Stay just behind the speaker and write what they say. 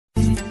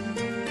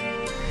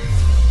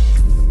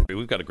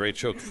We've got a great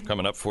show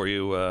coming up for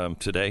you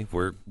today.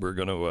 We're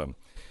going to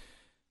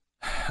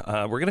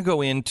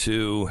go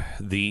into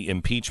the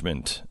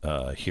impeachment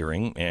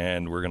hearing,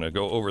 and we're going to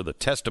go over the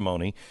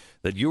testimony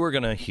that you are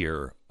going to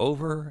hear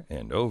over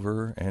and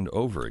over and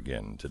over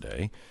again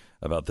today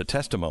about the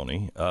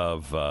testimony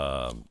of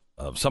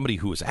somebody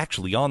who was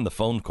actually on the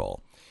phone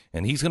call.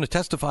 And he's going to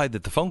testify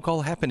that the phone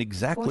call happened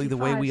exactly the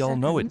way we all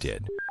know it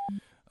did.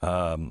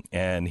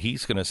 And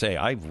he's going to say,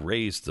 I've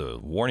raised the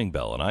warning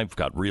bell and I've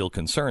got real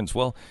concerns.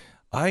 Well,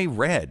 I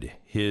read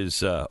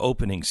his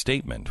opening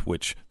statement,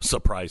 which,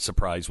 surprise,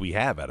 surprise, we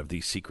have out of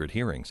these secret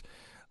hearings.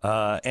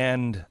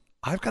 And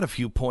I've got a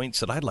few points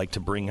that I'd like to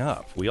bring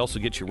up. We also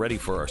get you ready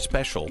for our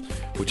special,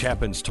 which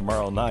happens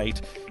tomorrow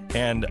night.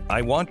 And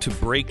I want to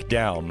break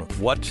down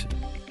what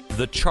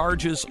the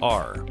charges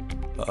are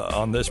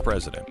on this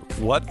president,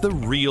 what the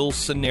real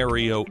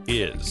scenario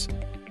is,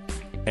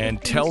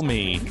 and tell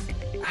me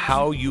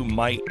how you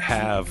might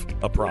have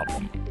a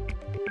problem.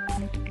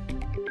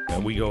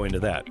 And we go into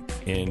that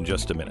in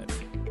just a minute.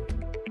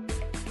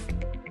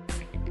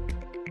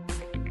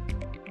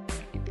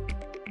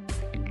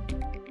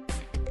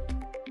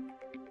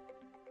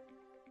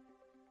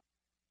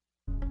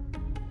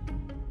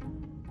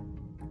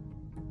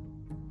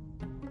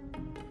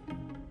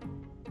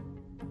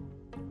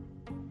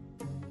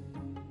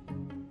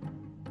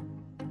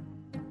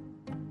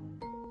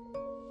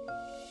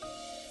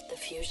 The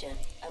fusion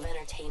of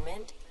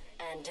entertainment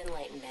and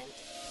enlightenment.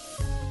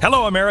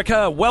 Hello,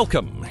 America.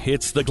 Welcome.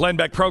 It's the Glenn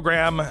Beck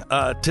program.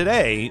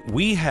 Today,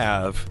 we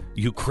have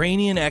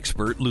Ukrainian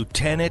expert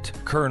Lieutenant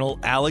Colonel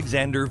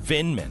Alexander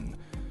Vindman,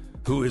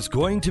 who is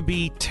going to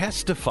be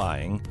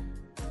testifying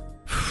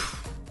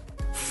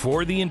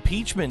for the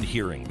impeachment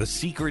hearing, the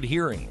secret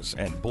hearings.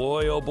 And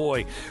boy, oh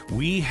boy,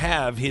 we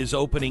have his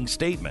opening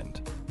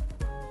statement.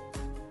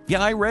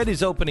 Yeah, I read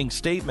his opening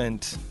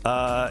statement,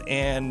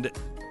 and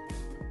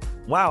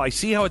wow, I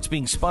see how it's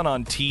being spun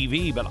on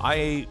TV, but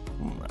I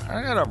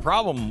got a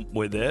problem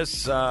with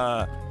this.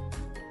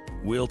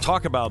 We'll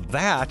talk about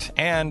that,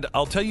 and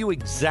I'll tell you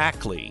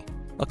exactly.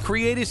 I'll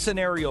create a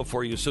scenario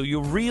for you so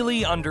you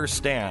really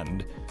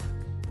understand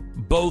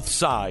both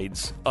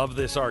sides of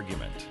this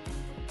argument.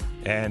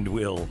 And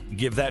we'll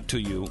give that to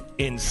you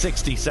in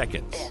 60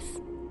 seconds. This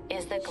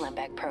is the Glenn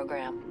Beck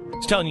program. I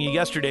was telling you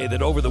yesterday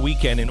that over the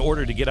weekend, in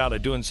order to get out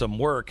of doing some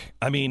work,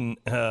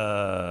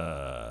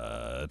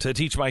 to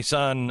teach my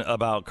son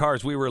about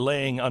cars, we were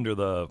laying under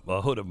the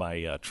hood of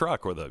my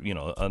truck, or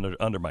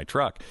under my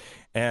truck.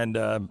 And,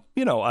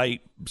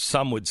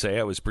 some would say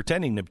I was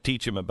pretending to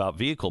teach him about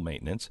vehicle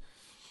maintenance.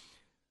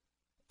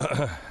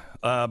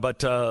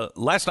 But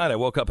last night I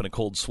woke up in a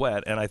cold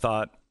sweat, and I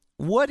thought,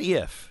 what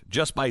if,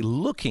 just by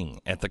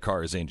looking at the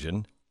car's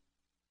engine,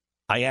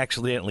 I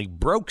accidentally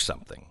broke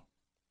something?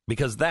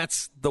 Because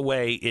that's the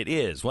way it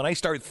is. When I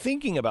start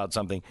thinking about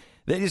something,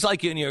 it's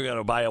like you're going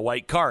to buy a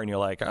white car, and you're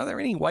like, are there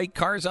any white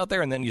cars out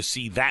there? And then you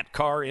see that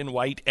car in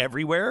white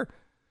everywhere.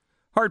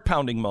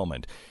 Heart-pounding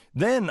moment.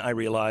 Then I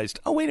realized,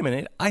 oh, wait a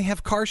minute, I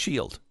have Car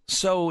Shield.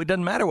 So it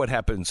doesn't matter what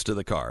happens to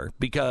the car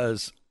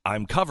because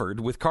I'm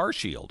covered with Car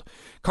Shield.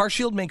 Car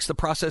Shield makes the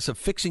process of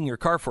fixing your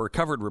car for a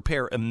covered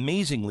repair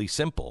amazingly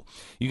simple.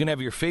 You can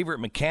have your favorite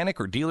mechanic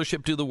or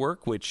dealership do the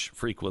work, which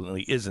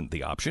frequently isn't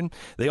the option.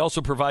 They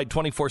also provide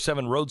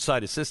 24/7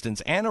 roadside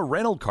assistance and a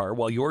rental car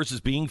while yours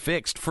is being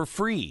fixed for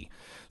free.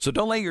 So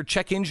don't let your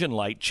check engine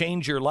light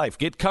change your life.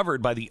 Get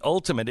covered by the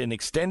ultimate in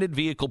extended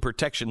vehicle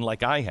protection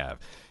like I have.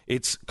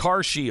 It's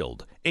Car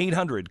Shield.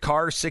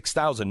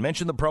 800-CAR-6000.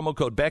 Mention the promo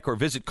code Beck or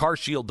visit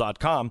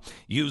carshield.com.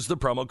 Use the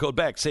promo code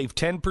Beck. Save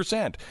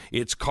 10%.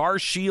 It's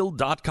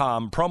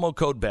carshield.com, promo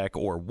code Beck,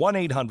 or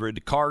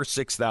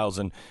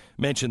 1-800-CAR-6000.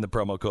 Mention the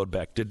promo code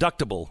Beck.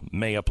 Deductible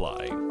may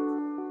apply.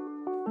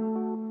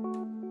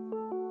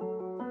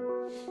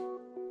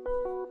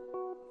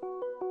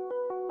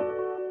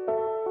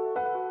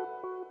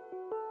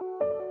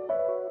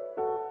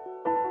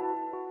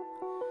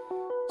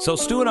 So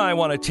Stu and I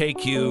want to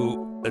take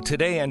you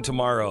today and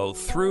tomorrow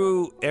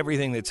through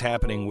everything that's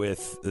happening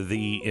with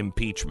the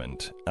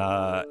impeachment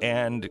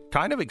and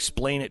kind of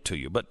explain it to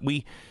you. But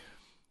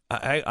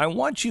I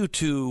want you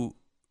to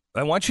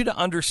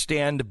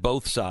understand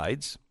both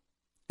sides,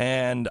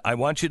 and I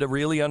want you to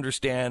really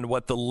understand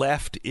what the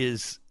left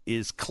is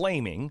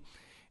claiming,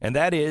 and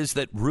that is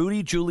that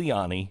Rudy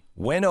Giuliani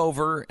went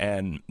over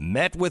and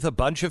met with a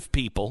bunch of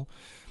people.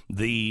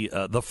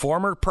 The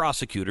former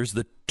prosecutors,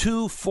 the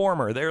two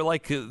former, they're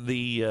like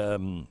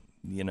the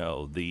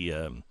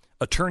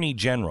attorney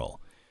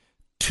general.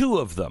 Two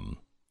of them,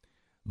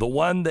 the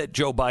one that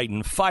Joe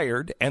Biden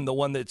fired and the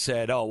one that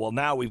said, oh, well,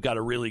 now we've got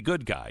a really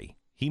good guy.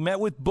 He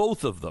met with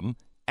both of them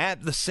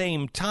at the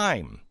same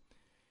time.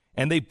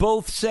 And they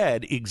both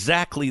said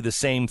exactly the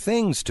same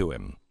things to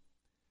him.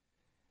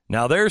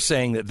 Now, they're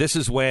saying that this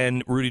is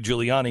when Rudy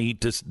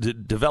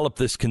Giuliani developed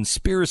this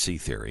conspiracy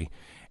theory.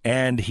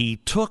 And he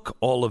took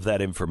all of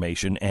that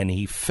information and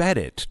he fed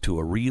it to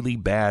a really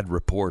bad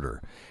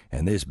reporter.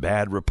 And this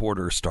bad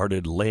reporter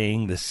started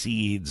laying the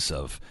seeds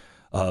of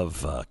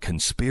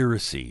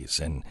conspiracies.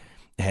 And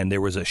And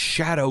there was a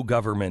shadow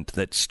government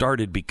that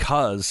started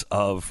because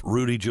of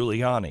Rudy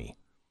Giuliani.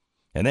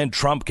 And then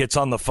Trump gets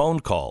on the phone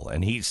call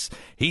and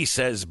he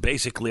says,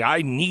 basically,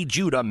 I need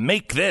you to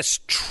make this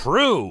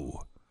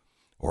true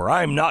or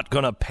I'm not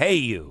going to pay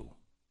you.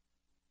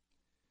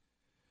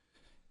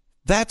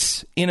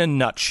 That's, in a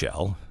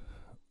nutshell,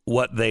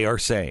 what they are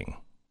saying.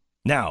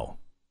 Now,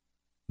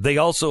 they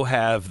also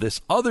have this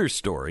other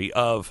story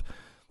of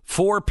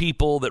 4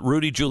 people that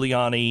Rudy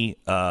Giuliani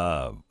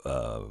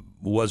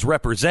was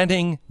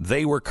representing.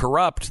 They were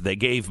corrupt. They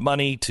gave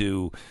money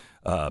to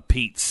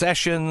Pete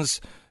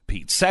Sessions.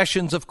 Pete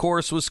Sessions, of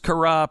course, was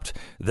corrupt.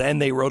 Then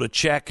they wrote a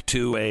check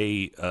to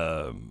a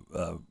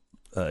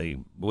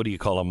what do you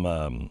call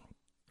them?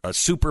 A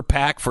super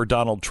PAC for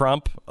Donald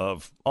Trump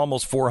of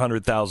almost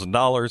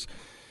 $400,000.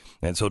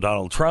 And so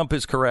Donald Trump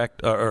is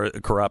corrupt.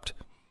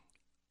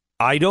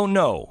 I don't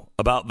know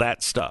about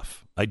that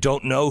stuff. I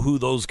don't know who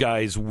those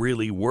guys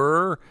really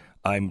were.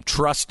 I'm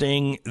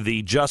trusting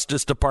the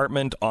Justice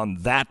Department on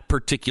that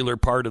particular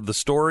part of the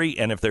story.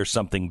 And if there's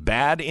something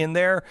bad in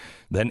there,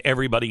 then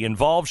everybody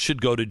involved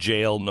should go to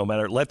jail, no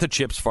matter, let the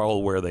chips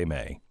fall where they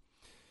may.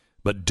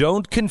 But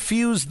don't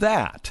confuse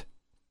that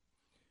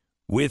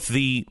with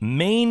the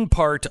main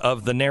part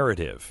of the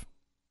narrative.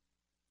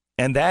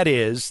 And that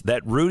is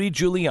that Rudy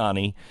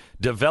Giuliani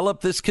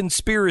developed this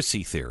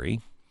conspiracy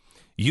theory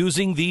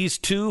using these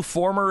 2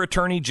 former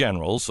attorney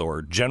generals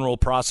or general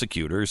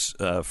prosecutors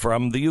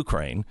from the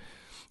Ukraine,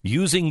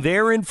 using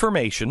their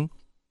information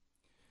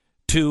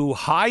to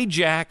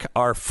hijack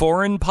our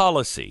foreign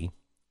policy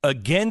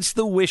against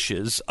the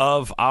wishes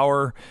of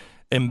our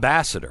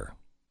ambassador.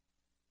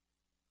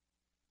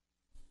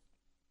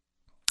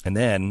 And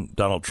then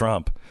Donald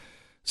Trump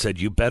said,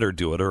 you better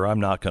do it or I'm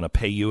not going to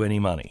pay you any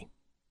money.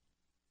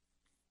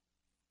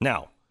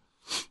 Now,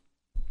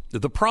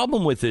 the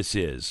problem with this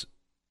is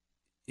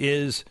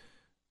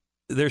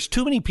there's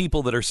too many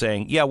people that are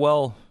saying, yeah,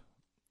 well,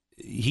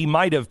 he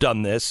might have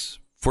done this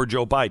for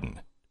Joe Biden.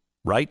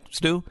 Right,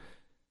 Stu?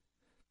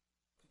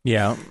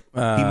 Yeah.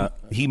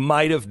 He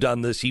might have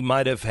done this. He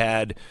might have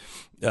had,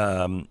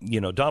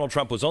 Donald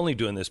Trump was only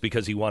doing this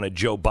because he wanted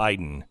Joe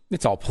Biden.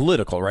 It's all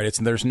political, right?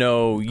 There's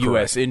no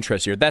U.S.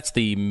 interest here. That's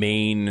the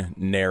main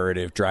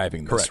narrative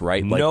driving this, correct,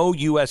 right? No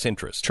U.S.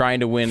 interest.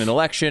 Trying to win an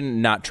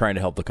election, not trying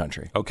to help the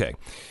country. Okay.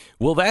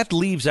 Well, that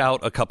leaves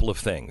out a couple of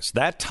things.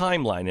 That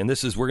timeline, and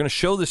we're going to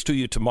show this to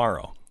you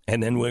tomorrow,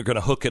 and then we're going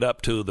to hook it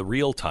up to the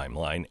real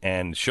timeline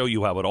and show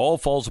you how it all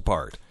falls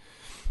apart.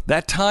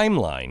 That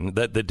timeline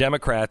that the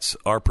Democrats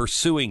are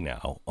pursuing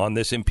now on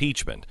this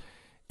impeachment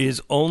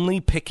is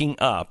only picking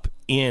up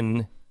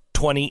in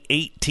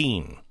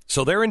 2018.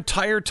 So their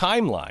entire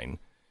timeline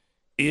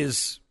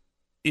is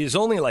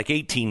only like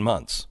 18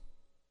 months.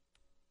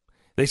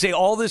 They say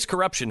all this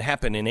corruption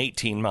happened in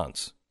 18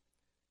 months.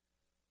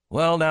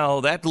 Well,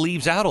 now that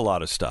leaves out a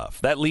lot of stuff.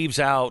 That leaves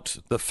out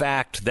the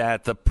fact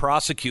that the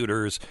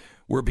prosecutors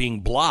were being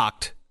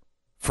blocked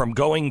from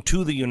going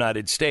to the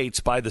United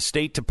States by the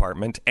State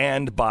Department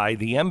and by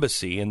the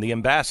embassy and the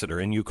ambassador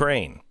in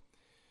Ukraine.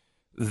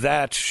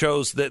 That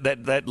shows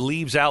that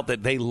leaves out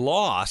that they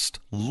lost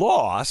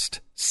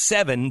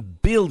 $7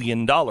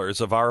 billion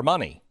of our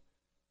money.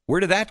 Where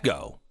did that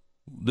go?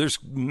 There's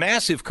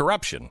massive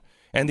corruption.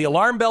 And the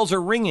alarm bells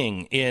are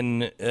ringing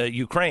in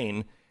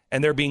Ukraine,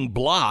 and they're being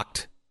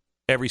blocked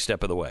every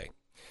step of the way.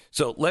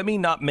 So let me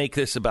not make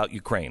this about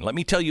Ukraine. Let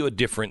me tell you a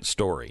different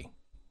story.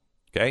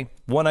 Okay?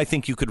 One I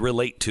think you could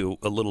relate to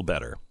a little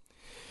better.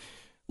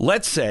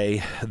 Let's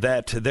say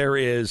that there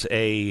is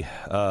a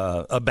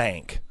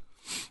bank.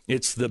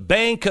 It's the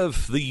Bank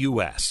of the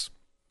U.S.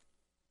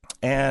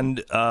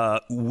 And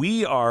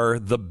we are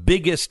the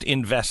biggest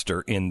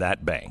investor in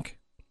that bank.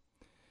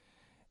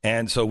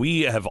 And so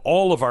we have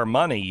all of our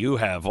money. You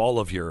have all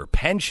of your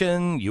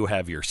pension. You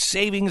have your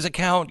savings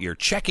account, your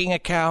checking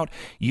account.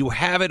 You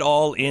have it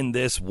all in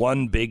this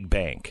one big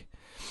bank.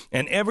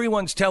 And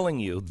everyone's telling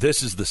you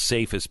this is the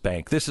safest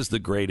bank. This is the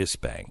greatest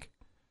bank.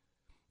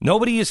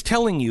 Nobody is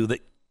telling you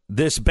that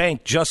this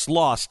bank just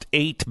lost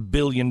 $8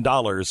 billion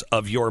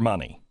of your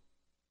money.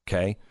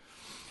 Okay?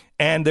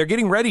 And they're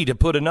getting ready to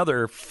put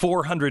another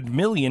 $400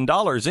 million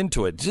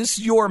into it. This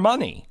is your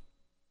money.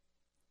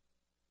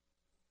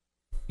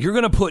 You're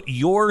going to put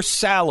your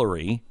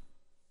salary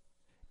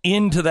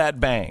into that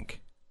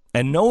bank,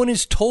 and no one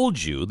has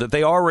told you that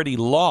they already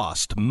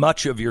lost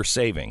much of your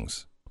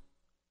savings.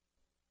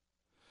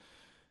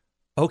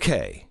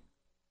 Okay.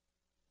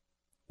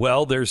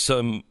 Well, there's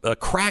a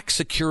crack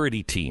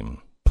security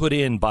team put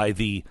in by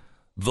the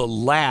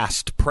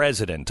last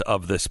president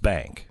of this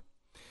bank.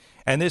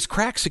 And this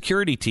crack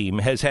security team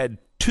has had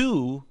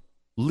 2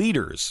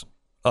 leaders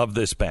of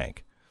this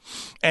bank.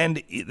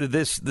 And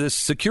this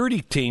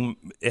security team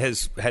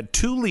has had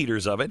 2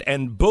 leaders of it,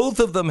 and both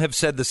of them have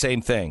said the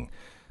same thing.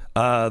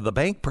 The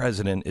bank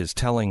president is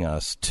telling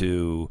us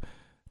to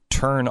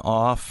turn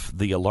off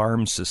the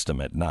alarm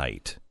system at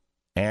night,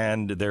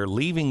 and they're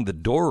leaving the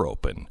door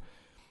open.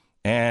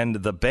 And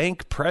the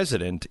bank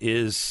president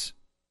is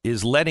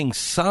letting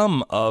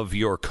some of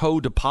your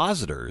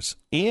co-depositors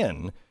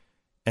in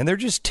and they're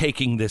just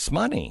taking this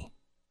money.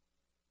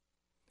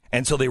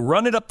 And so they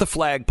run it up the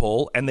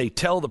flagpole, and they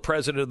tell the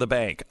president of the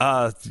bank,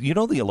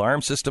 the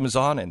alarm system is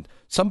on, and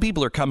some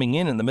people are coming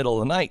in the middle of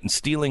the night and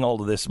stealing all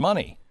of this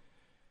money.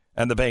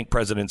 And the bank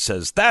president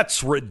says,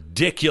 that's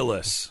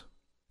ridiculous.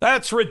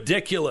 That's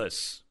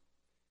ridiculous.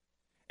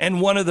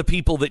 And one of the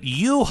people that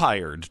you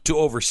hired to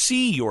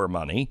oversee your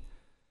money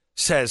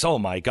says, oh,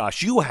 my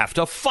gosh, you have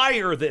to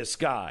fire this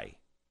guy.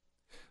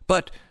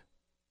 But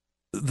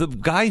the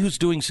guy who's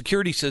doing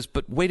security says,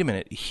 but wait a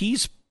minute,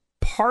 he's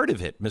part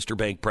of it, Mr.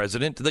 Bank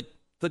President.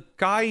 The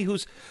guy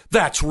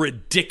that's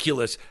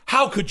ridiculous.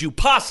 How could you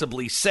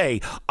possibly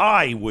say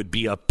I would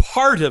be a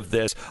part of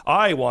this?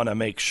 I want to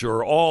make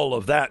sure all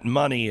of that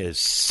money is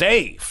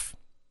safe.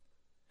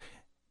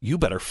 You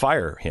better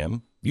fire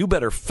him. You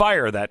better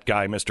fire that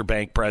guy, Mr.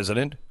 Bank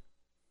President.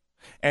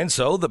 And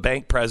so the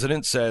bank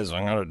president says,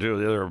 I'm going to do it.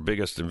 They're our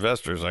biggest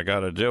investors. I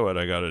got to do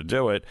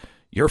it.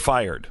 You're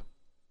fired.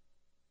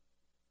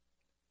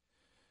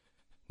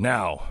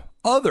 Now,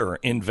 other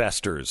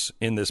investors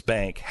in this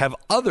bank have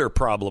other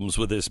problems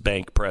with this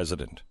bank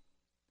president.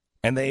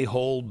 And they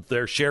hold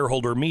their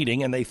shareholder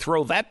meeting and they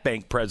throw that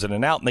bank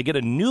president out and they get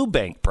a new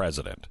bank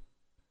president.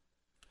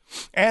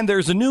 And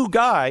there's a new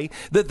guy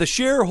that the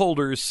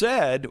shareholders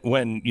said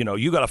when,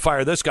 you got to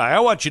fire this guy.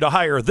 I want you to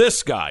hire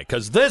this guy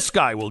because this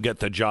guy will get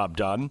the job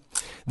done.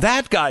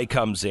 That guy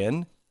comes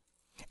in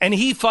and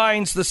he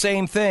finds the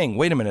same thing.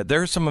 Wait a minute.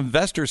 There are some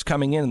investors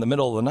coming in the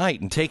middle of the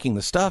night and taking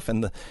the stuff,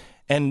 and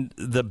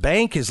the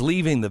bank is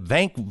leaving the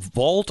bank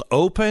vault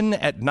open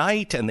at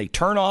night, and they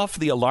turn off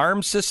the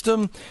alarm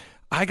system.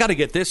 I got to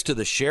get this to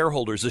the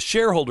shareholders. The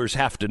shareholders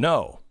have to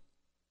know.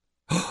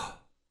 How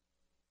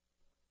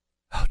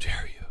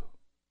dare you?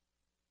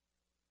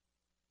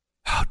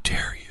 How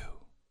dare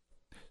you?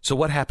 So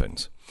what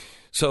happens?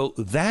 So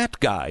that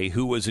guy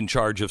who was in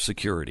charge of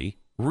security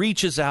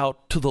reaches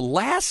out to the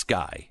last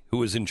guy who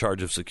was in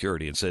charge of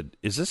security and said,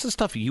 is this the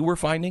stuff you were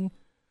finding?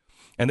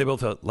 And they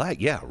both thought,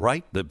 yeah,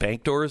 right. The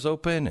bank door is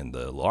open and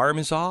the alarm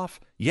is off.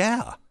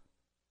 Yeah,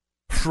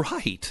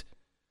 right.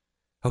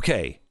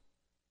 Okay,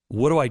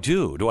 what do I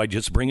do? Do I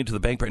just bring it to the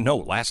bank? No,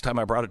 last time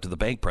I brought it to the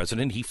bank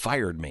president, he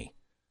fired me.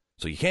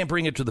 So you can't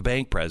bring it to the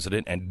bank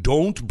president, and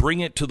don't bring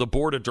it to the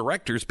board of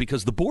directors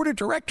because the board of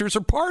directors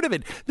are part of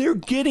it. They're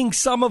getting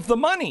some of the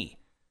money.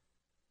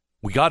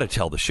 We got to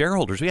tell the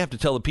shareholders. We have to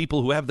tell the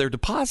people who have their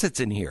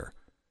deposits in here.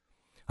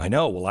 I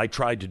know. Well, I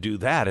tried to do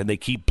that, and they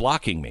keep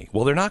blocking me.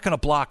 Well, they're not going to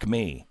block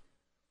me.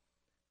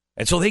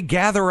 And so they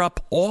gather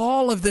up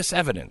all of this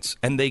evidence,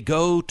 and they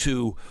go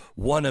to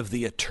one of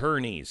the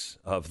attorneys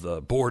of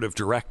the board of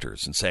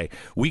directors and say,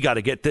 we got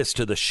to get this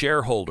to the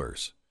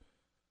shareholders.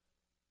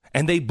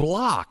 And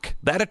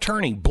that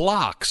attorney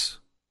blocks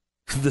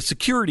the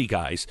security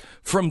guys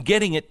from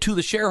getting it to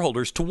the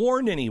shareholders to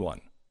warn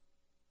anyone.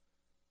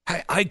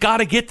 I got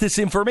to get this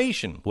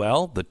information.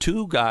 Well, the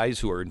two guys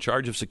who are in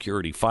charge of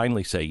security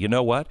finally say, you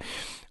know what?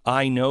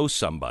 I know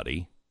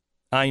somebody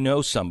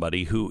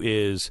who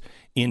is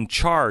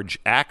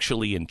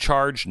actually in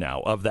charge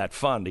now of that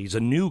fund. He's a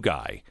new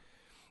guy.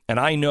 And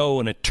I know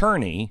an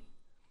attorney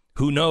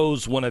who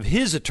knows one of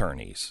his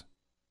attorneys.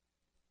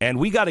 And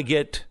we got to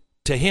get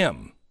to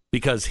him,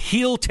 because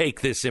he'll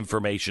take this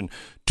information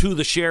to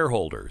the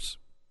shareholders.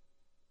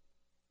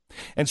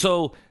 And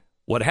so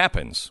what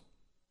happens?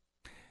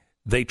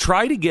 They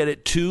try to get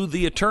it to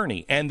the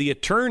attorney, and the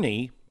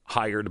attorney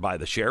hired by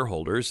the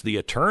shareholders, the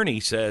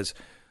attorney says,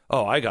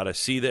 oh, I got to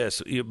see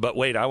this, but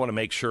wait, I want to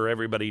make sure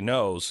everybody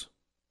knows.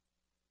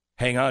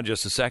 Hang on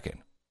just a second.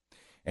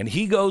 And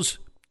he goes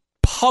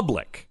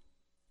public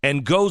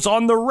and goes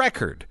on the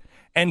record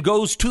and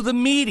goes to the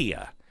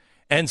media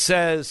and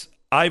says,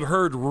 I've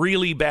heard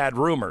really bad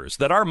rumors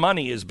that our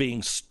money is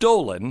being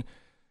stolen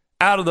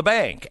out of the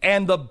bank,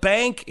 and the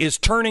bank is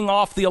turning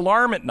off the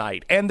alarm at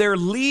night, and they're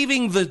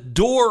leaving the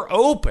door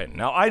open.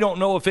 Now, I don't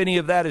know if any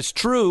of that is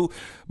true,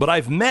 but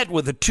I've met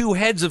with the two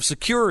heads of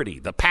security,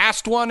 the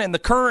past one and the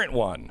current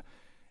one,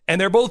 and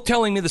they're both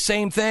telling me the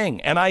same thing,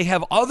 and I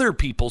have other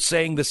people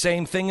saying the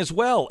same thing as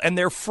well, and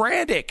they're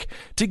frantic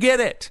to get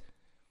it.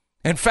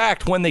 In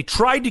fact, when they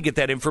tried to get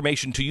that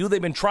information to you,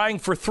 they've been trying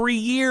for 3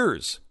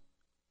 years.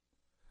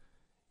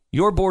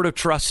 Your board of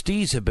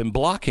trustees have been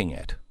blocking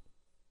it.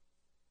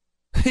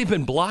 They've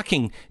been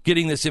blocking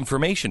getting this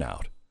information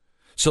out.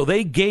 So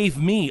they gave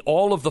me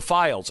all of the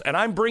files, and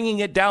I'm bringing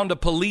it down to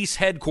police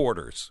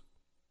headquarters.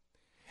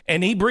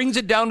 And he brings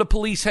it down to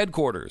police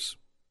headquarters.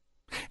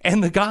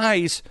 And the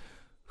guys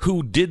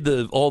who did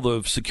all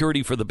the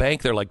security for the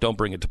bank, they're like, don't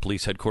bring it to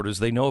police headquarters.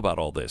 They know about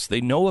all this.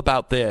 They know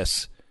about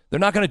this. They're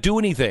not going to do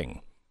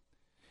anything.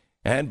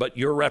 But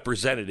your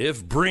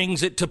representative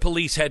brings it to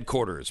police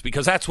headquarters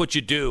because that's what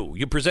you do.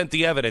 You present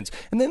the evidence,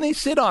 and then they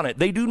sit on it.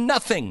 They do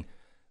nothing.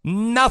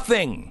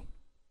 Nothing.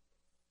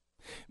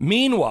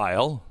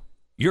 Meanwhile,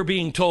 you're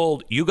being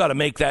told you got to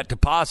make that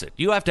deposit.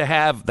 You have to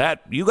have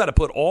that. You got to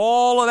put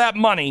all of that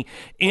money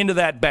into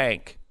that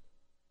bank.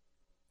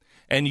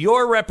 And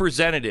your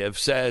representative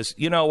says,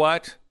 you know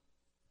what?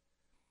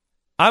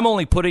 I'm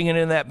only putting it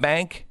in that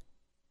bank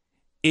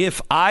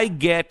if I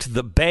get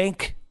the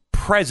bank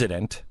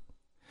president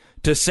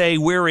to say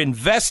we're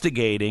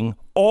investigating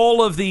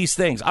all of these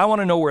things, I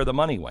want to know where the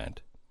money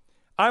went.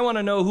 I want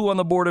to know who on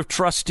the board of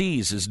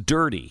trustees is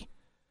dirty.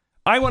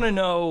 I want to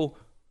know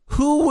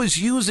who was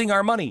using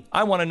our money.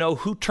 I want to know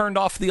who turned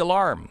off the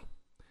alarm.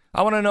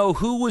 I want to know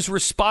who was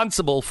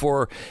responsible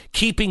for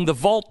keeping the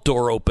vault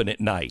door open at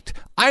night.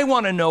 I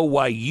want to know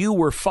why you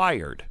were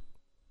fired.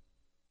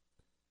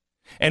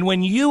 And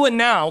when you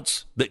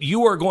announce that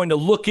you are going to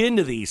look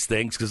into these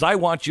things, because I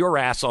want your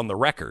ass on the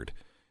record,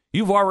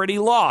 you've already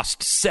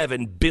lost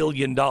 $7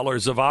 billion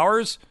of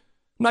ours.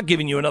 I'm not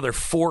giving you another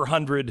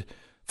 400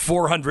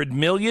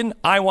 million.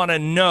 I want to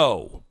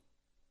know.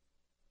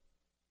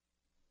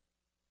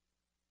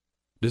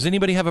 Does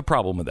anybody have a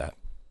problem with that?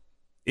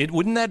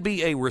 Wouldn't that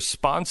be a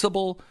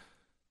responsible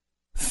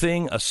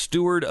thing a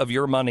steward of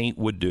your money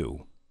would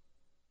do?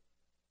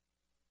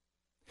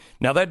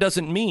 Now, that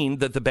doesn't mean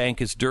that the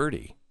bank is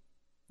dirty.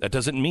 That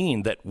doesn't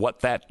mean that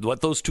what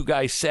those two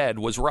guys said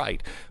was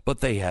right.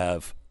 But they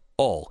have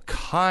all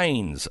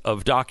kinds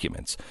of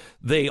documents.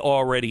 They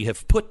already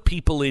have put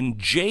people in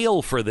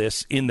jail for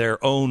this in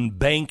their own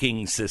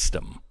banking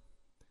system.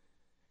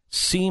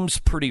 Seems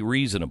pretty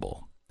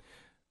reasonable.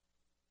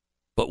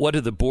 But what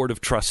do the Board of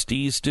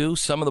Trustees do?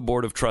 Some of the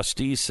Board of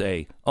Trustees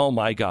say, oh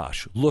my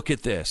gosh, look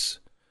at this.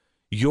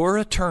 Your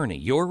attorney,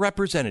 your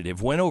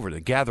representative went over to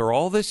gather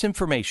all this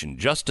information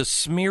just to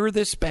smear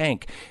this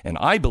bank, and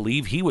I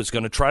believe he was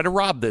going to try to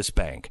rob this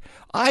bank.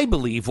 I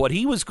believe what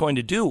he was going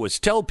to do was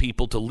tell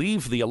people to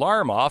leave the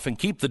alarm off and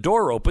keep the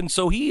door open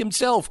so he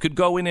himself could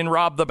go in and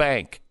rob the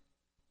bank.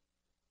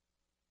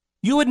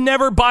 You would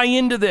never buy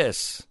into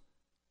this.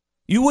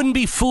 You wouldn't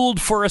be fooled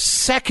for a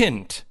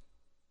second.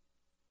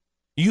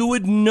 You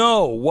would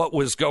know what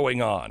was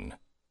going on.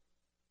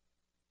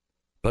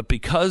 But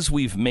because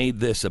we've made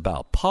this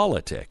about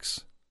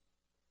politics,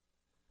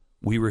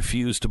 we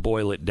refuse to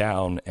boil it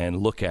down and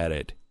look at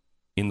it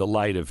in the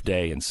light of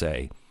day and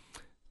say,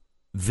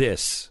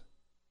 this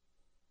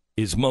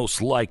is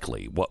most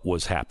likely what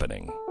was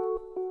happening.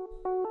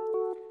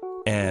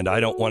 And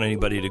I don't want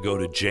anybody to go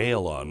to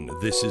jail on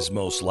this is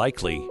most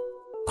likely.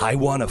 I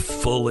want a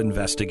full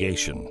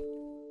investigation.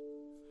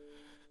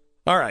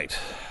 All right.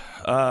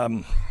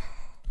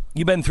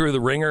 You've been through the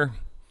ringer.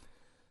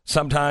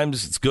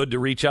 Sometimes it's good to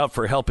reach out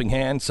for a helping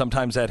hand.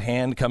 Sometimes that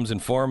hand comes in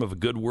form of a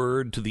good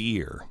word to the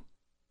ear.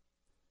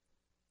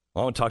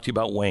 I want to talk to you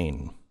about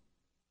Wayne.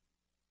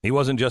 He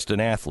wasn't just an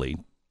athlete.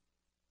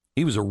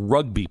 He was a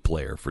rugby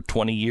player for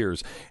 20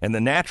 years. And the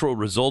natural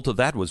result of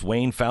that was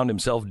Wayne found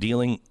himself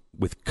dealing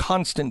with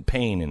constant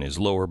pain in his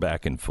lower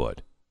back and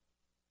foot.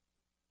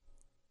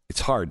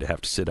 It's hard to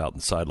have to sit out on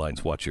the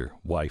sidelines, watch your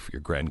wife,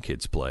 your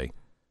grandkids play,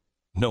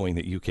 knowing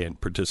that you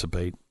can't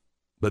participate.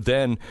 But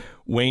then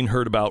Wayne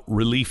heard about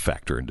Relief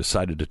Factor and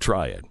decided to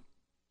try it.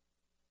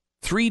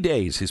 3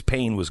 days, his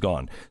pain was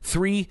gone.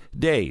 3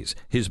 days,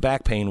 his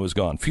back pain was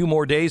gone. Few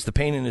more days, the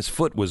pain in his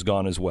foot was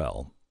gone as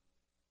well.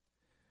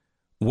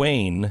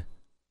 Wayne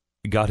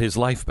got his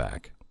life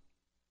back,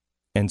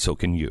 and so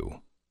can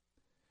you.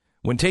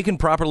 When taken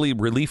properly,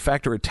 Relief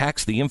Factor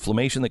attacks the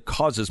inflammation that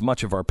causes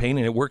much of our pain,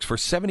 and it works for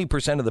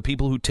 70% of the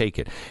people who take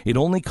it. It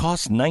only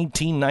costs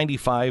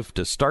 $19.95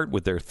 to start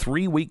with their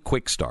 3-week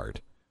quick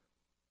start.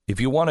 If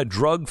you want a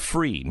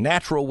drug-free,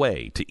 natural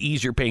way to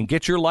ease your pain,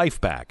 get your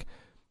life back,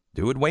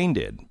 do what Wayne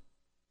did.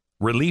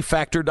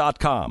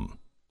 ReliefFactor.com.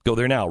 Go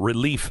there now,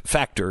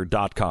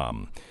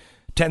 ReliefFactor.com.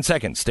 10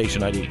 seconds,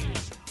 station ID.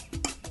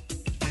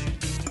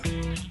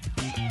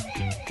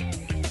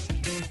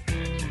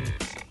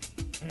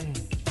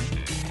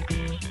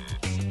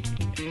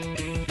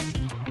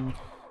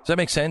 Does that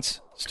make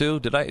sense, Stu?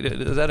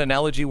 Does that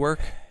analogy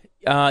work?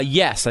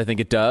 Yes, I think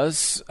it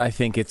does. I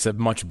think it's a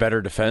much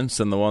better defense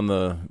than the one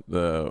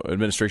the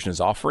administration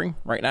is offering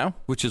right now.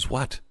 Which is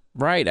what?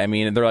 Right. I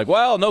mean, they're like,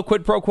 well, no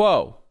quid pro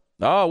quo.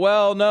 Oh,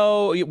 well,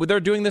 no,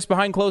 they're doing this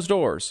behind closed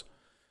doors.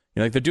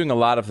 You know, like they're doing a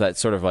lot of that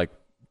sort of like,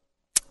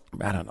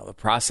 I don't know, the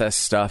process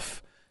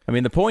stuff. I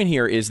mean, the point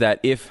here is that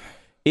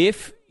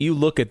if you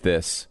look at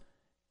this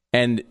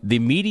and the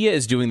media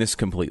is doing this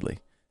completely,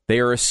 they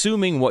are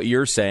assuming what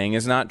you're saying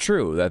is not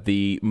true, that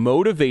the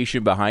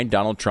motivation behind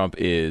Donald Trump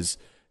is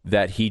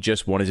that he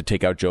just wanted to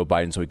take out Joe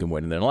Biden so he can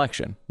win an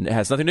election. It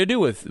has nothing to do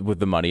with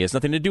the money. It has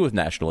nothing to do with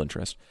national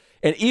interest.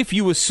 And if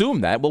you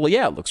assume that, well,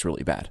 yeah, it looks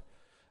really bad.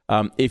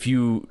 If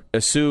you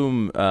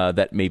assume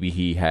that maybe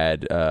he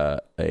had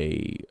a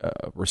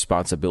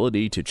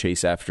responsibility to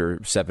chase after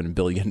 $7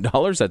 billion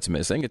that's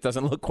missing, it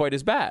doesn't look quite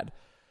as bad.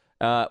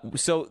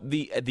 So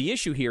the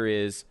issue here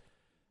is,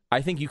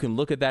 I think you can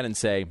look at that and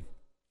say,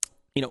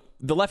 you know,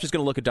 the left is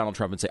going to look at Donald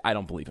Trump and say, I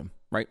don't believe him,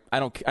 right? I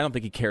don't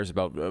think he cares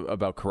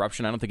about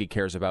corruption. I don't think he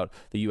cares about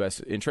the U.S.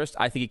 interest.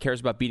 I think he cares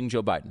about beating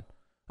Joe Biden.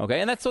 Okay,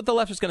 and that's what the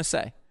left is going to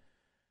say.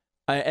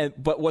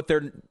 But what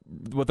they're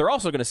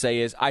also going to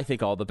say is, I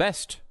think all the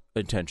best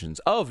intentions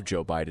of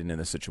Joe Biden in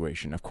this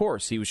situation. Of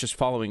course, he was just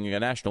following a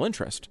national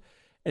interest.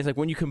 It's like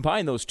when you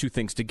combine those two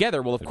things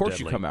together, well, of course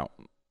deadly. You come out.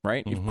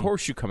 right? Of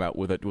course you come out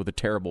with a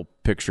terrible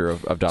picture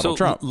of Donald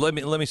Trump. Let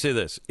me say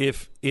this.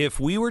 If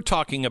we were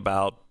talking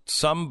about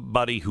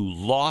somebody who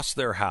lost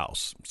their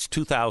house, it's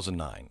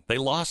 2009. They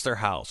lost their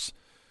house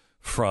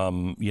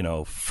from,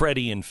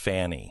 Freddie and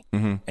Fannie.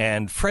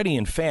 And Freddie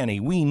and Fannie,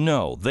 we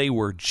know they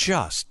were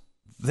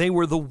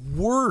the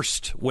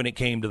worst when it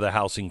came to the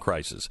housing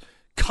crisis,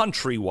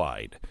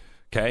 countrywide.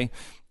 Okay.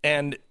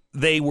 And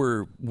they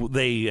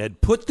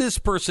had put this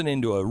person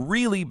into a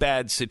really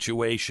bad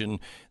situation.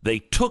 They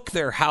took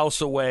their house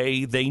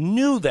away. They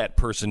knew that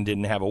person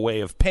didn't have a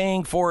way of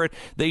paying for it.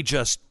 They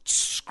just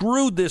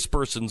screwed this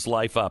person's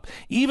life up,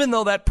 even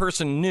though that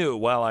person knew,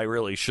 well, I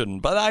really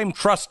shouldn't, but I'm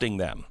trusting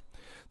them.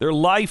 Their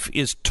life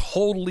is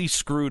totally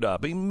screwed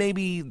up.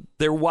 Maybe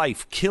their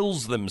wife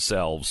kills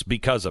themselves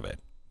because of it.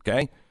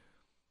 Okay.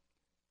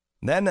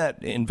 Then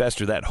that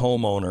investor, that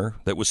homeowner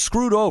that was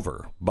screwed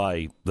over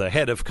by the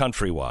head of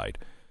Countrywide,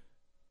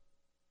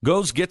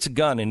 gets a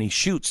gun and he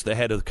shoots the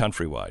head of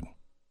Countrywide.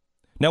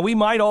 Now, we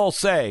might all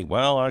say,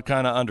 well, I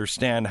kind of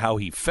understand how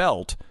he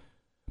felt,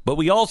 but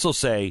we also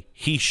say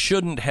he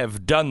shouldn't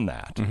have done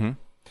that.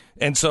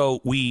 And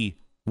so we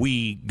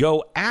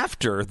go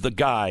after the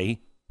guy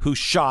who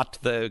shot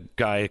the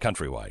guy at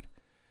Countrywide.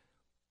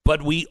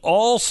 But we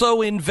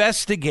also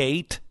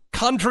investigate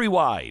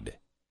Countrywide.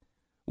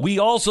 We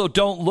also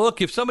don't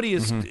look if somebody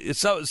is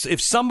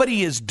if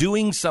somebody is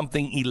doing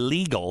something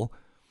illegal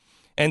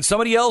and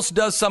somebody else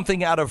does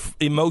something out of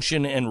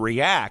emotion and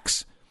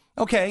reacts.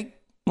 Okay,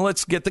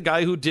 let's get the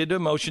guy who did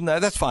emotion.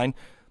 That's fine.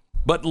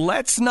 But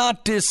let's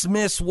not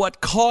dismiss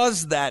what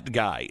caused that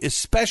guy,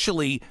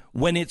 especially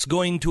when it's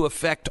going to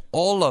affect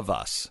all of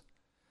us.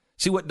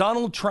 See, what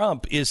Donald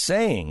Trump is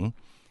saying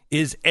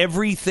is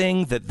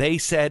everything that they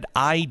said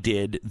I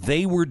did,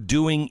 they were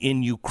doing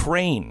in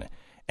Ukraine.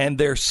 And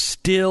they're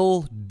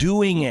still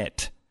doing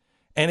it.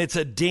 And it's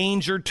a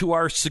danger to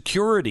our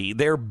security.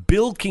 They're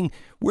bilking.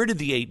 Where did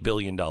the $8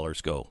 billion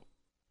go?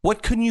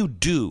 What can you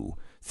do?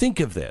 Think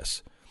of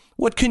this.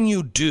 What can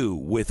you do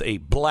with a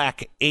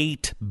black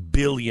 $8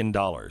 billion?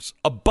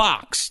 A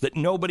box that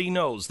nobody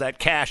knows that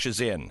cash is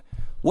in.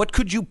 What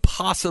could you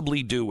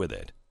possibly do with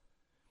it?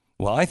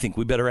 Well, I think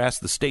we better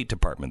ask the State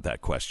Department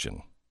that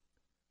question.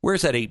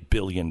 Where's that $8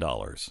 billion?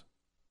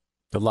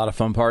 A lot of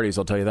fun parties,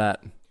 I'll tell you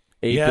that.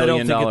 $8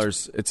 billion.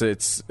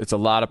 It's a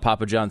lot of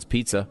Papa John's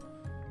pizza.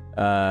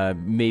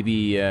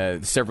 Maybe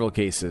several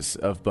cases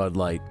of Bud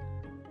Light.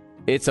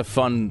 It's a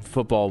fun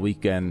football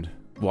weekend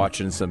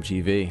watching some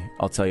TV.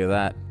 I'll tell you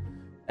that,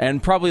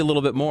 and probably a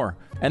little bit more.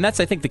 And that's,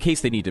 I think, the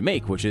case they need to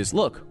make, which is,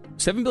 look,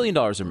 $7 billion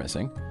are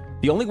missing.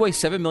 The only way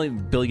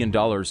 $7 billion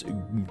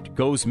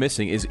goes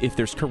missing is if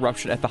there's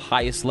corruption at the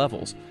highest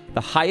levels.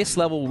 The highest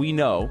level we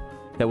know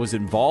that was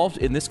involved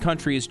in this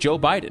country is Joe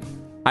Biden.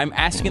 I'm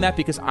asking that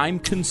because I'm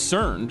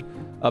concerned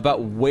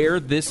about where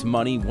this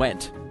money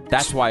went.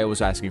 That's why I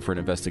was asking for an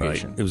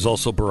investigation. Right. It was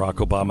also Barack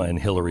Obama and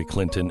Hillary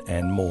Clinton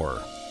and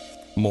more.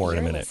 More in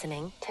a minute.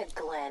 Listening to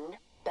Glenn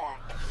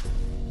Beck.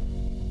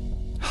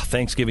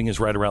 Thanksgiving is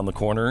right around the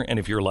corner, and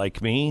if you're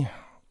like me,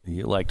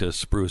 you like to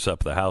spruce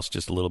up the house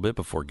just a little bit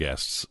before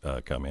guests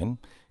come in.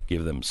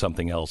 Give them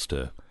something else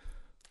to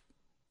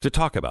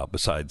talk about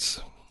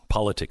besides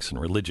politics and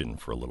religion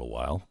for a little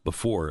while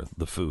before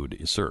the food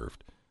is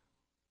served.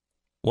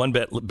 One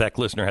Beck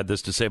listener had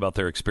this to say about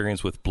their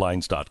experience with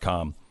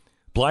Blinds.com.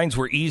 Blinds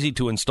were easy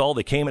to install.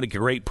 They came at a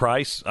great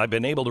price. I've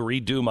been able to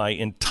redo my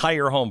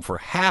entire home for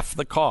half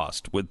the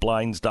cost with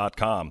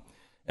Blinds.com,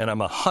 and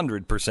I'm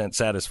 100%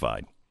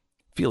 satisfied.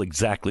 Feel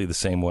exactly the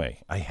same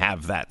way. I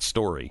have that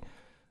story.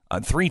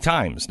 3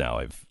 times now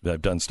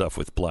I've done stuff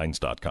with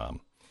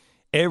Blinds.com.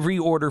 Every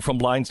order from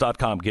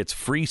Blinds.com gets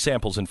free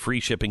samples and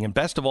free shipping, and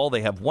best of all,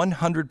 they have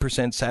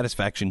 100%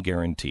 satisfaction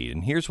guaranteed.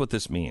 And here's what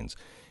this means.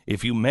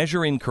 If you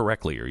measure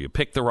incorrectly or you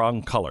pick the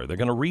wrong color, they're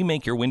going to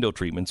remake your window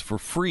treatments for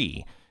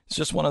free. It's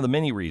just one of the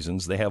many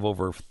reasons they have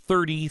over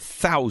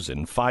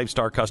 30,000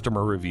 5-star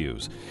customer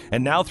reviews.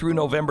 And now through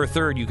November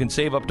 3rd, you can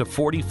save up to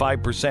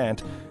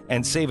 45%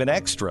 and save an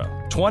extra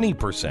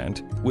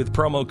 20% with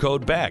promo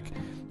code BECK.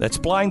 That's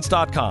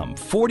Blinds.com.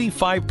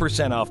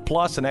 45% off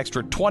plus an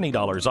extra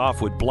 $20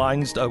 off with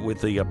Blinds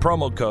with the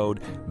promo code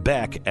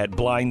BECK at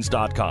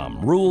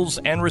Blinds.com. Rules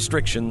and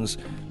restrictions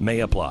may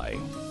apply.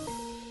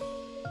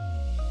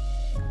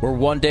 We're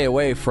one day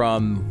away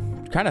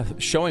from kind of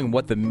showing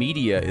what the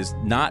media is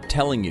not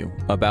telling you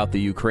about the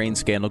Ukraine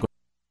scandal.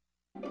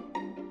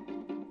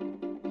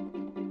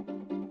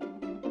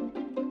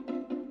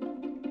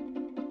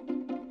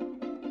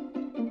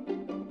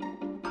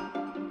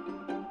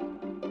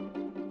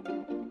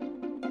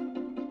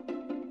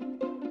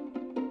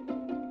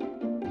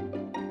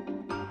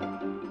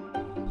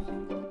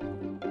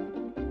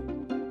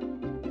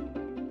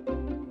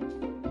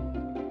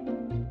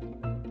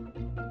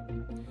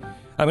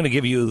 I'm going to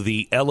give you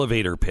the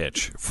elevator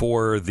pitch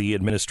for the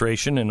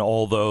administration and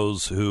all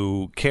those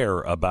who care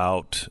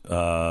about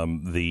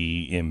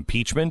the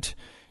impeachment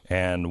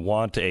and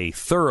want a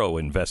thorough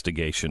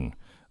investigation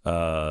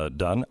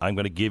done. I'm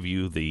going to give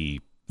you the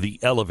the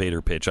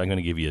elevator pitch. I'm going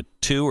to give you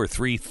 2 or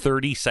 3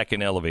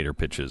 30-second elevator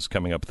pitches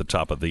coming up at the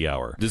top of the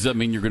hour. Does that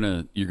mean you're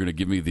gonna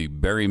give me the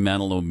Barry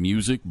Manilow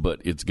music,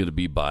 but it's gonna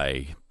be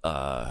by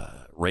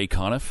Ray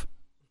Conniff?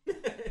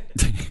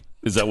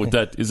 Is that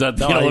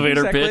the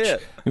elevator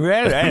pitch?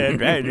 Well,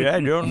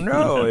 I don't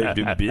know.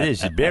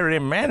 It's Barry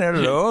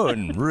Manilow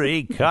and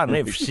Ray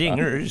Conniff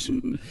singers.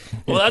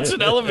 Well, that's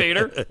an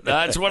elevator.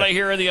 That's what I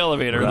hear in the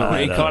elevator. The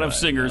Ray Conniff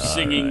singers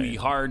singing the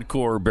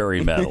hardcore Barry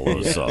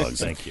Manilow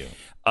songs. Thank you.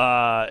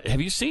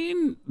 Have you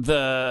seen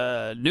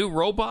the new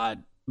robot,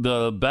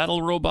 the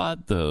battle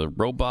robot, the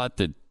robot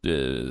that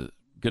going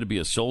to be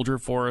a soldier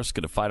for us,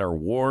 going to fight our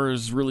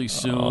wars really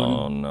soon?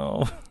 Oh,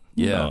 no.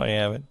 Yeah. No, I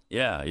haven't.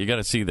 Yeah, you got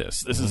to see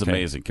this. This is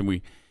amazing. Can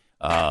we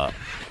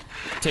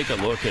take a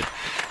look at...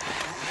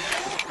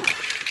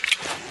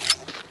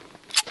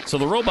 So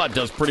the robot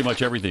does pretty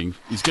much everything.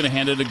 He's going to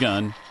hand it a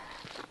gun.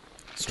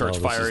 Starts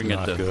firing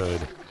at the...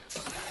 good.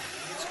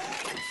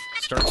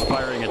 Starts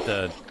firing at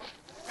the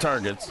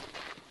targets.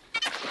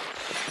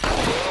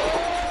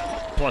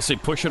 Plus, they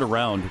push it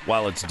around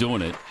while it's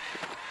doing it.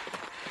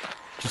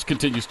 Just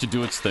continues to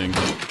do its thing.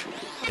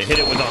 They hit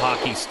it with a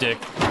hockey stick.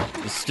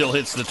 It still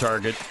hits the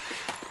target.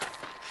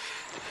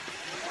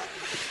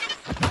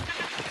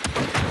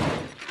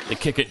 They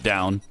kick it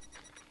down.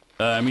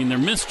 They're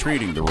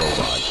mistreating the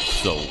robot.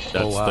 So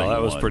that's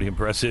that was pretty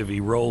impressive. He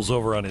rolls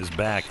over on his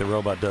back. The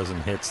robot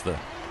doesn't hit the...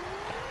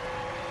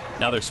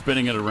 Now they're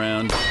spinning it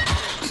around.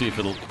 See if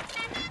it'll...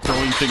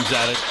 Throwing things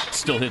at it.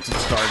 Still hits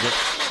its target.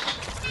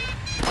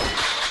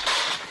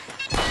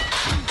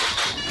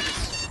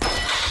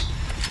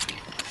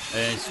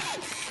 And it's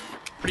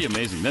pretty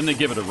amazing. Then they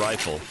give it a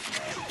rifle.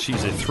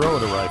 Jeez, they throw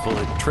it a rifle.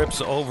 It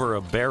trips over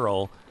a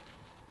barrel.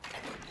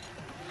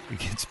 It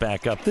gets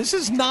back up. This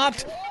is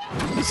like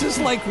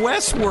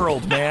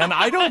Westworld, man.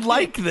 I don't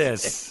like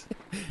this.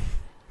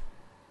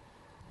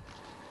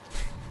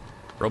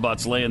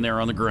 Robot's laying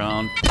there on the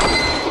ground.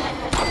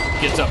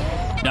 Gets up.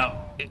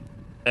 Now,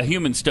 a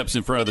human steps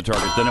in front of the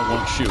target. Then it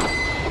won't shoot.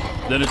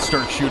 Then it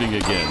starts shooting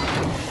again.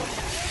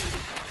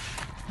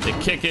 They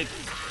kick it.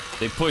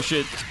 They push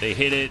it. They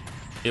hit it.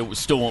 It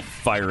still won't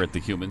fire at the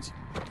humans.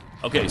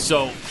 Okay,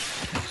 so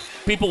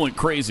people went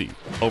crazy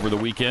over the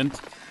weekend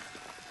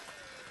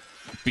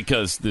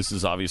because this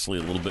is obviously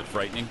a little bit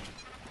frightening.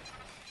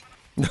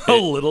 A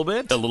little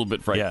bit? A little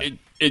bit frightening. Yeah.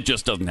 It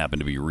just doesn't happen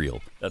to be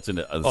real. That's this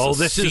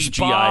is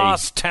CGI.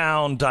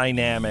 Bosstown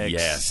Dynamics.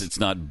 Yes, it's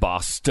not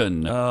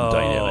Boston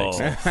Dynamics.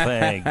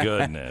 Thank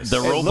goodness.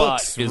 The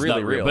robot is really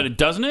not real. But it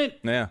doesn't it?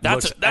 Yeah.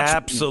 That's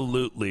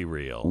absolutely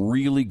real.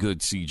 Really good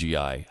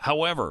CGI.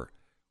 However,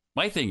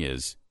 my thing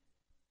is,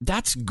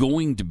 that's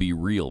going to be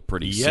real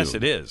pretty soon. Yes,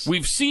 it is.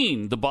 We've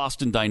seen the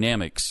Boston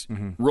Dynamics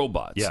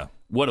robots. Yeah.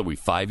 What are we,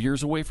 5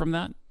 years away from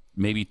that?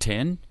 Maybe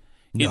 10?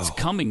 No. It's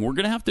coming. We're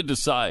going to have to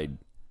decide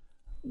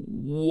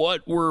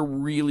what we're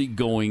really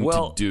going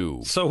to do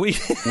when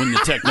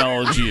the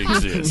technology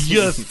exists.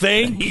 You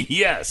think?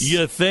 Yes.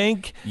 You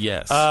think?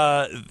 Yes.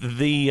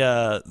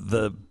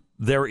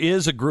 There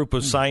is a group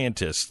of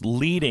scientists,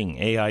 leading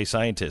AI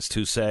scientists,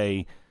 who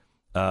say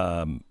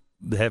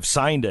have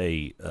signed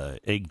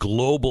a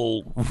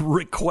global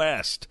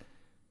request.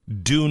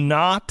 Do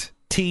not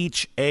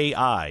teach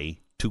AI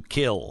to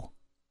kill.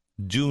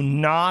 Do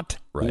not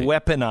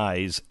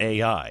weaponize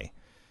AI.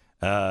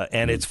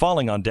 And it's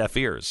falling on deaf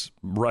ears.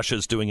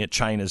 Russia's doing it.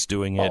 China's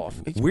doing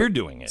it. We're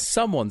doing it.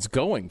 Someone's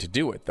going to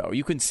do it, though.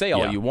 You can say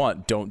all you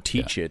want, don't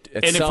teach it.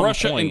 And if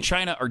Russia and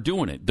China are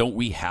doing it, don't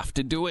we have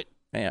to do it?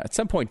 Yeah, at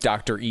some point,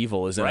 Dr.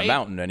 Evil is in a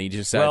mountain, and he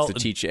just decides to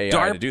teach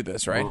AI to do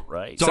this, right?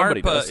 Right.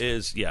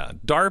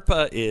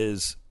 DARPA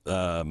is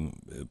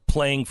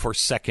playing for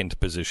second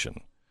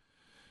position.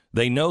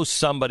 They know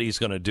somebody's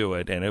going to do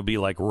it, and it'll be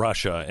like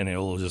Russia, and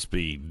it'll just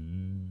be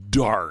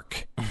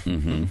dark.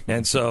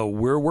 And so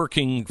we're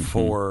working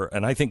for,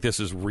 and I think this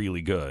is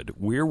really good,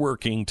 we're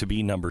working to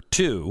be number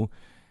 2,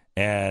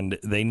 and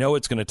they know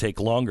it's going to take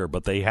longer,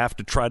 but they have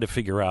to try to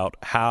figure out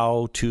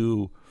how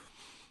to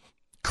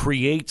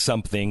create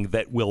something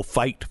that will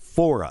fight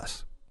for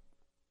us.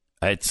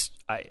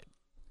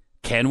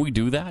 Can we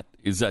do that?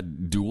 Is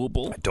that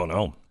doable? I don't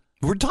know.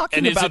 We're talking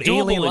and about is it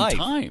doable alien in life.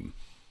 Time?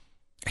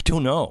 I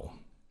don't know.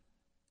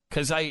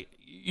 Because it's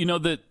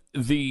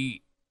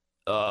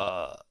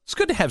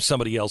good to have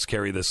somebody else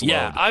carry this load.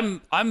 Yeah,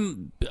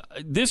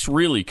 this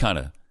really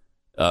kind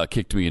of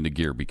kicked me into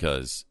gear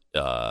because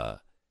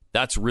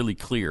that's really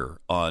clear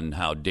on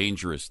how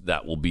dangerous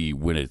that will be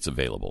when it's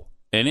available.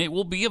 And it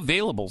will be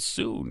available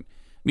soon.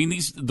 I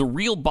mean, the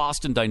real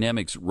Boston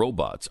Dynamics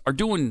robots are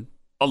doing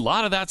a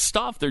lot of that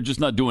stuff. They're just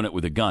not doing it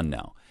with a gun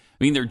now.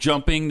 I mean, they're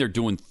jumping, they're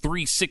doing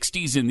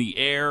 360s in the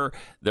air,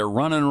 they're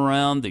running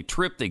around, they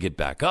trip, they get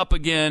back up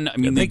again. I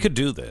mean, they could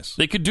do this.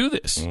 They could do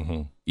this.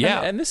 Mm-hmm.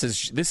 Yeah, and this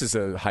is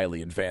a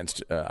highly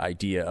advanced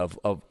idea of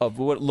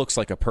what looks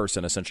like a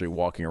person essentially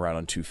walking around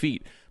on 2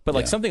 feet, but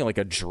like something like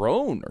a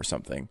drone or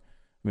something.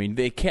 I mean,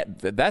 they can't.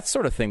 That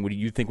sort of thing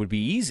you think would be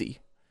easy.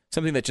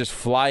 Something that's just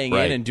flying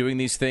in and doing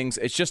these things.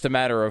 It's just a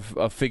matter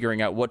of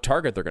figuring out what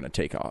target they're going to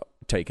take out.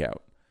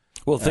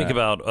 Well, think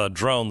about a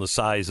drone the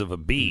size of a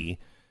bee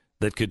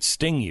that could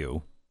sting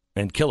you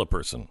and kill a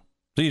person.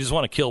 So you just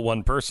want to kill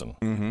one person.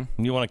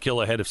 Mm-hmm. You want to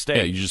kill a head of state.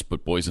 Yeah, you just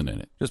put poison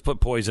in it. Just put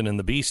poison in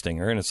the bee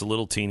stinger, and it's a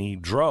little teeny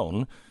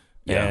drone,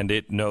 and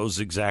it knows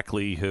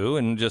exactly who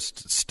and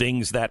just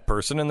stings that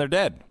person, and they're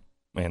dead,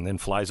 and then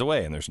flies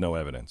away, and there's no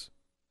evidence.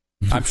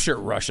 I'm sure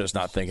Russia's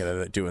not thinking of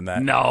it doing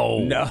that.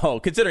 No.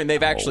 Considering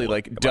they've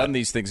actually done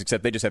these things,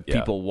 except they just have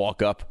people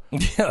walk up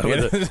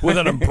with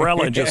an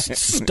umbrella and just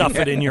stuff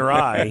it in your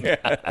eye.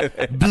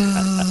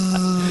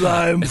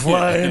 I'm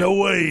flying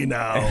away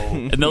now.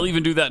 And they'll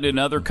even do that in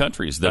other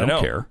countries. They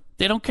don't care.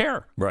 They don't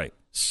care. Right.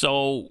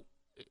 So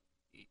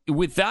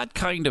with that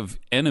kind of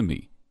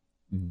enemy,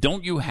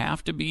 don't you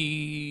have to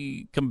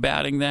be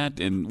combating that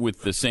and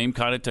with the same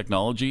kind of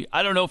technology?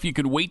 I don't know if you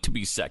could wait to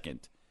be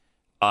second.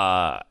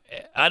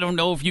 I don't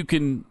know if you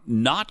can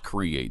not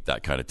create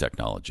that kind of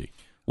technology.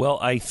 Well,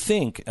 I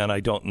think, and I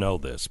don't know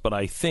this, but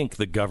I think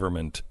the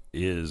government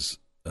is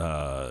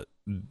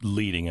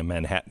leading a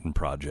Manhattan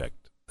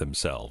Project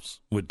themselves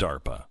with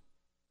DARPA,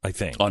 I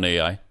think. On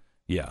AI?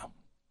 Yeah.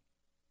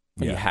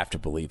 You have to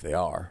believe they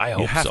are. I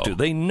hope you have so. to.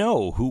 They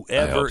know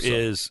whoever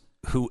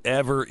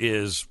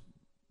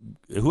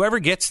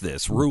gets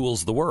this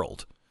rules the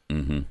world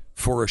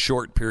for a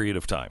short period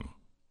of time.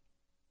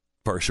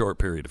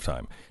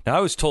 Now,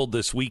 I was told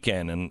this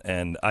weekend,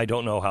 and I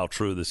don't know how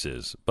true this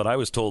is, but I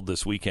was told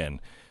this weekend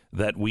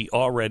that we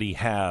already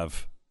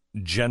have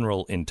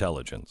general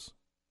intelligence,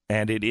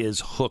 and it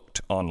is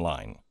hooked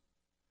online.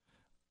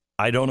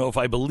 I don't know if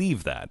I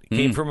believe that. It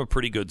came from a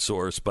pretty good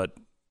source, but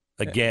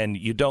again,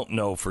 you don't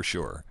know for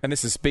sure. And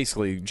this is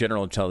basically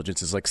general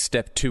intelligence is like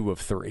step 2 of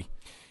 3.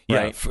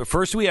 Yeah, right?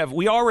 First we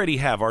already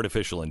have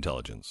artificial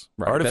intelligence.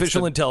 Right.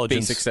 Artificial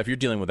intelligence, basic stuff. You're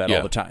dealing with that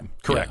all the time.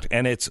 Correct.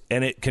 Yeah.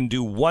 And it can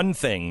do one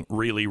thing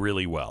really,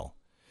 really well.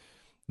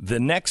 The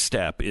next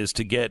step is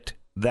to get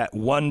that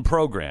one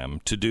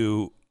program to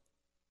do,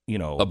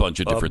 a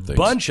bunch of different things.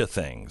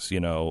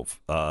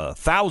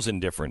 1,000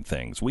 different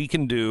things. We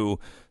can do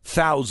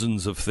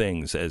thousands of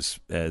things as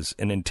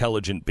an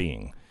intelligent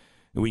being.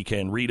 We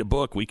can read a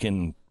book. We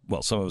can.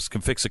 Well, some of us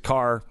can fix a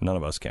car. None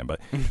of us can, but,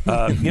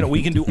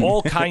 we can do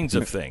all kinds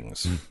of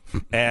things.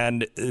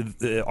 And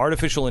the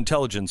artificial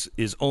intelligence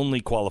is only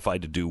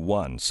qualified to do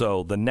one.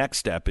 So the next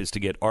step is to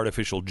get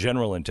artificial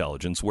general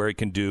intelligence where it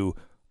can do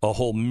a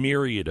whole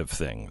myriad of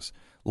things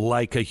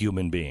like a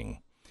human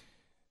being.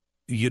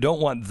 You don't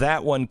want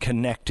that one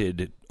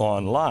connected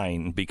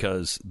online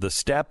because the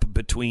step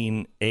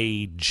between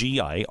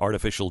AGI,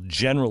 artificial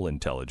general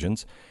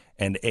intelligence,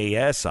 and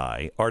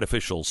ASI,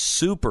 artificial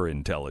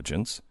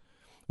superintelligence,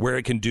 where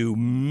it can do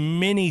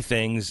many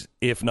things,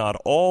 if not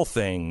all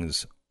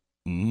things,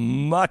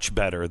 much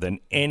better than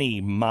any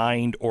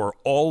mind or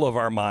all of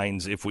our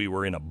minds if we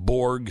were in a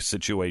Borg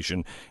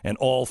situation and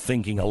all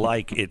thinking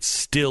alike. It's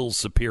still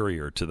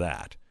superior to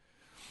that.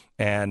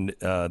 And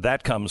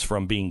that comes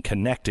from being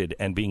connected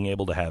and being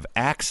able to have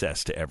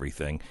access to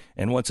everything.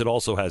 And once it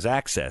also has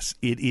access,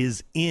 it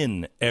is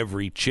in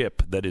every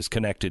chip that is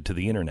connected to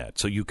the internet.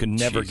 So you can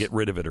never get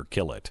rid of it or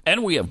kill it.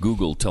 And we have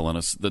Google telling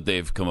us that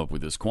they've come up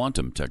with this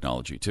quantum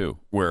technology, too,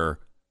 where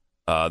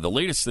the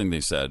latest thing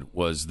they said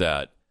was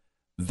that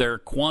their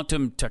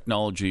quantum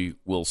technology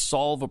will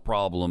solve a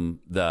problem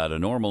that a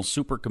normal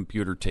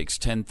supercomputer takes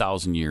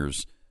 10,000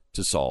 years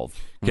to solve.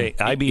 Okay,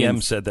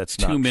 IBM said that's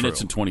not true. 2 minutes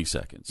and 20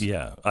 seconds.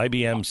 Yeah,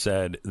 IBM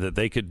said that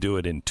they could do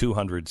it in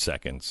 200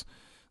 seconds.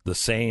 The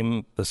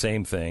same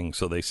thing,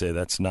 so they say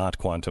that's not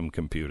quantum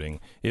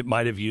computing. It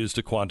might have used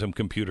a quantum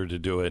computer to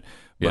do it,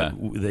 but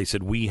they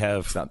said we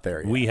have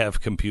have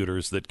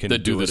computers that can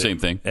do the same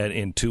thing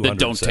in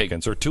 200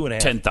 seconds or 2.5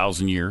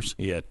 10,000 years.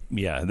 Yeah.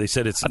 They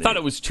said it's. I thought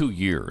it was 2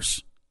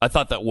 years. I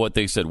thought that what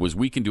they said was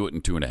we can do it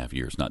in 2.5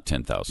 years, not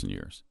 10,000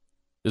 years.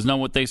 Isn't that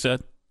what they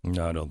said?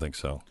 No, I don't think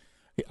so.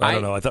 I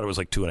don't know. I thought it was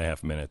like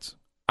 2.5 minutes.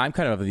 I'm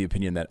kind of the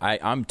opinion that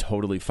I'm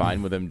totally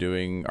fine with them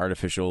doing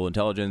artificial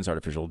intelligence,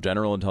 artificial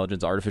general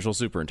intelligence, artificial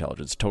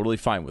superintelligence. Totally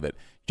fine with it.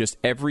 Just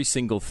every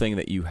single thing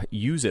that you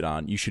use it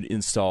on, you should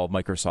install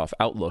Microsoft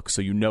Outlook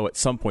so you know at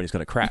some point it's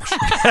going to crash.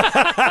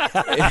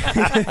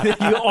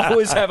 You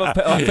always have a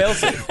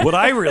fail-safe. What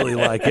I really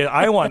like,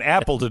 I want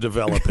Apple to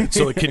develop it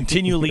so it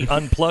continually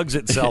unplugs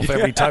itself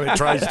every time it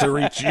tries to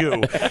reach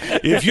you.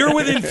 If you're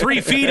within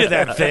 3 feet of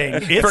that thing,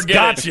 it's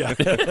gotcha.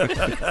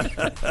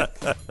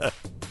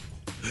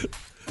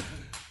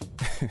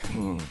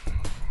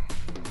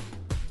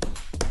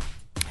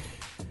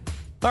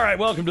 All right,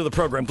 welcome to the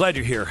program. Glad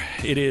you're here.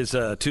 It is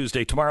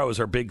Tuesday. Tomorrow is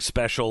our big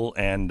special,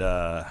 and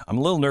I'm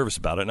a little nervous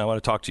about it, and I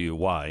want to talk to you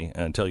why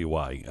and tell you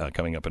why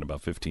coming up in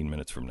about 15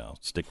 minutes from now.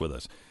 Stick with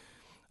us.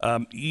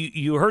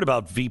 You heard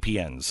about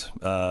VPNs.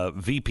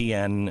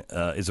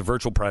 VPN is a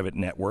virtual private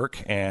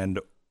network, and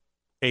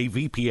a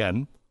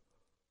VPN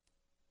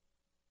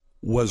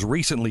was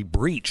recently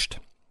breached.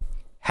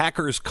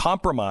 Hackers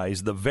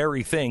compromised the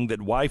very thing that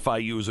Wi-Fi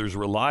users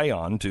rely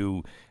on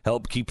to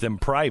help keep them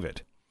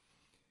private.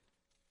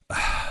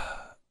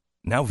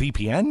 Now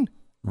VPN?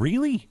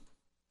 Really?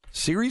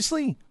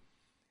 Seriously?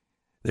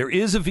 There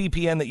is a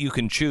VPN that you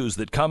can choose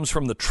that comes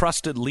from the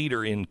trusted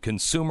leader in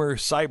consumer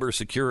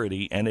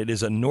cybersecurity, and it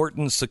is a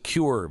Norton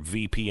Secure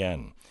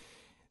VPN.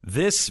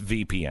 This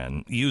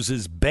VPN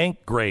uses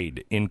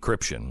bank-grade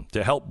encryption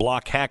to help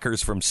block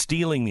hackers from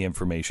stealing the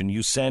information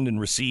you send and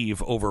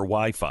receive over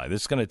Wi-Fi.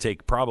 This is going to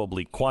take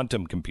probably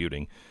quantum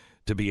computing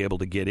to be able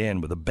to get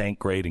in with a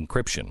bank-grade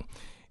encryption.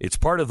 It's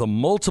part of the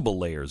multiple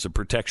layers of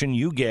protection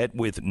you get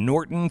with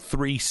Norton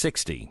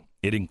 360.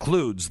 It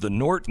includes the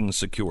Norton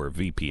Secure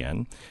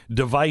VPN,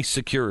 device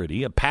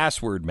security, a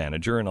password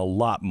manager, and a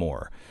lot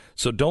more.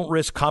 So don't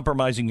risk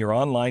compromising your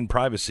online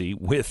privacy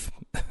with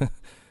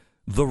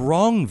the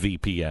wrong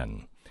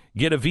VPN.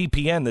 Get a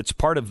VPN that's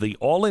part of the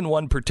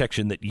all-in-one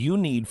protection that you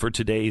need for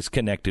today's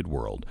connected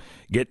world.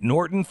 Get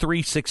Norton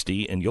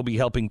 360, and you'll be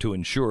helping to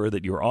ensure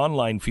that your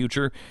online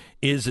future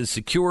is as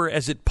secure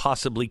as it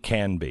possibly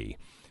can be.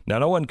 Now,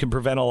 no one can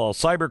prevent all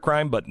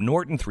cybercrime, but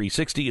Norton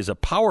 360 is a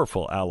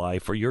powerful ally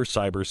for your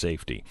cyber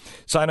safety.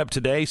 Sign up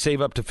today,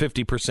 save up to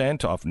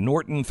 50% off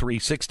Norton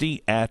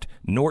 360 at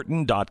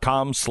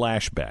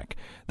norton.com/Beck.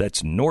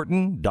 That's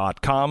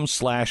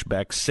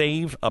norton.com/Beck.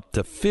 Save up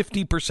to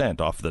 50%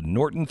 off the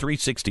Norton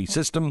 360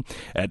 system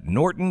at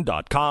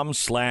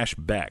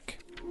norton.com/Beck.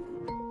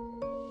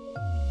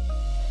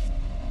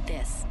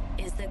 This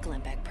is the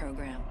Glenn Beck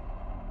Program.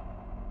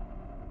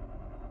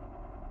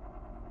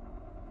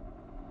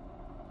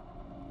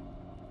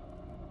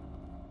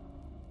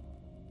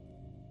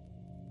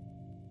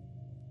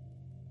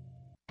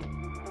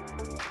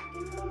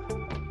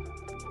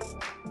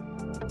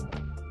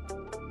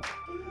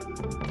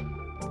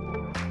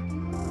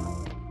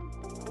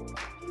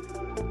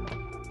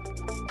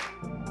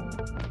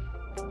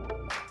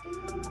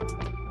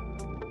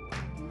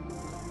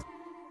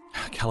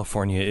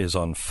 California is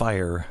on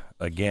fire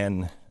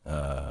again.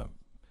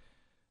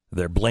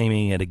 They're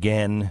blaming it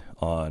again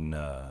on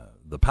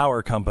the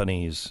power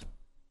companies.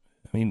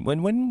 I mean,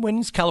 when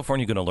is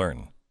California going to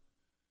learn?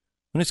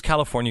 When is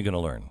California going to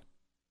learn?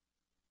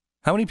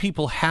 How many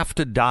people have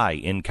to die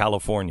in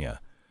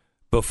California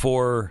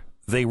before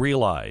they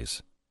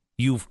realize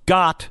you've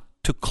got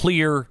to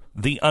clear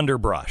the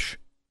underbrush?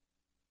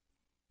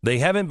 They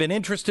haven't been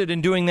interested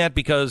in doing that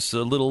because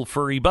little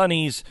furry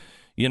bunnies,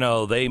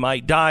 they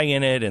might die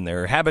in it and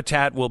their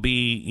habitat will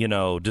be,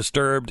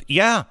 disturbed.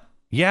 Yeah.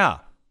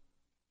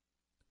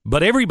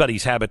 But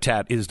everybody's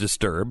habitat is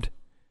disturbed.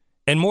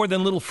 And more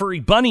than little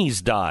furry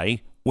bunnies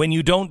die when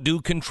you don't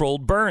do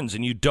controlled burns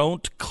and you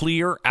don't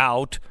clear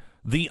out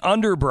the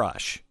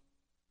underbrush.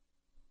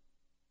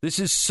 This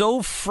is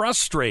so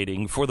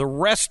frustrating for the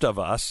rest of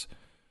us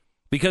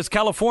because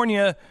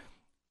California,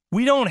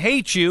 we don't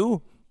hate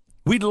you.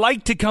 We'd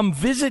like to come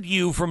visit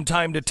you from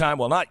time to time.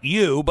 Well, not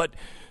you, but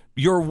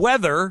your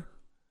weather.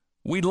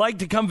 We'd like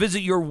to come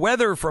visit your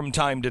weather from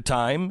time to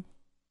time.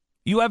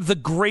 You have the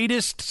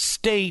greatest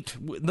state,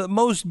 the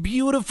most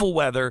beautiful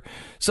weather,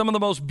 some of the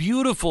most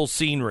beautiful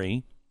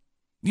scenery.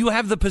 You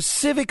have the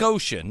Pacific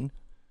Ocean.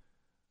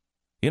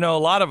 A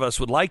lot of us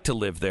would like to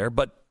live there,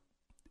 but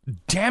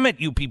damn it,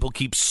 you people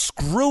keep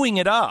screwing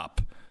it up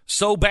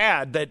so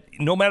bad that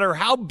no matter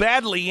how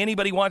badly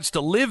anybody wants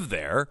to live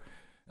there,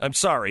 I'm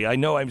sorry, I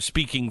know I'm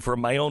speaking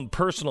from my own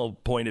personal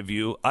point of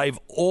view. I've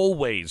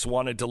always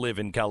wanted to live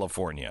in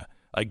California.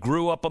 I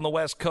grew up on the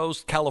West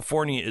Coast.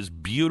 California is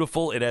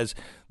beautiful. It has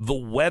the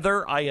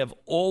weather I have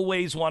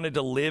always wanted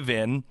to live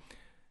in,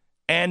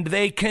 and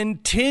they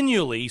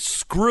continually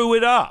screw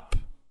it up.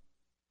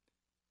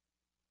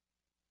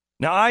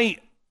 Now,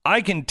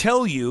 I can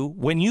tell you,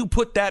 when you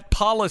put that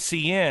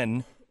policy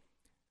in,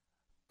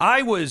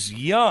 I was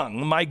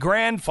young. My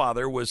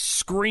grandfather was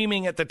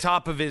screaming at the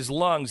top of his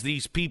lungs,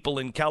 these people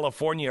in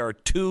California are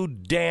too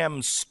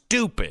damn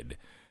stupid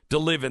to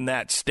live in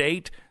that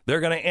state. They're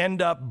going to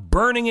end up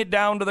burning it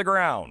down to the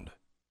ground.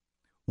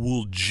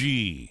 Well,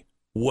 gee,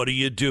 what are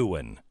you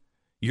doing?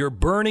 You're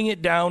burning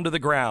it down to the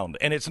ground.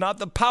 And it's not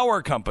the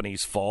power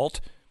company's fault.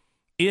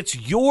 It's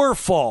your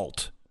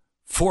fault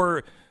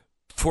for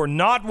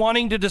not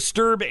wanting to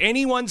disturb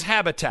anyone's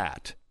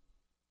habitat.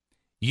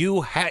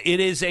 It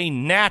is a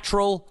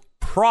natural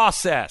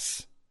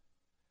process.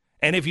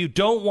 And if you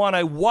don't want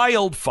a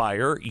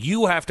wildfire,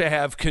 you have to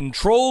have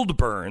controlled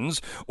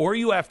burns, or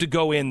you have to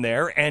go in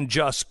there and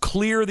just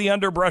clear the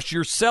underbrush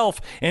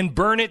yourself and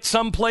burn it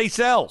someplace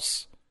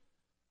else.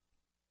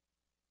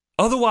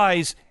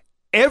 Otherwise,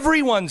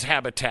 everyone's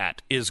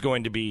habitat is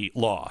going to be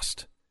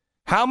lost.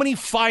 How many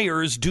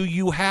fires do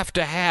you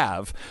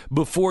have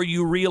before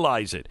you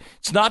realize it?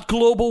 It's not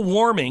global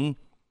warming.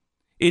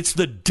 It's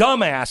the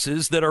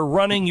dumbasses that are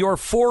running your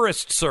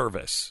Forest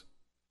Service.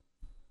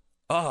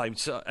 Oh,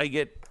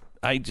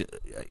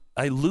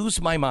 I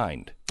lose my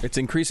mind. It's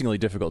increasingly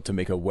difficult to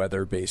make a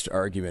weather-based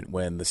argument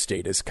when the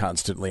state is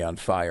constantly on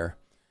fire.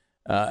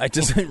 It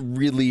doesn't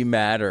really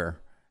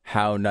matter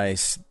how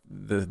nice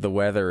the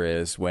weather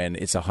is when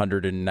it's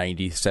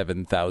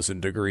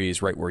 197,000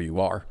 degrees right where you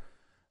are.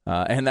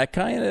 And that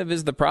kind of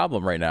is the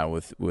problem right now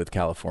with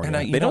California.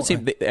 And they don't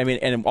seem.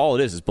 And all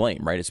it is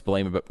blame, right? It's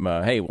blame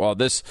about, hey, well,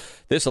 this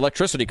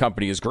electricity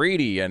company is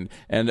greedy, and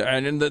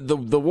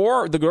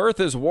the Earth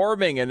is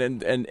warming,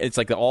 and it's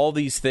like all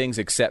these things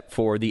except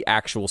for the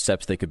actual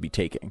steps they could be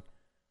taking.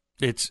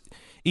 It's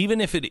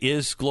even if it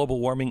is global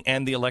warming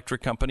and the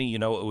electric company,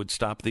 it would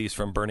stop these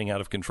from burning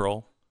out of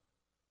control.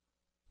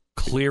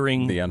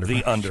 Clearing the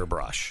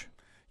underbrush.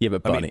 Yeah,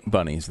 but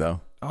bunnies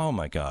though. Oh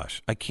my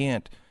gosh, I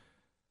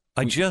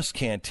just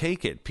can't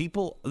take it.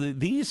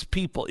 These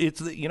people,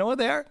 you know what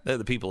they are? They're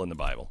the people in the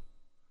Bible.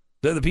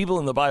 They're the people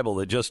in the Bible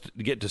that just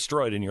get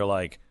destroyed, and you're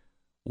like,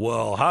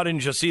 well, how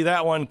didn't you see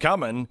that one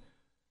coming?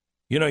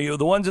 You're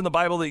the ones in the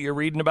Bible that you're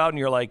reading about, and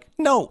you're like,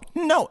 no,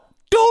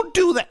 don't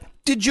do that.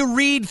 Did you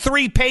read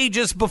 3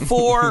 pages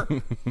before?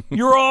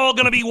 You're all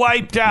going to be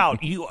wiped out.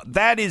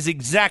 That is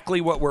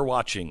exactly what we're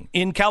watching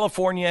in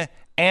California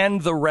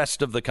and the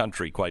rest of the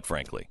country, quite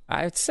frankly.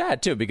 It's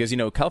sad, too, because,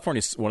 California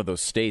is one of those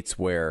states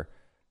where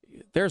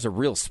there's a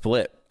real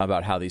split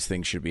about how these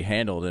things should be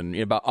handled. And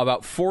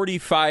about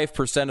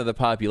 45% of the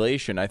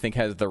population, I think,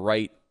 has the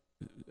right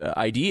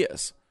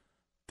ideas.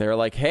 They're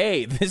like,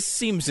 hey, this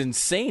seems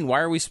insane.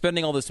 Why are we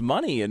spending all this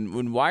money?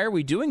 And why are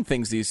we doing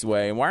things this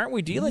way? And why aren't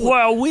we dealing with...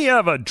 Well, we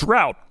have a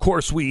drought. Of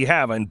course, we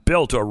haven't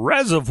built a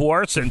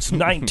reservoir since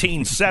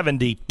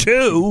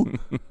 1972.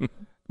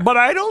 But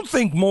I don't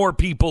think more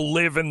people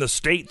live in the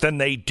state than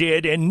they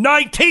did in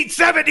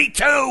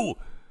 1972.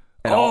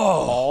 And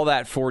all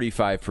that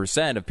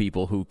 45% of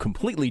people who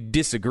completely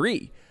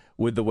disagree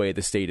with the way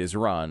the state is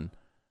run,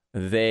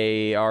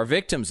 they are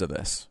victims of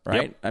this,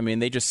 right? Yep. I mean,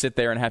 they just sit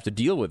there and have to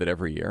deal with it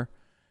every year.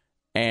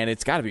 And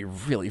it's got to be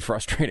really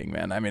frustrating,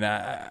 man. I mean,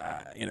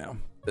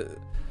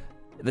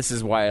 this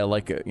is why I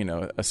like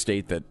a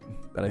state that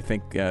I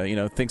think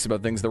thinks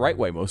about things the right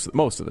way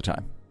most of the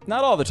time.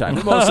 Not all the time,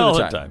 but most of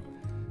the time.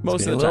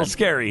 Most of the time. A little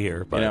scary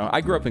here, but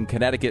I grew up in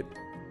Connecticut.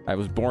 I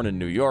was born in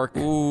New York.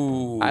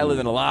 Ooh. I live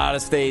in a lot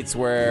of states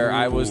where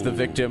I was the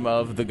victim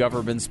of the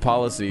government's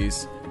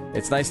policies.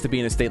 It's nice to be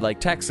in a state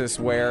like Texas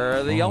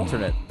where the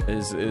alternate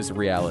is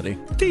reality.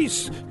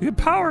 These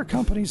power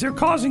companies, they're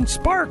causing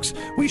sparks.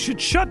 We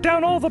should shut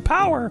down all the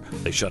power.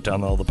 They shut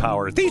down all the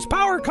power. These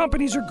power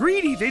companies are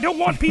greedy. They don't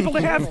want people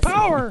to have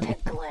power.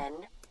 Glenn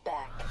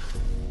Beck.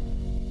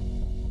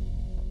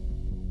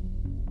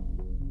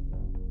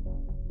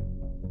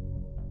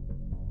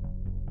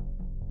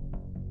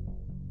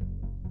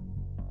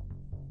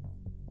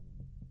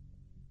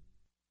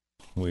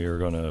 We are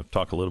going to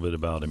talk a little bit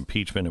about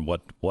impeachment and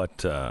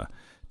what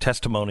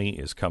testimony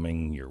is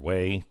coming your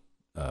way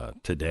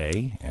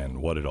today and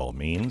what it all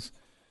means.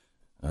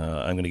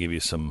 I'm going to give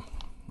you some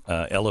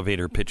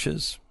elevator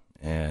pitches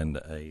and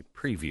a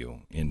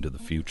preview into the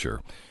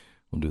future.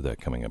 We'll do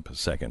that coming up in a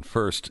second.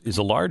 First, is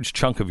a large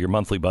chunk of your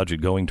monthly budget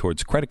going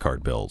towards credit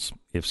card bills?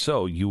 If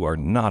so, you are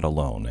not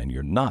alone, and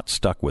you're not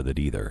stuck with it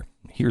either.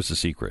 Here's the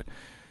secret.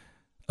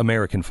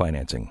 American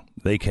Financing.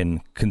 They can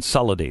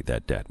consolidate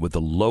that debt with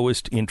the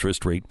lowest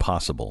interest rate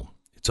possible.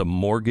 It's a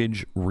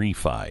mortgage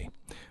refi.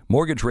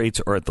 Mortgage rates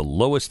are at the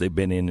lowest they've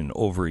been in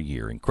over a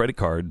year. And credit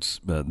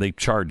cards, they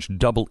charge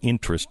double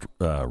interest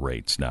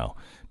rates now,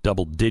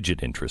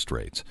 double-digit interest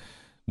rates.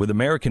 With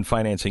American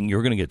Financing,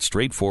 you're going to get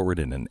straightforward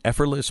and an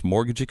effortless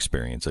mortgage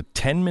experience. A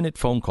 10-minute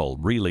phone call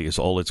really is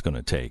all it's going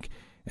to take.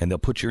 And they'll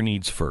put your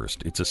needs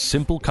first. It's a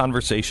simple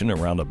conversation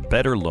around a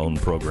better loan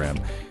program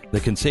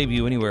that can save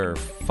you anywhere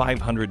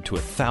 $500 to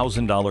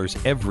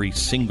 $1,000 every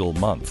single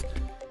month.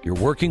 You're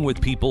working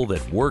with people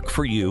that work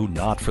for you,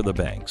 not for the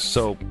banks.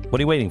 So what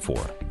are you waiting for?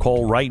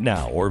 Call right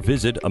now or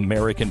visit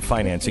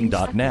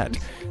AmericanFinancing.net.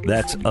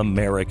 That's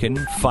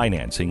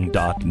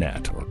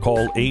AmericanFinancing.net or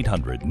call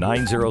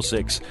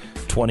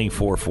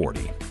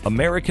 800-906-2440.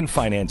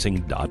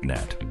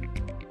 AmericanFinancing.net.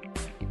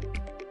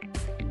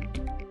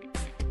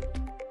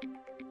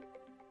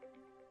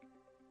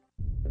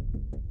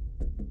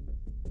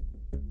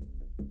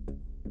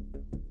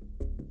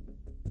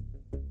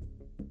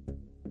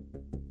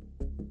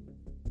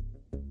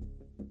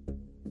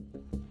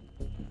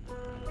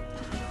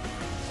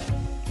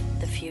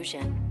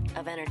 Fusion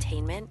of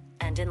entertainment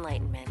and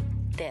enlightenment.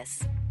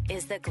 This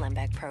is the Glenn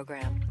Beck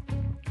Program.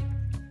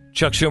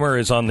 Chuck Schumer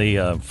is on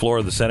the floor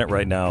of the Senate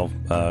right now,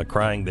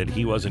 crying that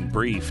he wasn't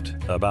briefed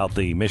about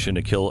the mission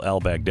to kill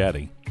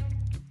al-Baghdadi.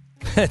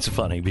 It's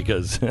funny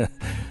because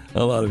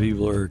a lot of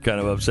people are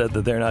kind of upset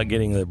that they're not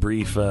getting the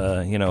brief,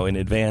 in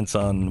advance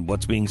on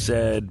what's being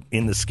said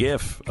in the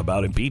skiff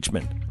about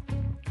impeachment.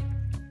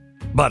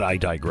 But I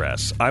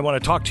digress. I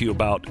want to talk to you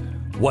about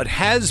what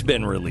has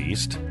been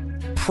released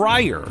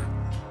prior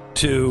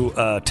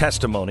to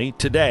testimony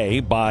today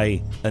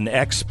by an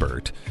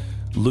expert,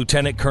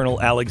 Lieutenant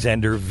Colonel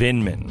Alexander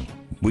Vindman.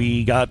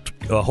 We got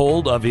a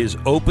hold of his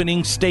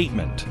opening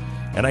statement,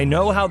 and I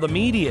know how the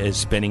media is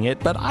spinning it,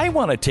 but I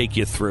want to take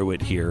you through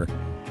it here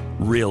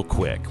real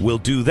quick. We'll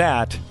do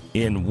that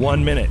in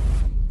 1 minute.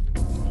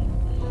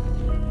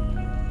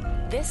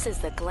 This is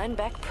the Glenn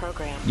Beck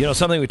Program. You know,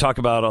 something we talk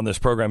about on this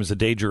program is the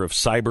danger of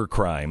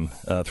cybercrime.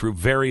 Through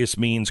various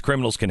means,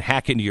 criminals can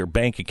hack into your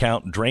bank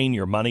account, drain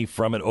your money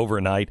from it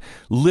overnight,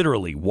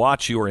 literally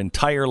watch your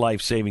entire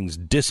life savings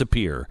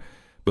disappear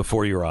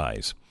before your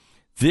eyes.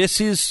 This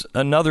is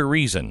another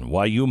reason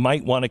why you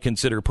might want to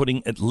consider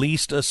putting at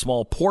least a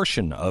small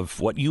portion of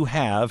what you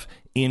have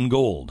in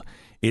gold.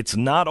 It's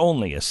not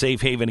only a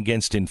safe haven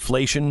against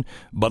inflation,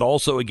 but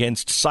also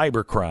against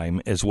cybercrime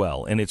as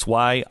well. And it's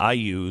why I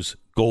use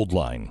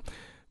Goldline.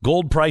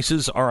 Gold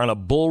prices are on a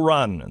bull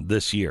run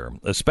this year,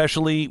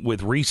 especially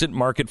with recent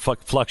market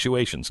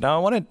fluctuations. Now, I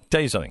want to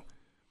tell you something.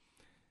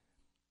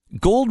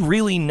 Gold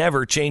really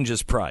never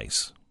changes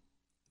price.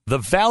 The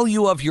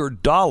value of your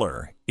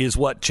dollar is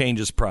what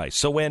changes price.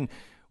 So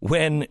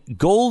when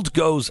gold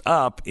goes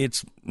up,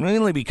 it's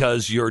mainly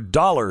because your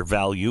dollar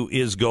value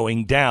is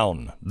going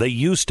down. They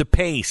used to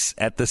pace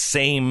at the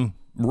same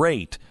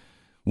rate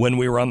when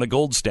we were on the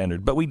gold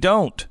standard, but we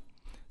don't.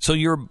 So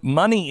your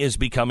money is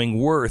becoming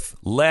worth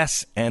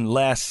less and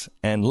less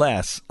and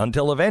less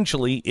until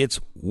eventually it's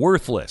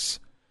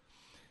worthless.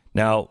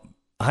 Now,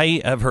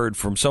 I have heard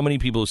from so many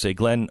people who say,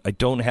 Glenn, I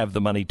don't have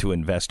the money to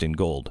invest in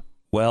gold.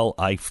 Well,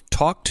 I've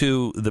talked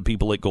to the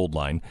people at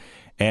Goldline,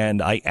 and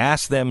I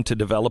asked them to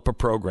develop a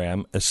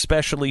program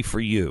especially for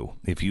you.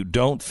 If you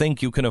don't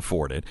think you can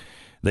afford it,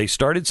 they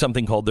started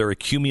something called their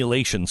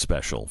accumulation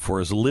special.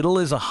 For as little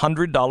as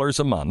 $100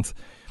 a month,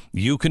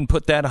 you can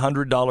put that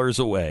 $100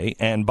 away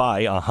and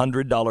buy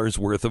 $100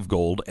 worth of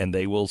gold, and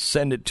they will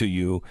send it to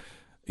you,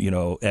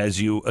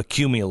 as you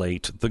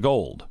accumulate the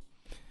gold.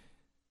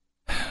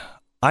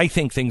 I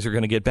think things are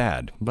going to get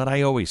bad, but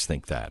I always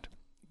think that.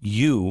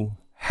 You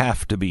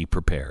have to be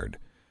prepared.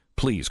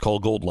 Please call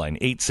Goldline,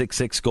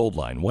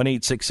 866-GOLDLINE,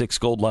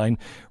 1-866-GOLDLINE.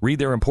 Read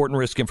their important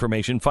risk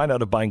information. Find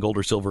out if buying gold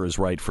or silver is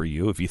right for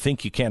you. If you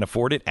think you can't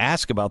afford it,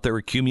 ask about their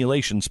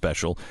accumulation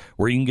special,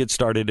 where you can get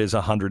started as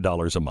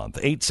 $100 a month.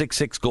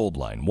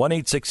 866-GOLDLINE,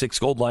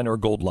 1-866-GOLDLINE or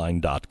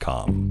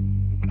goldline.com.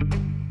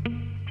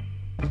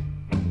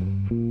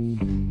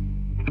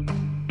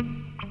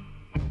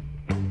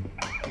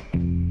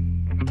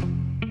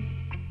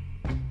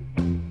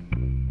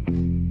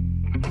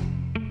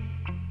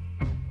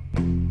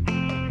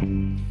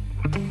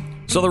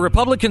 So the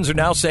Republicans are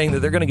now saying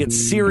that they're going to get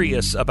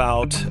serious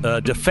about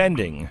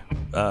defending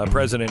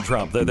President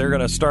Trump. They're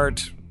going to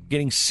start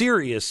getting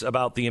serious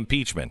about the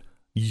impeachment.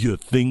 You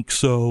think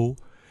so?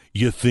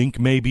 You think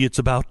maybe it's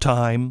about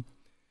time?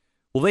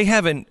 Well, they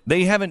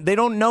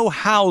don't know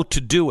how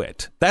to do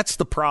it. That's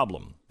the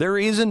problem.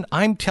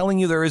 I'm telling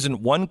you, there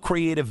isn't one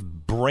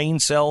creative brain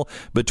cell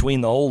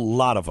between the whole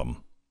lot of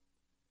them.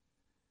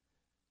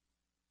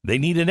 They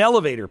need an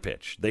elevator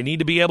pitch. They need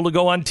to be able to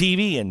go on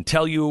TV and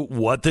tell you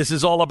what this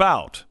is all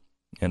about.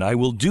 And I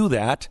will do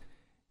that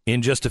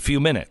in just a few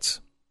minutes.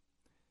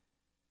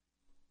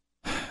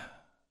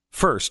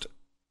 First,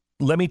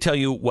 let me tell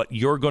you what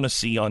you're going to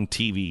see on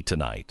TV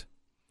tonight.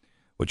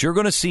 What you're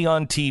going to see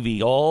on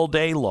TV all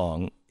day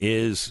long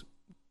is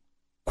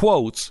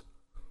quotes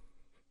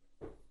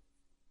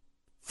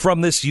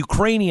from this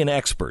Ukrainian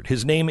expert.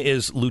 His name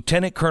is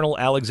Lieutenant Colonel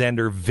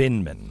Alexander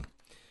Vindman.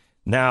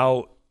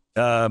 Now,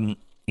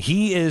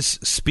 he is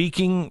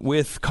speaking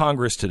with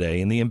Congress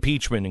today in the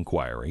impeachment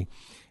inquiry,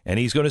 and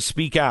he's going to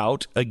speak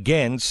out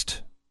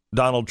against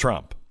Donald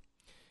Trump.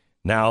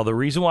 Now, the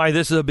reason why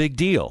this is a big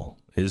deal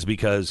is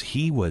because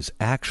he was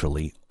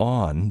actually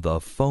on the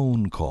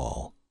phone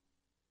call.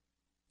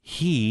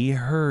 He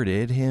heard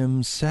it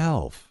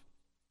himself.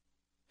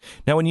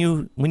 Now, when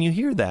you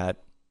hear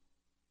that,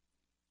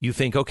 you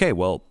think, okay,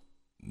 well,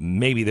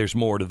 maybe there's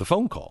more to the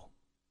phone call.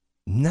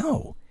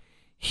 No.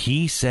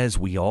 He says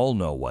we all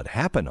know what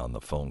happened on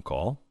the phone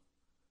call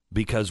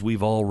because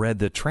we've all read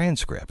the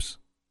transcripts.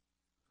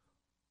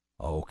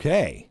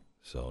 Okay,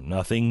 so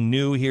nothing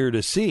new here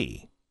to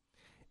see,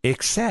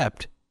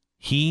 except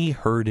he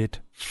heard it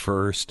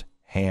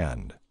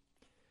firsthand.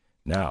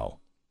 Now,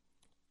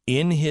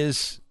 in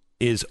his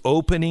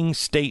opening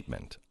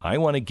statement, I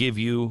want to give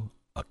you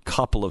a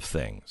couple of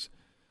things.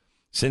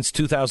 Since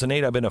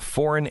 2008, I've been a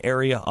foreign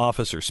area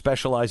officer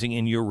specializing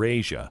in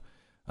Eurasia.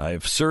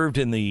 I've served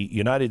in the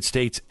United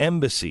States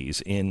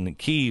embassies in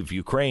Kyiv,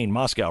 Ukraine,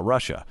 Moscow,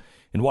 Russia.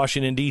 In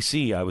Washington,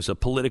 D.C., I was a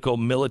political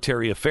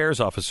military affairs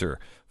officer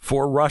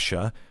for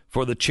Russia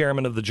for the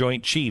chairman of the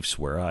Joint Chiefs,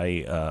 where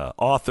I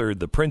authored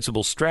the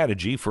principal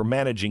strategy for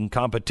managing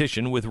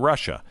competition with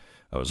Russia.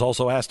 I was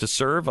also asked to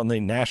serve on the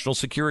National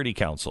Security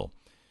Council.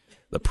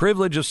 The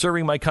privilege of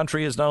serving my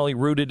country is not only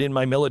rooted in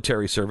my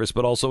military service,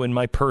 but also in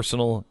my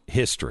personal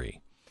history.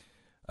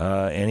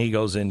 And he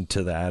goes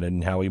into that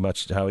and how he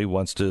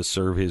wants to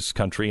serve his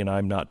country, and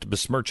I'm not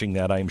besmirching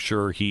that. I'm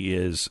sure he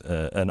is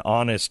an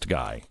honest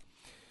guy.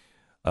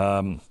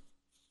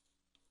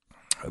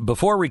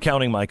 Before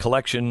recounting my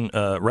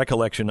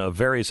recollection of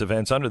various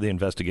events under the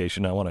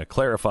investigation, I want to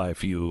clarify a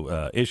few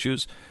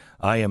issues.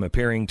 I am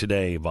appearing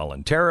today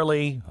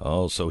voluntarily.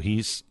 Oh, so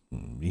he's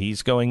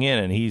going in,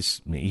 and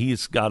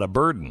he's got a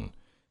burden.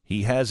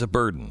 He has a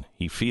burden.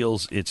 He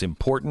feels it's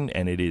important,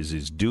 and it is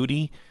his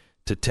duty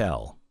to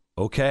tell.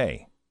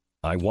 Okay.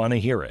 I want to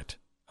hear it.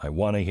 I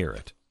want to hear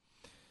it.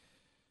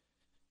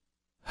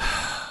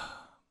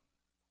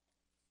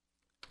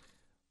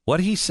 What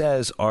he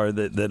says are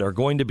that are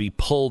going to be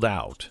pulled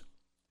out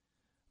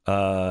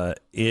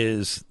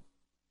is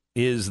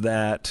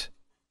that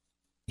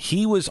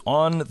he was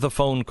on the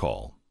phone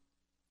call,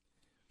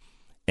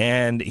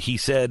 and he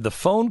said the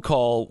phone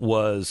call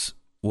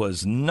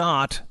was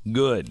not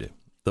good.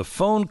 The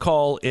phone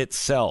call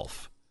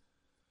itself.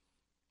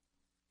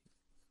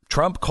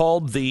 Trump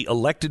called the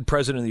elected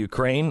president of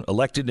Ukraine,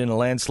 elected in a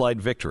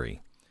landslide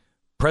victory.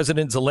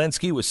 President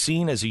Zelensky was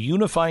seen as a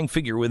unifying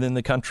figure within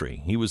the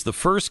country. He was the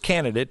first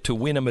candidate to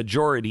win a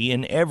majority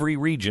in every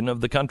region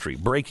of the country,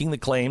 breaking the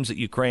claims that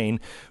Ukraine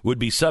would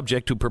be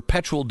subject to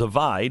perpetual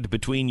divide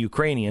between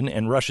Ukrainian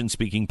and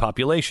Russian-speaking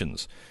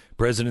populations.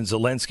 President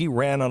Zelensky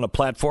ran on a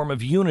platform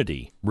of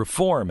unity,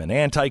 reform, and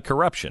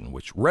anti-corruption,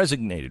 which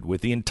resonated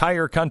with the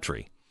entire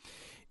country.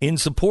 In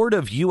support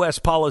of U.S.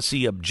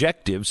 policy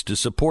objectives to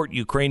support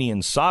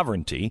Ukrainian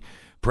sovereignty,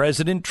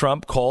 President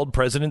Trump called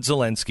President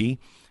Zelensky,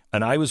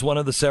 and I was one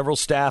of the several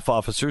staff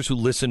officers who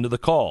listened to the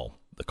call.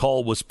 The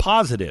call was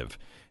positive,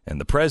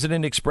 and the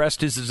president expressed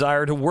his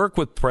desire to work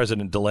with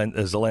President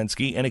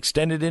Zelensky and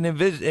extended an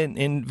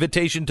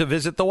invitation to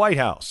visit the White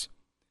House.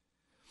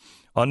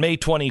 On May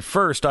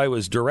 21st, I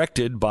was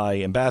directed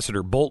by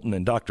Ambassador Bolton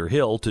and Dr.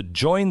 Hill to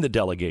join the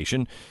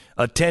delegation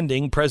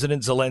attending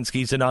President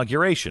Zelensky's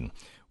inauguration.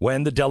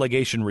 When the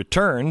delegation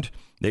returned,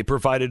 they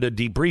provided a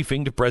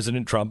debriefing to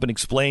President Trump and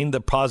explained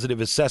the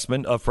positive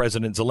assessment of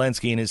President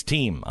Zelensky and his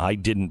team. I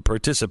didn't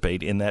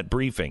participate in that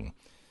briefing.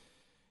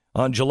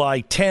 On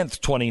July 10th,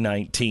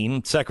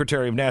 2019,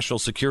 Secretary of National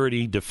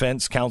Security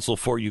Defense Counsel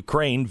for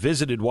Ukraine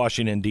visited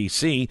Washington,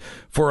 D.C.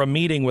 for a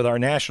meeting with our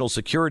National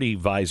Security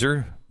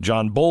Advisor,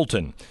 John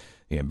Bolton.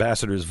 The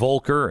ambassadors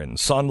Volker and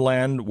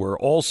Sondland were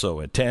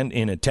also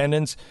in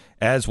attendance,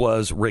 as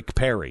was Rick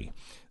Perry.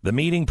 The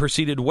meeting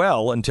proceeded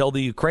well until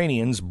the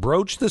Ukrainians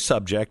broached the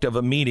subject of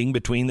a meeting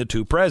between the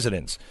two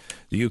presidents.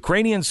 The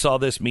Ukrainians saw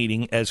this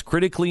meeting as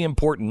critically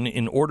important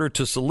in order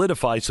to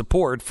solidify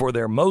support for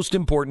their most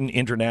important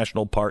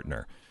international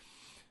partner.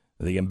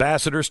 The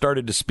ambassador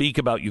started to speak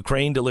about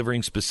Ukraine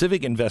delivering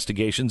specific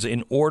investigations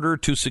in order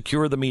to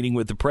secure the meeting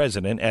with the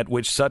president, at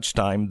which such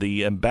time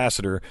the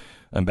Ambassador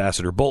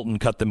Bolton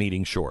cut the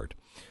meeting short.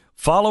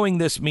 Following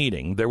this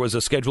meeting, there was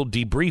a scheduled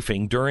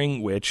debriefing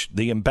during which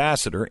the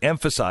ambassador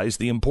emphasized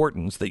the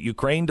importance that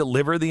Ukraine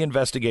deliver the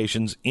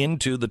investigations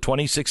into the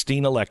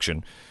 2016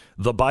 election,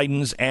 the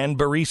Bidens and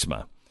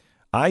Burisma.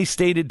 I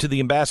stated to the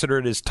ambassador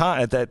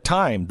at that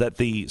time that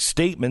the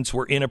statements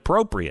were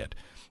inappropriate,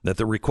 that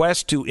the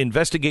request to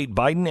investigate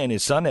Biden and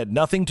his son had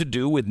nothing to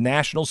do with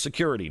national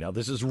security. Now,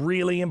 this is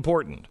really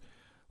important.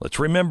 Let's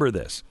remember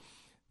this,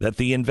 that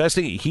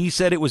he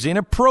said it was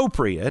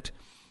inappropriate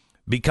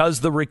because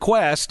the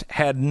request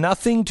had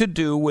nothing to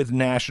do with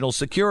national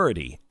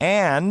security,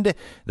 and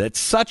that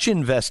such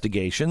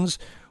investigations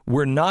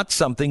were not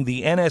something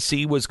the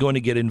NSC was going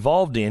to get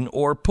involved in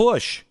or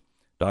push.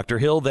 Dr.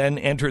 Hill then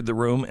entered the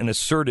room and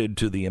asserted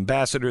to the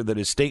ambassador that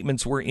his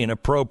statements were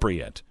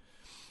inappropriate.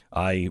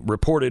 I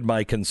reported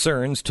my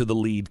concerns to the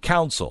lead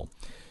counsel.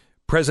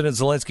 President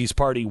Zelensky's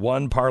party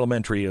won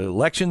parliamentary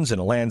elections in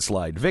a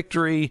landslide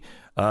victory.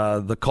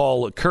 The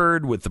call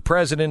occurred with the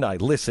president. I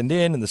listened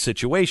in the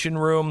Situation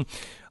Room.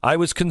 I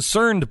was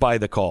concerned by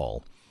the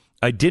call.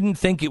 I didn't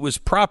think it was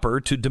proper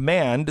to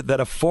demand that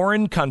a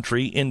foreign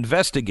country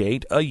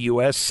investigate a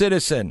U.S.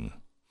 citizen.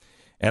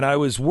 And I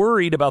was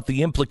worried about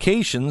the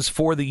implications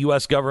for the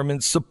U.S.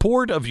 government's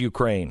support of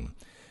Ukraine,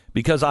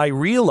 because I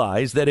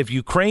realized that if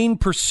Ukraine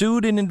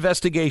pursued an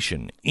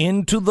investigation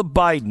into the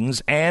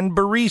Bidens and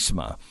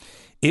Burisma,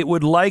 it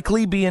would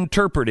likely be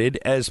interpreted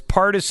as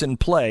partisan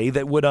play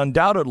that would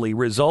undoubtedly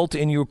result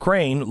in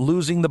Ukraine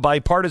losing the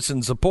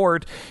bipartisan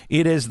support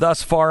it has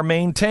thus far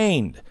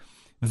maintained.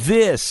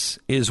 This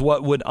is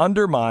what would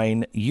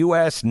undermine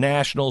U.S.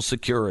 national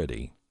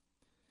security.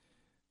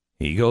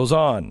 He goes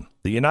on.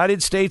 The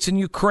United States and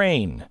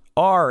Ukraine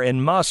are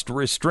and must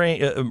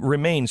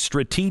remain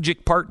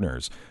strategic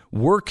partners,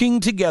 working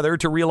together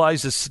to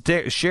realize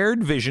a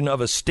shared vision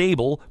of a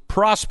stable,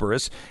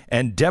 prosperous,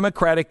 and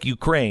democratic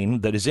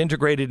Ukraine that is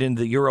integrated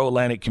into the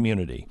Euro-Atlantic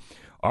community.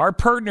 Our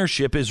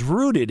partnership is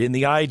rooted in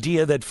the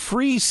idea that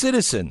free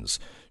citizens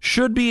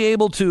should be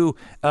able to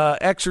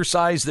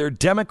exercise their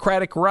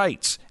democratic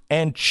rights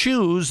and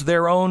choose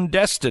their own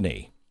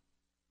destiny.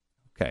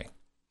 Okay.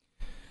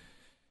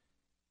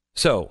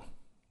 So,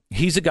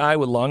 he's a guy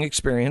with long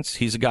experience.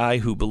 He's a guy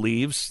who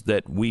believes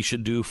that we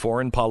should do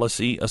foreign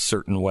policy a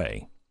certain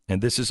way.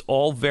 And this is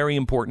all very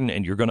important,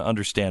 and you're going to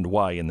understand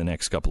why in the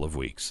next couple of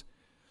weeks.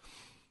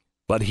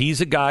 But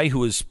he's a guy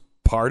who is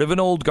part of an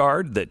old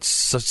guard that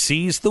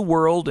sees the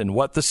world and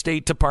what the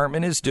State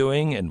Department is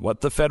doing and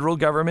what the federal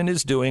government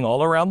is doing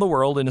all around the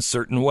world in a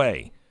certain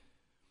way.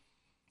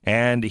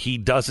 And he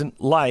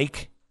doesn't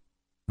like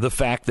the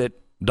fact that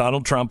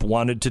Donald Trump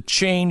wanted to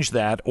change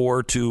that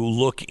or to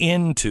look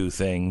into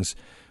things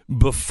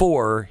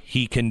before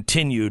he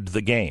continued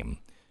the game.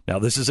 Now,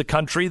 this is a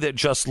country that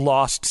just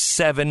lost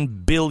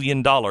 $7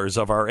 billion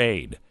of our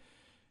aid.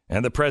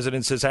 And the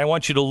president says, I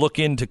want you to look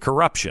into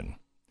corruption.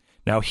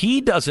 Now,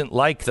 he doesn't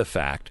like the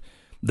fact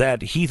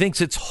that he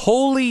thinks it's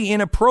wholly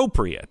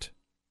inappropriate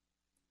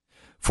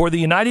for the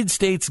United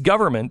States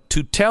government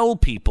to tell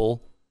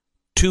people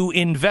to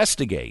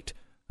investigate,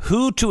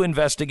 who to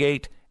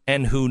investigate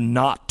and who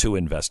not to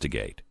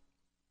investigate.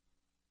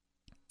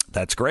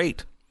 That's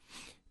great.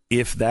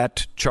 If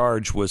that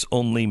charge was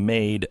only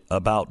made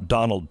about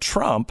Donald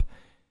Trump,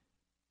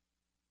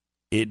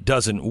 it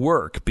doesn't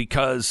work,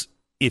 because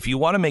if you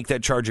want to make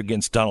that charge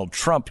against Donald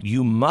Trump,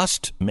 you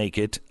must make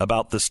it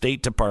about the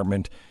State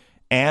Department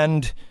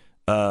and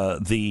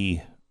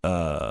the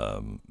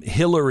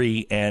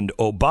Hillary and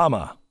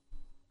Obama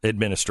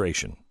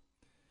administration.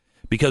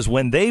 Because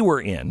when they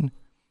were in,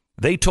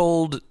 they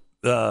told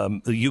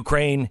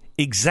Ukraine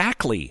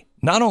exactly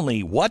not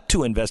only what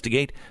to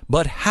investigate,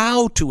 but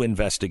how to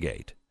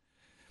investigate.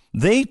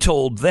 They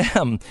told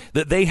them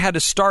that they had to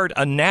start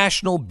a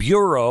national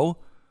bureau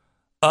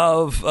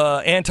of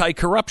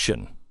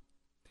anti-corruption.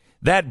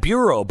 That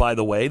bureau, by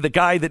the way, the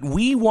guy that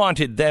we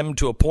wanted them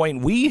to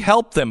appoint, we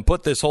helped them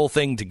put this whole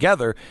thing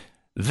together.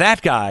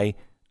 That guy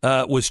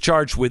was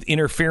charged with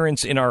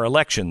interference in our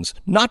elections,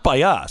 not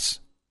by us,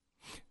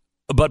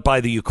 but by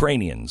the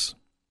Ukrainians.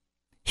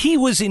 He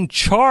was in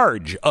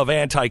charge of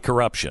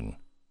anti-corruption.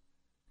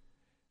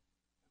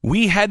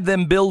 We had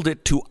them build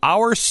it to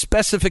our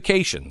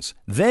specifications.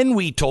 Then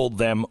we told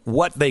them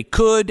what they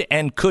could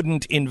and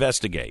couldn't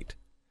investigate.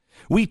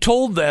 We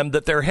told them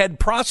that their head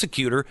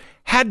prosecutor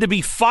had to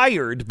be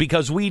fired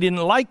because we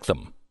didn't like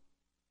them.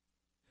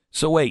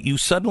 So wait, you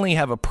suddenly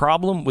have a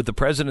problem with the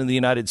President of the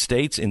United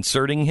States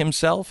inserting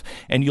himself?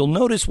 And you'll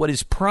notice what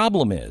his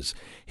problem is.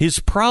 His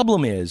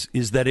problem is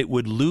that it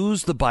would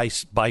lose the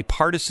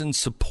bipartisan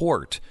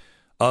support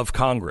of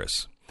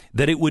Congress,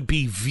 that it would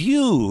be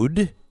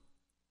viewed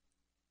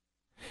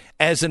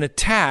as an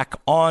attack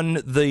on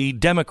the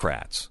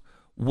Democrats.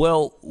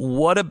 Well,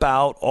 what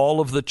about all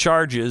of the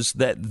charges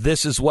that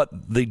this is what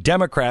the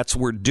Democrats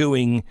were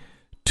doing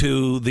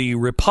to the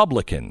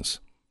Republicans?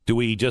 Do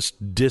we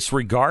just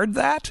disregard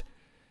that?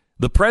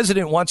 The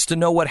president wants to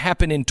know what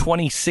happened in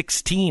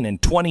 2016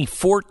 and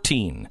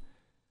 2014.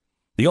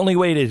 The only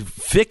way to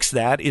fix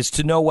that is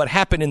to know what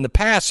happened in the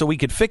past so we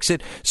could fix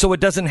it so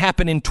it doesn't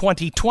happen in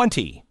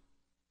 2020.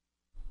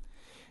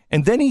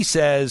 And then he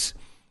says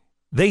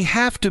they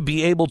have to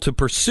be able to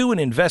pursue an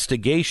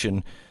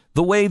investigation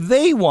the way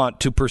they want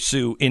to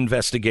pursue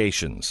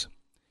investigations.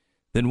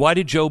 Then why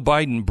did Joe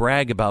Biden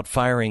brag about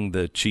firing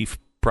the chief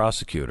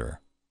prosecutor?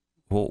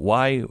 Well,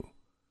 why?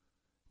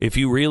 If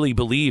you really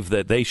believe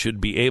that they should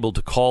be able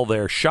to call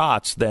their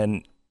shots,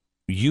 then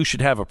you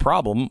should have a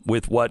problem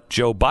with what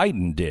Joe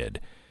Biden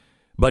did.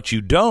 But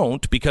you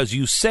don't, because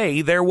you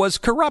say there was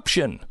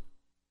corruption.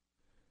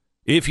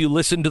 If you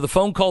listen to the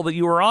phone call that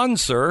you were on,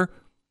 sir,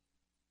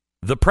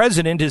 the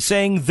president is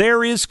saying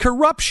there is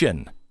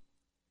corruption,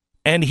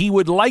 and he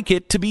would like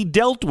it to be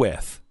dealt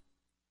with.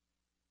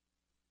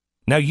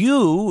 Now,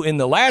 you, in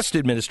the last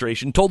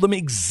administration, told them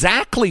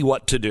exactly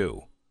what to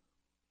do.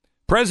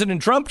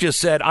 President Trump just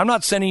said, I'm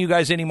not sending you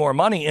guys any more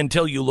money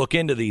until you look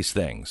into these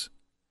things.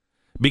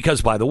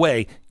 Because, by the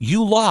way,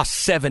 you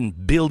lost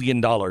 $7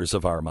 billion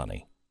of our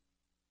money.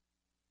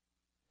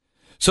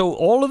 So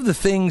all of the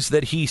things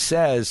that he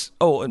says,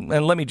 and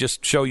let me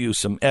just show you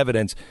some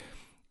evidence.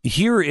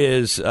 Here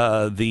is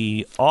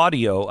the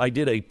audio. I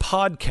did a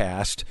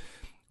podcast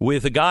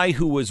with a guy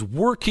who was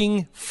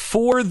working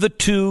for the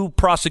two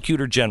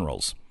prosecutor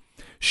generals,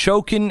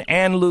 Shokin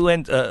and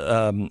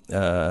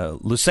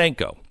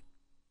Lysenko.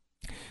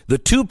 The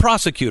two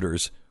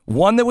prosecutors,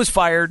 one that was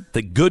fired,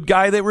 the good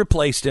guy that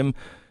replaced him,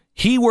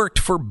 he worked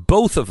for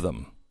both of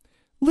them.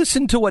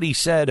 Listen to what he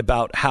said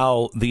about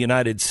how the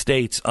United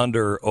States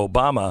under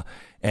Obama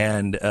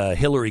and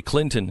Hillary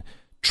Clinton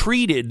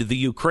treated the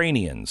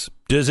Ukrainians.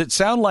 Does it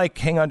sound like,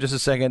 hang on just a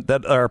second,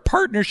 that our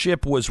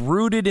partnership was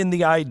rooted in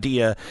the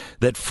idea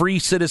that free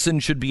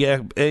citizens should be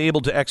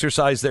able to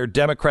exercise their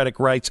democratic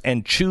rights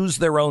and choose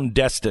their own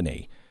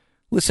destiny?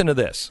 Listen to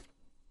this.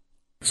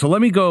 So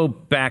let me go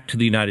back to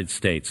the United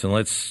States, and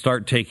let's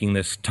start taking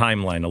this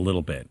timeline a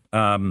little bit.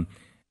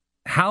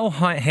 How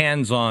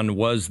hands-on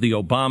was the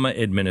Obama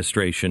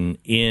administration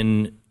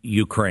in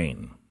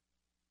Ukraine?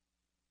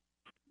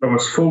 I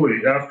was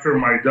fully after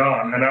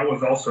Maidan, and I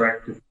was also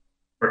active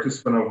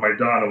participant of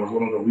Maidan. I was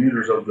one of the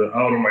leaders of the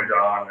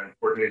Euromaidan and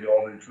coordinated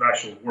all the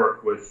international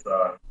work with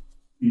the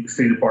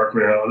State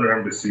Department and other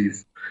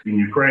embassies in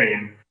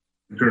Ukraine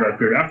during that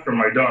period. After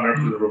Maidan,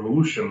 after the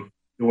revolution,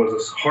 there was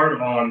this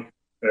hard-on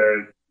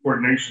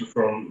coordination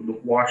from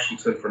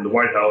Washington, from the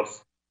White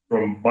House,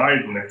 from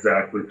Biden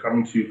exactly,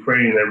 coming to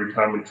Ukraine every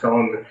time and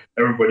telling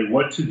everybody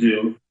what to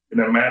do in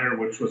a manner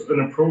which was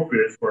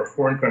inappropriate for a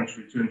foreign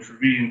country to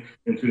intervene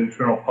into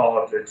internal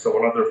politics of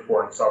another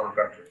foreign sovereign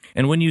country.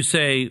 And when you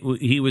say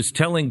he was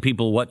telling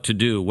people what to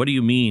do, what do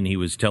you mean he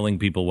was telling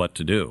people what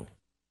to do?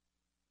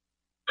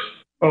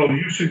 Oh,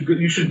 you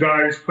should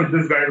guys put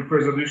this guy in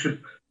prison. You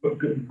should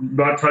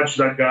not touch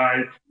that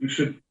guy. You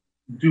should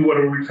do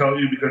whatever we tell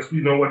you because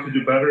we know what to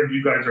do better.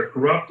 You guys are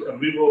corrupt, and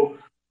we will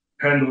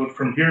handle it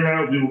from here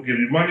now. We will give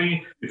you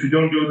money. If you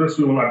don't do this,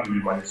 we will not give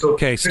you money. So,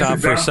 okay, stop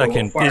for a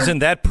second. Isn't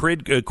that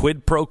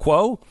quid pro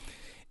quo?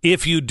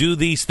 If you do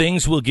these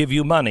things, we'll give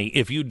you money.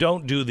 If you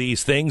don't do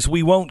these things,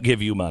 we won't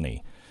give you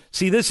money.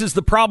 See, this is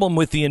the problem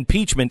with the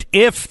impeachment.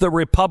 If the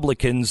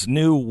Republicans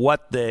knew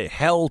what the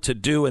hell to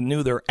do and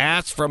knew their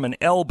ass from an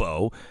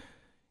elbow,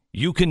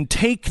 you can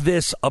take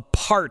this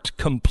apart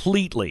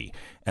completely.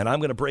 And I'm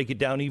going to break it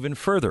down even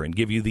further and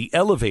give you the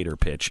elevator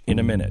pitch in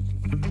a minute.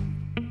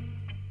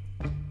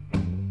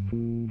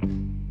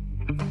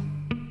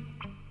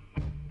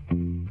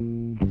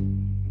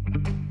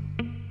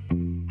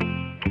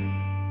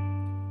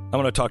 I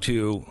want to talk to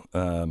you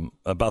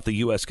about the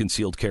U.S.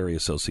 Concealed Carry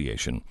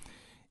Association.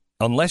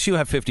 Unless you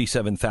have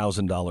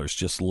 $57,000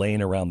 just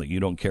laying around that you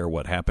don't care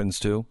what happens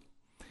to,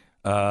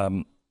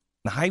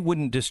 I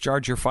wouldn't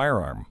discharge your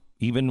firearm,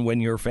 even when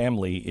your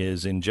family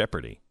is in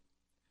jeopardy.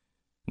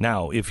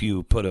 Now, if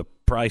you put a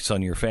price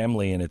on your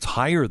family and it's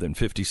higher than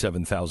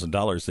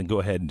 $57,000, then go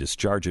ahead and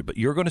discharge it. But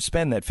you're going to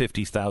spend that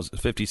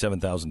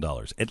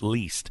 $57,000 at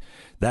least.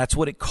 That's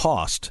what it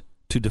costs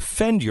to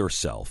defend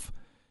yourself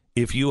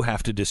if you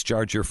have to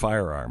discharge your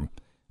firearm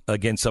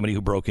against somebody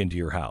who broke into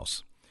your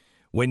house.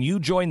 When you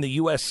join the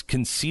U.S.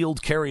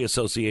 Concealed Carry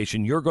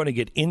Association, you're going to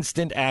get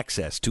instant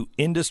access to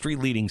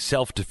industry-leading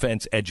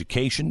self-defense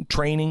education,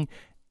 training,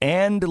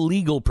 and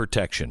legal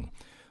protection.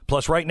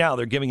 Plus, right now,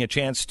 they're giving a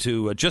chance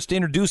to just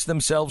introduce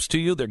themselves to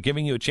you. They're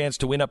giving you a chance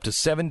to win up to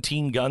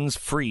 17 guns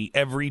free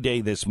every day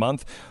this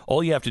month.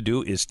 All you have to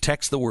do is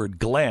text the word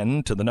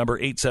Glenn to the number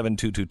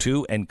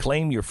 87222 and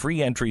claim your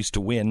free entries to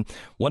win.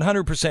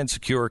 100%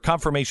 secure.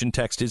 Confirmation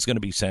text is going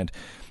to be sent.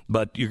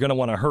 But you're going to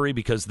want to hurry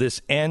because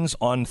this ends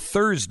on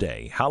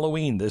Thursday,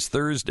 Halloween this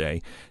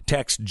Thursday.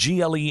 Text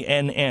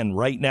GLENN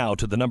right now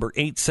to the number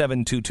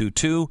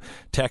 87222.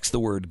 Text the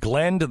word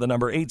Glenn to the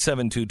number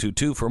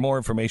 87222 for more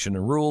information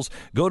and rules.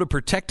 Go to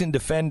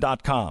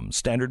protectanddefend.com.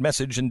 Standard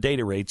message and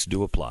data rates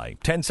do apply.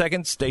 10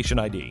 seconds, station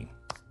ID.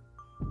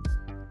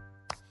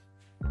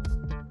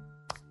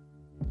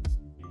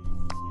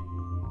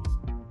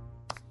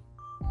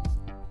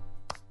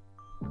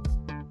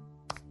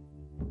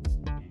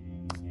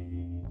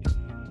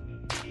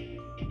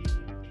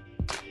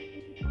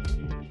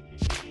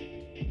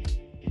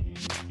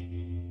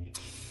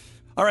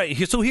 All right,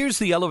 so here's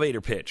the elevator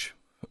pitch.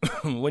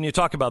 When you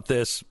talk about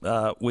this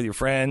with your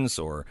friends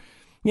or,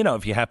 you know,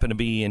 if you happen to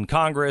be in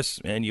Congress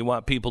and you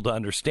want people to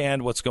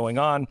understand what's going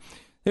on,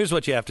 here's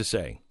what you have to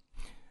say.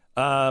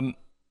 The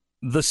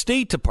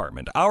State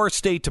Department, our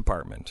State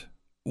Department,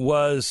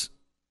 was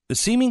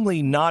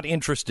seemingly not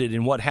interested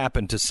in what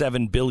happened to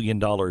 $7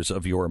 billion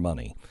of your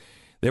money.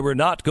 They were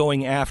not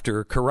going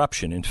after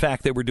corruption. In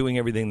fact, they were doing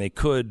everything they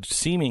could,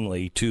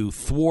 seemingly, to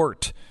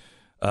thwart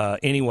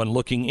anyone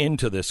looking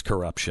into this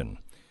corruption.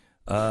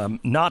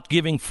 Not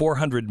giving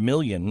 $400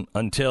 million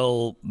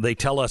until they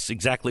tell us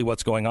exactly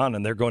what's going on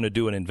and they're going to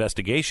do an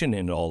investigation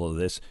into all of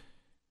this.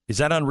 Is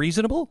that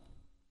unreasonable?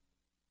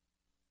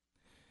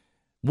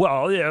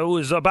 Well, it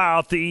was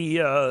about the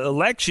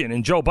election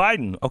and Joe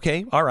Biden.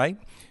 Okay, all right.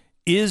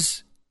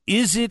 Is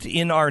it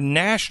in our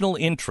national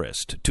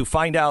interest to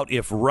find out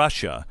if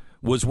Russia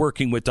was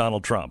working with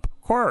Donald Trump?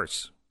 Of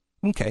course.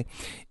 Okay.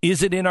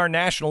 Is it in our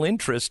national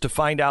interest to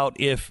find out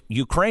if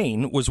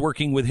Ukraine was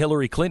working with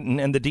Hillary Clinton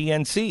and the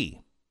DNC?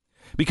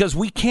 Because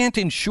we can't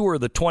ensure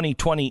the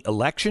 2020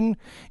 election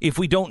if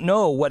we don't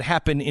know what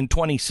happened in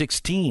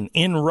 2016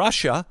 in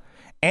Russia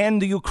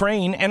and the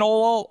Ukraine and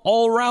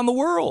all around the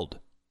world.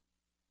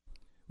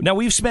 Now,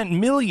 we've spent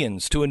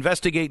millions to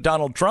investigate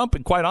Donald Trump,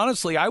 and quite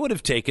honestly, I would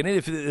have taken it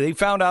if they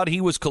found out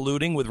he was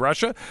colluding with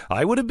Russia.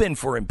 I would have been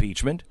for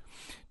impeachment.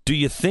 Do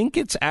you think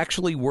it's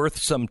actually worth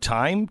some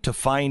time to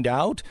find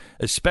out,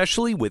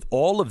 especially with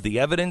all of the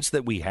evidence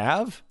that we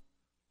have?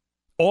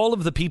 All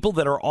of the people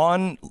that are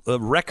on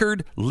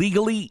record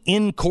legally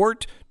in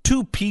court,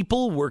 2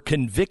 people were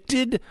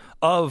convicted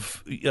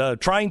of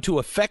trying to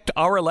affect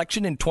our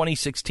election in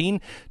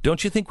 2016.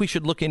 Don't you think we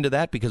should look into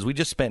that? Because we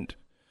just spent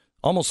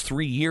almost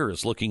 3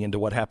 years looking into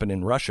what happened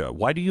in Russia.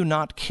 Why do you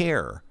not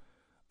care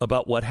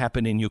about what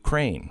happened in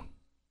Ukraine?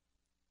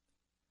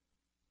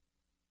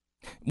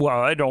 Well,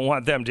 I don't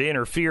want them to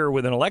interfere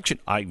with an election.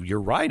 You're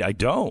right, I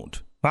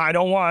don't. I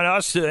don't want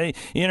us to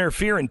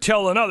interfere and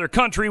tell another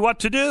country what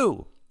to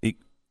do.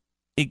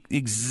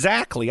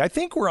 Exactly. I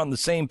think we're on the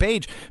same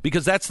page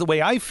because that's the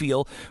way I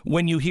feel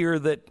when you hear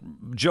that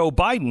Joe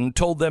Biden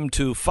told them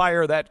to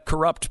fire that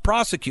corrupt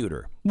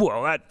prosecutor.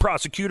 Well, that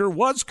prosecutor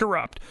was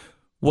corrupt.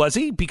 Was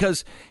he?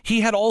 Because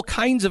he had all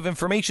kinds of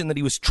information that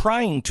he was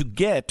trying to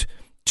get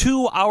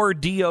to our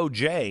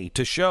DOJ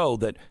to show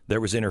that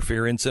there was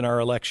interference in our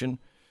election,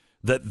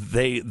 that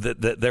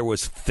there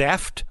was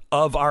theft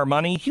of our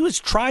money. He was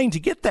trying to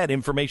get that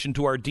information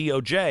to our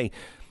DOJ,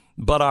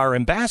 but our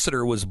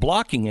ambassador was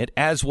blocking it,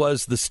 as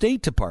was the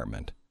State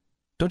Department.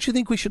 Don't you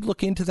think we should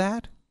look into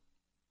that?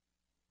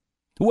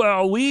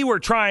 Well, we were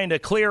trying to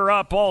clear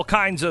up all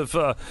kinds of,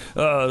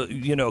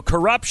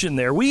 corruption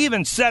there. We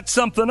even set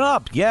something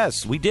up.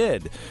 Yes, we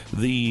did.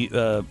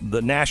 The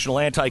National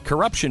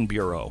Anti-Corruption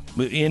Bureau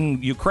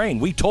in Ukraine.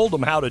 We told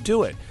them how to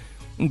do it.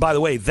 And by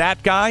the way,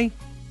 that guy,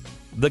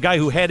 the guy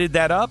who headed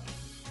that up,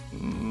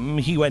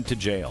 he went to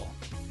jail.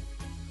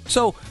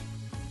 So,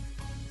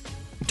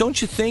 don't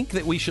you think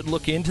that we should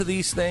look into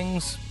these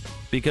things?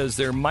 Because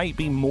there might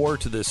be more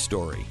to this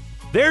story.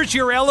 There's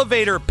your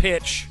elevator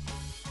pitch.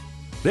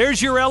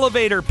 There's your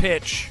elevator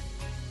pitch.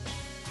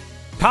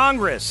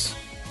 Congress,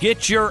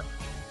 get your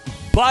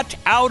head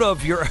out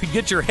of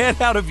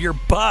your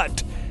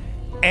butt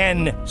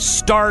and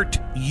start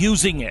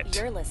using it.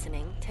 You're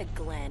listening to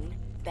Glenn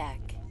Beck.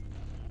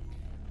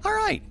 All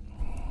right.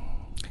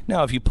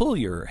 Now, if you pull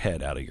your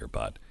head out of your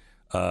butt,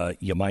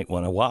 you might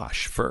want to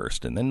wash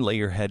first and then lay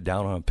your head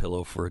down on a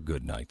pillow for a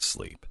good night's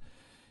sleep.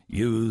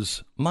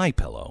 Use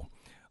MyPillow.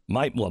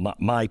 Not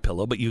my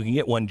pillow, but you can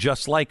get one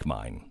just like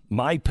mine.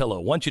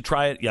 MyPillow. Once you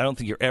try it, I don't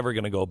think you're ever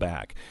going to go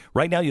back.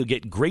 Right now, you'll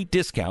get great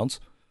discounts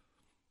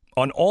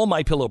on all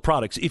MyPillow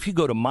products if you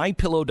go to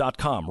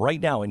MyPillow.com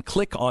right now and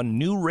click on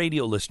new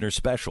radio listener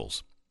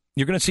specials.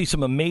 You're going to see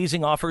some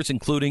amazing offers,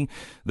 including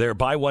their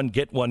buy one,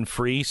 get one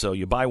free. So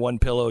you buy one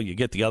pillow, you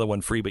get the other one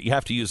free, but you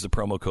have to use the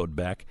promo code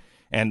BECK.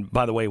 And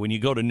by the way, when you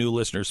go to new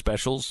listener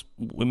specials,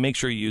 make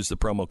sure you use the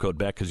promo code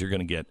BECK because you're going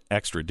to get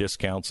extra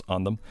discounts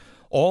on them.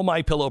 All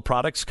MyPillow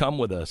products come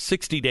with a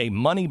 60-day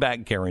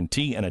money-back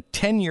guarantee and a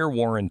 10-year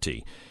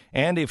warranty.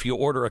 And if you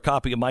order a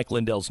copy of Mike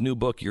Lindell's new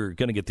book, you're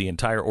going to get the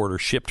entire order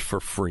shipped for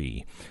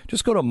free.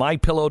 Just go to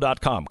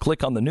MyPillow.com,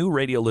 click on the new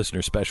radio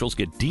listener specials,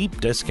 get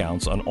deep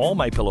discounts on all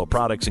MyPillow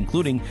products,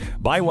 including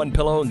buy one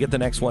pillow and get the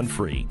next one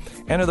free.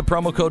 Enter the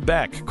promo code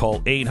BECK.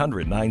 Call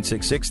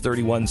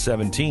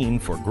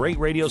 800-966-3117 for great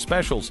radio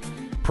specials.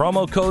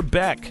 Promo code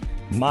BECK,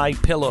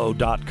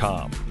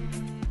 MyPillow.com.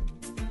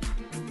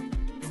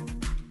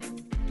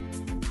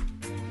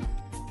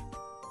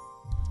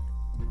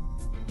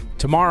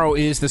 Tomorrow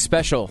is the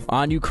special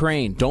on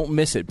Ukraine. Don't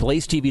miss it.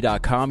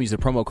 BlazeTV.com. Use the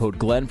promo code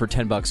Glenn for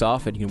 $10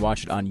 off, and you can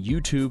watch it on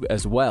YouTube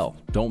as well.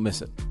 Don't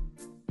miss it.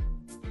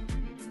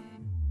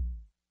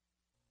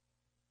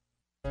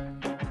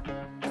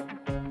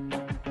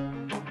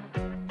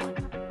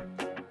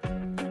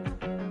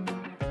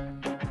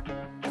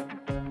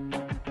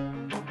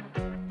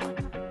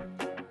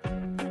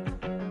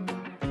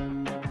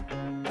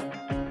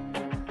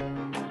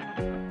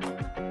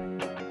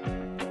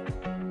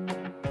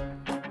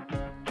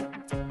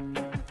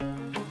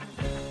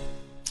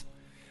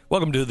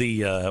 Welcome to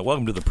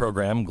the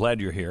program. Glad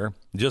you're here.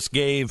 Just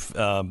gave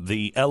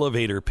the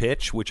elevator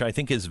pitch, which I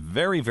think is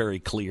very, very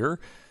clear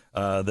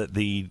that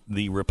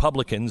the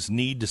Republicans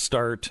need to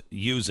start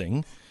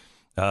using.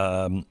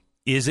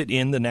 Is it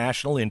in the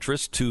national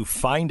interest to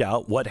find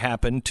out what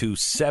happened to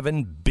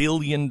 $7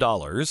 billion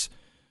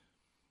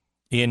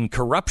in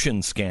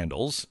corruption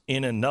scandals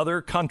in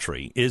another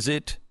country? Is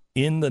it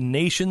in the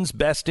nation's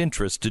best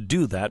interest to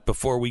do that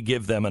before we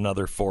give them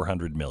another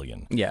 $400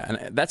 million? Yeah,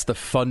 and that's the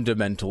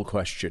fundamental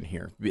question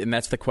here. And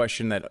that's the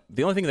question that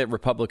the only thing that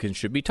Republicans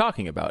should be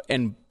talking about.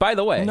 And by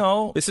the way,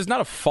 no, this is not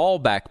a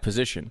fallback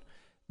position.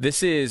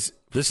 This is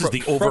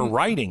the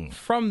overriding.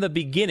 From the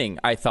beginning,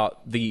 I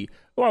thought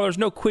there's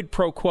no quid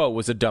pro quo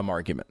was a dumb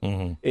argument.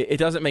 Mm-hmm. It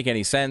doesn't make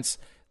any sense.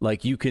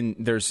 Like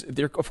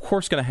they're of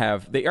course going to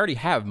have, they already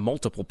have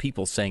multiple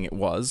people saying it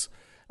was.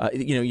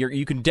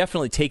 You can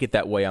definitely take it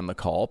that way on the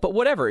call, but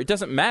whatever, it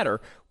doesn't matter.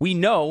 We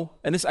know,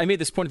 and I made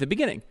this point at the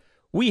beginning,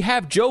 we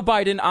have Joe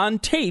Biden on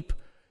tape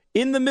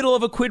in the middle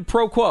of a quid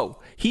pro quo.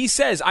 He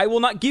says, I will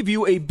not give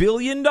you $1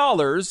 billion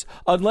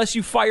unless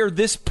you fire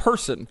this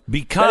person.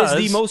 Because that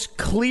is the most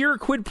clear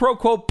quid pro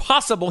quo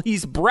possible.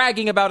 He's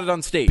bragging about it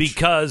on stage.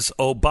 Because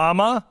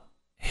Obama,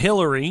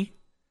 Hillary,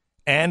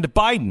 and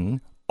Biden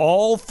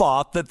all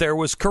thought that there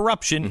was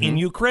corruption in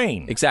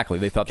Ukraine. Exactly.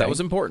 They thought that was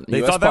important.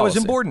 They thought that was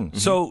important. Mm-hmm.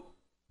 So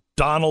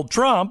Donald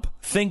Trump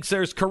thinks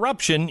there's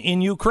corruption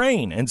in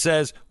Ukraine and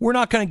says, we're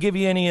not going to give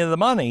you any of the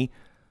money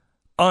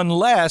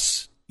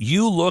unless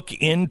you look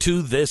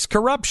into this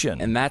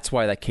corruption. And that's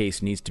why that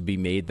case needs to be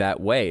made that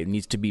way. It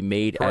needs to be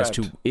made Correct.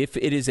 As to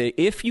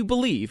if you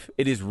believe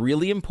it is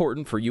really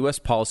important for U.S.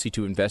 policy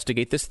to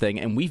investigate this thing,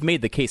 and we've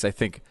made the case, I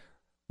think,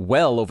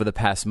 well over the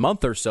past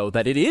month or so,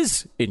 that it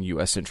is in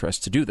U.S.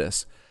 interest to do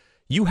this.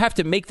 You have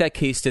to make that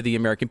case to the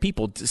American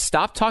people.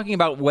 Stop talking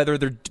about whether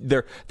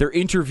they're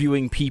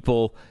interviewing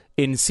people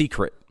in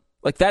secret.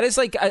 Like, that is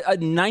like a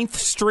ninth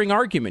string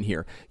argument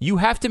here. You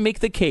have to make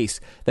the case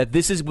that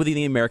this is within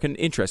the American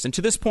interest. And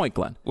to this point,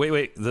 Glenn.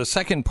 Wait. The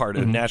second part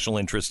of national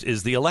interest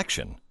is the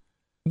election.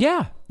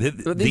 Yeah.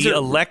 The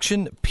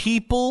election,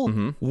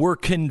 people were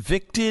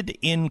convicted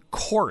in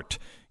court.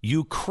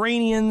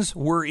 Ukrainians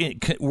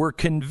were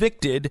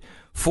convicted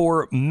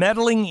for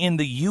meddling in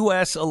the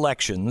U.S.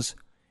 elections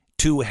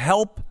to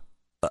help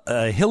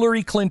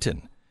Hillary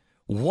Clinton.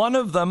 One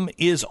of them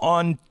is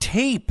on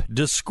tape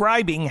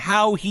describing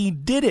how he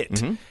did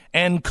it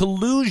and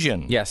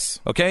collusion. Yes.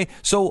 Okay.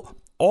 So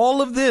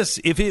all of this,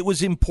 if it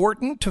was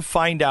important to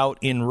find out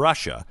in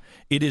Russia,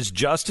 it is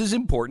just as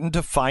important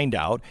to find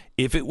out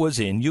if it was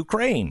in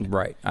Ukraine.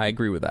 Right. I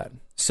agree with that.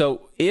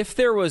 So if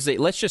there was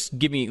let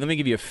me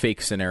give you a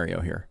fake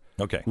scenario here.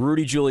 Okay.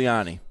 Rudy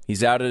Giuliani,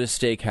 he's out at a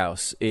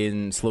steakhouse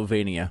in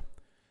Slovenia.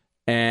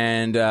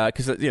 And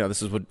because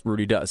this is what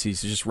Rudy does,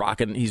 he's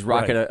rocking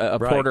a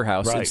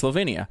porterhouse in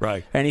Slovenia,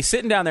 right? And he's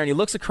sitting down there, and he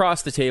looks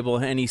across the table,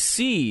 and he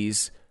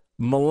sees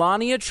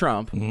Melania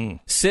Trump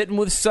sitting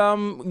with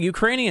some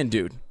Ukrainian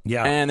dude,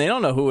 and they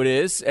don't know who it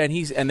is, and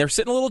they're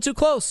sitting a little too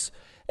close,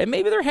 and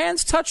maybe their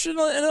hands touch in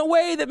a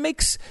way that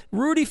makes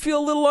Rudy feel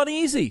a little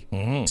uneasy.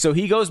 So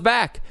he goes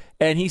back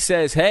and he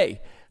says,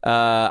 "Hey,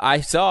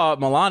 I saw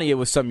Melania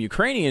with some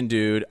Ukrainian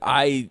dude.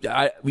 I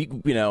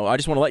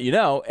just want to let you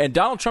know." And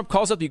Donald Trump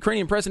calls up the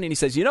Ukrainian president and he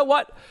says, "You know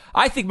what?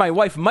 I think my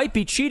wife might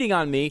be cheating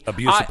on me.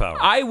 Abuse of power.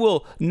 I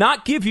will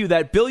not give you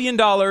that $1 billion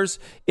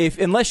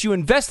unless you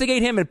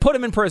investigate him and put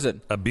him in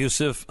prison." Abuse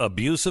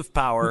of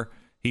power.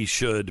 He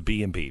should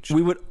be impeached.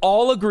 We would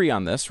all agree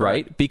on this,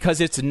 right? Because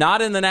it's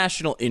not in the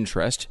national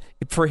interest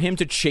for him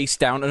to chase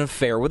down an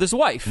affair with his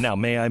wife. Now,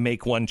 may I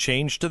make one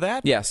change to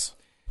that? Yes.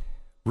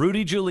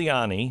 Rudy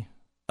Giuliani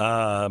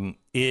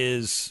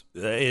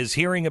is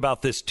hearing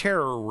about this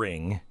terror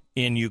ring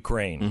in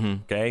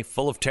Ukraine, okay,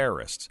 full of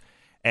terrorists.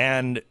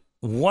 And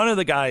one of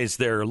the guys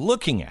they're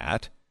looking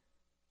at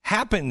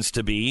happens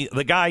to be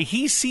the guy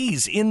he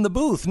sees in the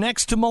booth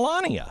next to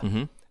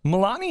Melania.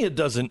 Melania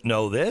doesn't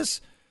know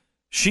this.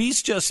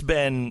 She's just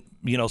been,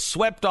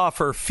 swept off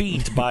her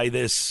feet by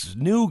this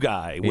new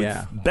guy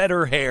with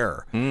better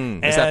hair.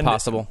 Is that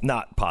possible?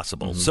 Not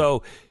possible.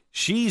 So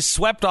she's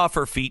swept off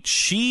her feet.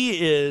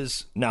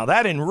 Now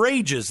that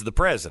enrages the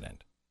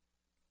president.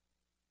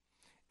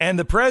 And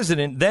the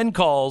president then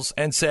calls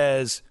and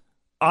says,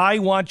 "I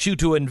want you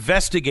to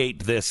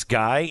investigate this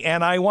guy,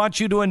 and I want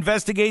you to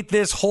investigate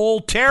this whole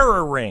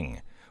terror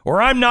ring,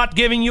 or I'm not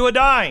giving you a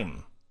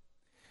dime."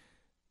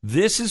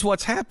 This is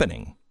what's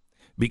happening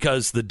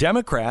because the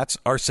Democrats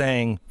are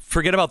saying,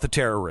 forget about the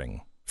terror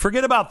ring.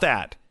 Forget about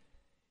that.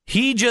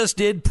 He just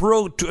did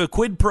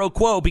quid pro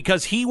quo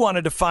because he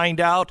wanted to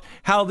find out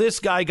how this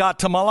guy got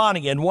to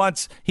Melania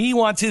and he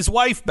wants his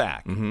wife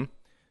back.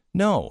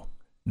 No,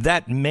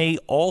 that may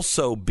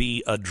also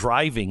be a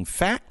driving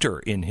factor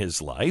in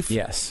his life.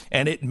 Yes.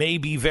 And it may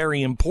be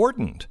very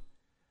important.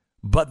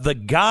 But the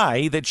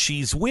guy that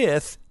she's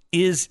with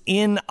is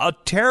in a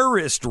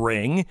terrorist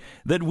ring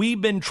that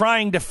we've been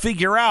trying to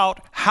figure out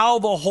how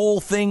the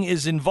whole thing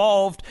is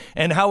involved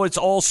and how it's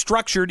all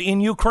structured in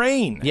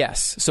Ukraine.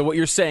 Yes. So what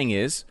you're saying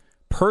is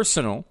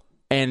personal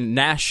and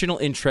national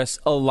interests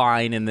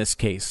align in this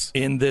case.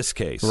 In this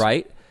case.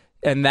 Right?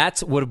 And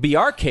that's what would be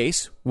our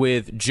case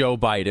with Joe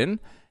Biden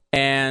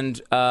and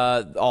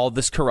all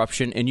this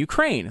corruption in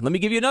Ukraine. Let me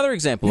give you another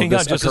example of this. Hang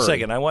on just a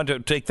second. I want to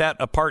take that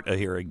apart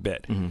here a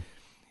bit.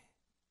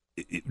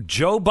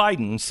 Joe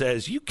Biden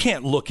says, you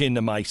can't look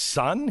into my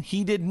son.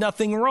 He did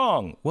nothing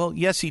wrong. Well,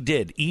 yes, he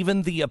did.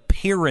 Even the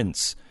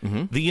appearance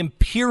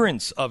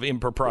of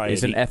impropriety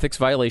is an ethics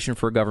violation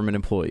for a government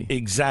employee.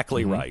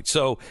 Exactly right.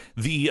 So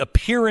the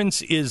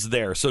appearance is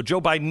there. So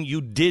Joe Biden,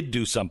 you did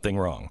do something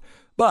wrong.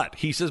 But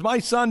he says, my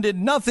son did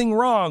nothing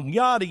wrong,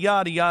 yada,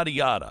 yada, yada,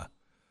 yada.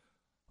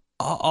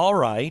 All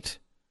right.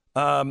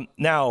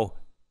 Now,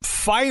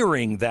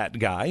 firing that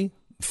guy,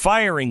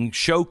 firing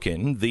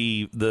Shokin,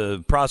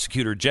 the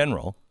prosecutor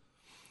general,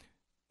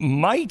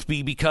 might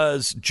be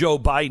because Joe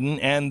Biden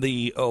and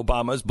the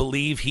Obamas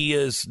believe he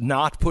is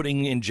not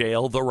putting in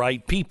jail the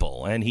right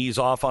people, and he's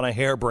off on a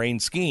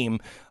harebrained scheme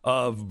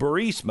of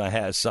Burisma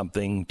has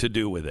something to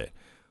do with it.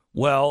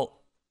 Well,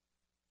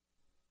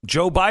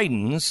 Joe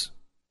Biden's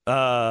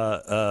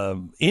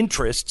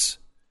interests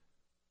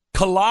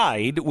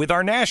collide with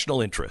our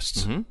national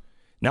interests.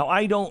 Now,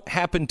 I don't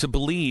happen to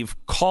believe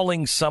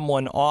calling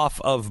someone off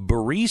of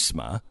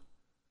Burisma,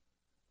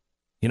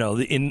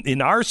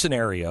 in our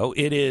scenario,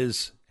 it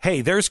is,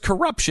 hey, there's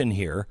corruption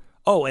here.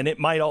 Oh, and it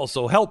might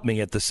also help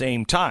me at the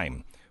same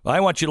time. Well, I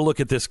want you to look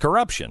at this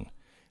corruption.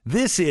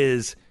 This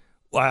is,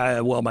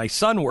 my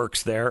son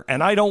works there,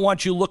 and I don't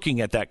want you looking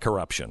at that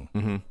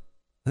corruption.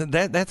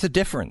 That's a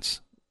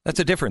difference. That's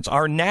a difference.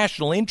 Our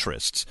national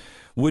interests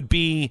would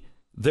be,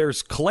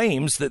 there's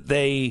claims that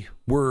they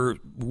were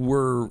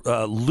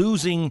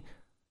losing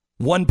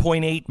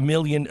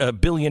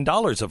 $1.8 billion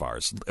of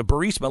ours.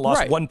 Burisma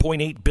lost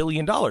 $1.8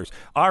 billion.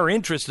 Our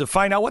interest to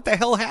find out what the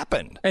hell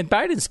happened. In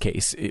Biden's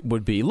case, it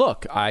would be,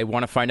 look, I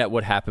want to find out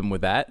what happened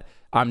with that.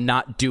 I'm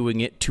not doing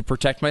it to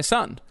protect my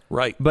son.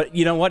 Right. But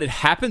you know what? It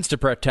happens to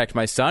protect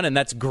my son, and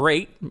that's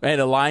great. It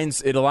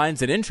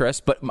aligns in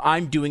interest, but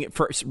I'm doing it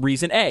for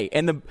reason A.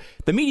 And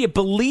the media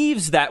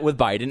believes that with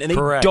Biden, and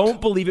they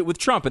don't believe it with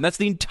Trump. And that's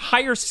the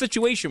entire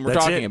situation we're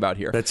talking about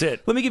here. That's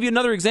it. Let me give you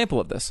another example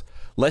of this.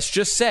 Let's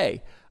just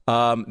say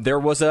there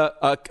was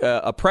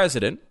a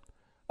president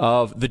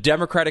of the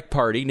Democratic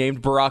Party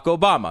named Barack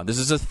Obama. This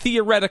is a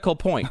theoretical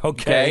point.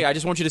 Okay. I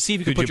just want you to see if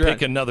you could can put you your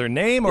pick another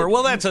name,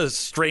 or that's a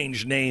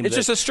strange name. It's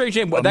just a strange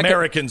name.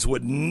 Americans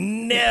would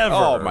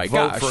never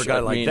vote for a guy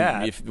like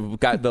that. If we've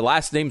got the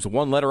last name's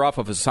one letter off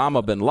of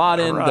Osama bin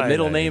Laden. Right. The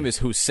middle name is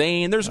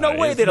Hussein. There's no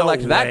way they'd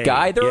elect that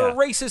guy. They're a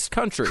racist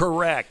country.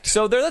 Correct.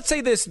 So let's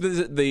say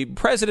the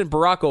President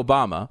Barack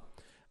Obama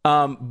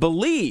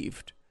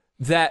believed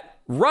that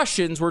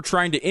Russians were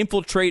trying to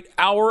infiltrate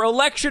our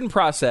election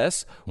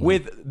process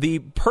with the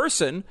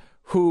person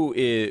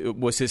who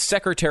was his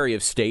Secretary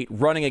of State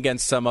running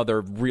against some other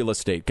real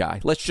estate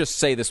guy. Let's just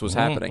say this was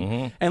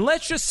happening. And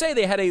let's just say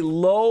they had a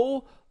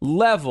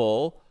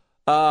low-level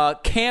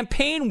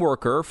campaign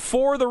worker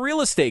for the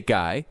real estate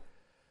guy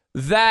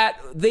that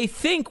they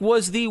think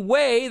was the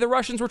way the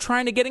Russians were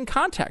trying to get in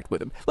contact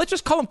with him. Let's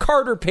just call him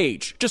Carter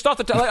Page. Just off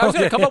the top. I was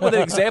going to come up with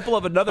an example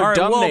of another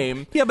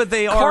name. Yeah, but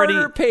they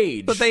Carter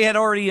Page. But they had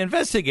already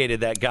investigated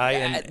that guy.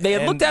 And they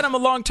had looked at him a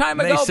long time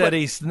ago.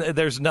 They said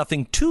there's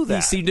nothing to that.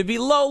 He seemed to be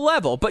low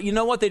level. But you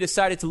know what? They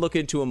decided to look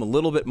into him a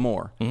little bit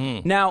more.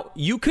 Now,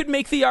 you could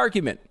make the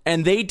argument,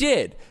 and they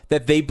did,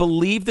 that they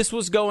believed this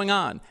was going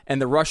on, and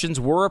the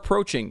Russians were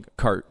approaching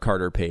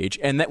Carter Page,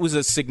 and that was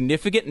a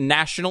significant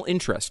national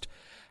interest.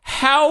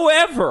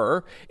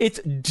 However, it's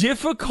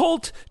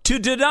difficult to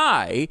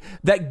deny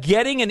that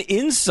getting an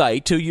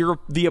insight to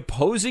the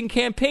opposing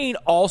campaign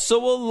also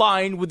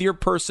aligned with your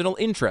personal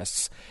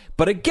interests.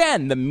 But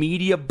again, the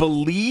media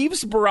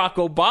believes Barack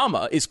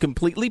Obama is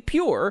completely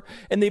pure,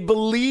 and they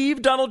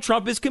believe Donald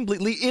Trump is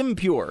completely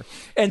impure.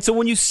 And so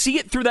when you see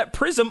it through that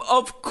prism,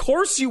 of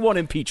course you want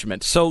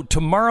impeachment. So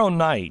tomorrow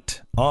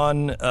night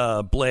on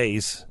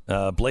Blaze,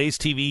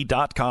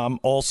 blazetv.com,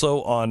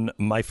 also on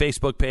my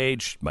Facebook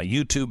page, my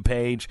YouTube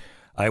page,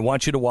 I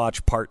want you to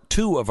watch part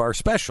 2 of our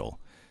special,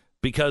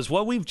 because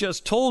what we've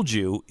just told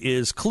you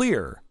is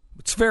clear.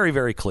 It's very,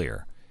 very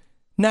clear.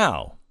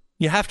 Now,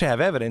 you have to have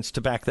evidence to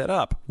back that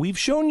up. We've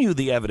shown you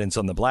the evidence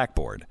on the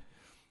blackboard,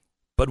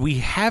 but we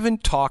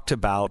haven't talked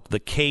about the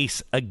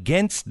case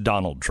against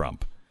Donald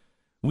Trump.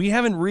 We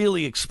haven't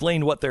really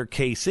explained what their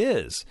case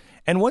is.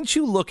 And once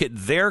you look at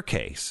their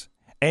case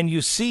and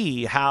you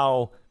see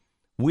how,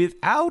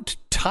 without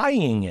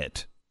tying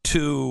it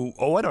to,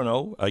 I don't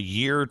know, a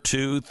year,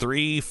 2,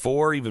 3,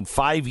 4, even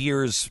 5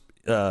 years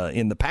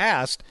in the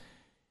past,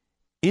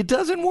 it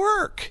doesn't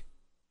work.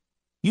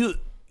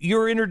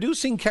 You're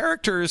introducing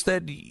characters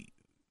that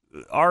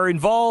are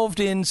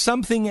involved in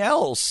something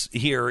else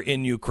here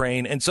in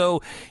Ukraine. And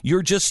so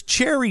you're just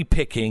cherry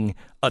picking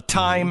a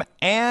time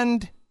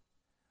and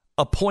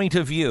a point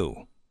of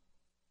view.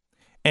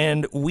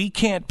 And we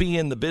can't be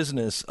in the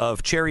business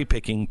of cherry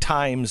picking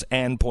times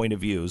and point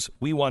of views.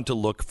 We want to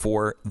look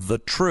for the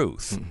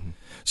truth.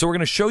 So we're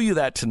going to show you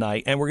that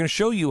tonight, and we're going to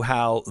show you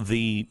how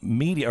the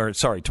media,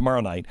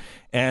 tomorrow night,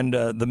 and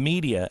the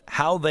media,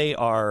 how they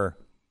are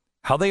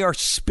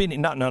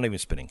spinning, not even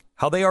spinning,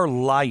 how they are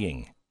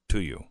lying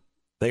to you.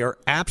 They are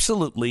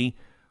absolutely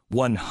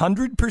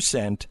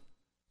 100%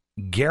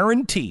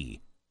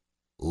 guarantee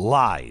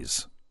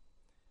lies.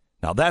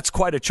 Now, that's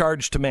quite a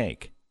charge to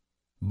make,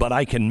 but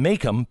I can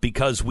make them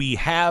because we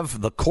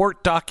have the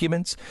court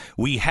documents,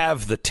 we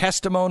have the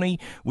testimony,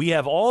 we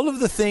have all of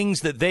the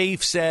things that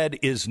they've said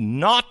is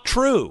not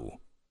true.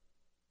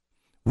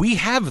 We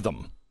have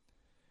them.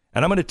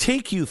 And I'm going to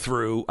take you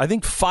through, I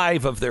think,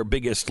 5 of their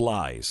biggest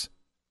lies.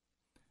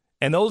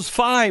 And those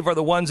 5 are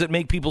the ones that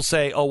make people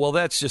say, oh, well,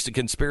 that's just a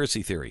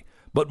conspiracy theory.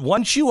 But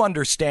once you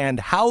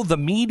understand how the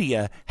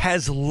media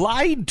has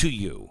lied to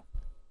you,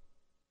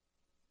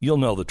 you'll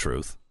know the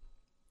truth.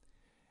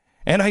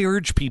 And I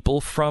urge people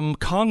from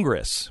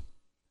Congress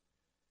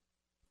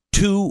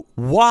to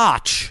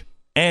watch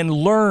and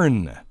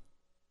learn,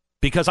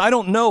 because I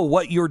don't know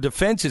what your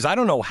defense is. I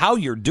don't know how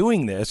you're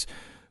doing this,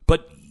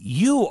 but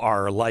you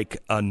are like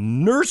a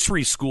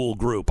nursery school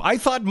group. I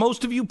thought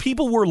most of you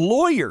people were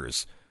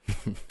lawyers.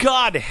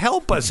 God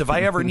help us if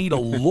I ever need a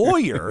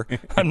lawyer.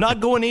 I'm not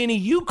going to any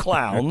of you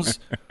clowns.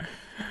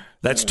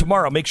 That's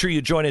tomorrow. Make sure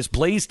you join us,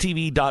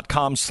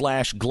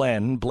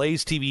 blazetv.com/Glenn,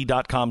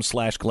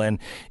 blazetv.com/Glenn.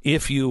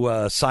 If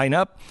you sign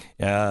up,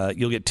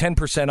 you'll get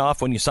 10%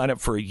 off when you sign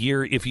up for a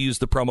year if you use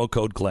the promo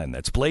code Glenn.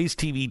 That's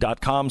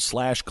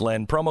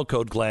blazetv.com/Glenn, promo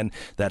code Glenn.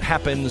 That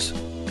happens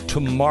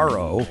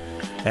tomorrow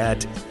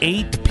at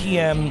 8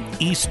 p.m.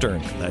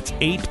 Eastern. That's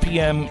 8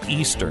 p.m.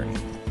 Eastern.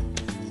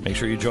 Make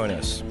sure you join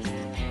us.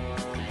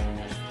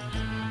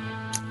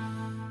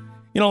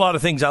 You know, a lot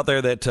of things out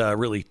there that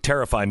really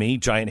terrify me.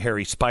 Giant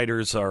hairy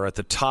spiders are at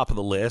the top of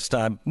the list.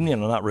 I'm,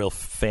 not a real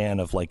fan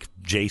of, like,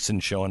 Jason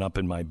showing up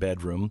in my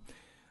bedroom.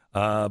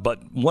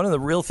 But one of the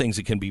real things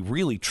that can be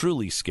really,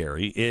 truly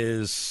scary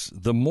is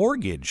the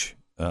mortgage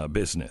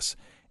business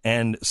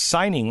and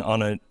signing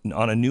on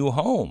a new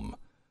home.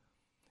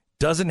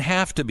 Doesn't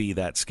have to be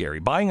that scary.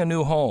 Buying a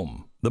new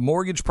home, the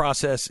mortgage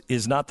process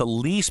is not the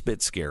least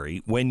bit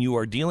scary when you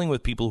are dealing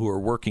with people who are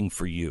working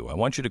for you. I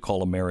want you to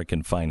call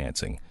American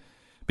Financing,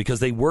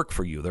 because they work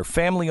for you. They're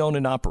family-owned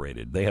and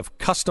operated. They have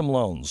custom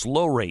loans,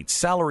 low rates,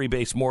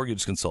 salary-based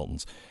mortgage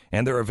consultants,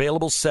 and they're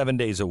available 7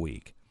 days a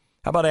week.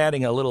 How about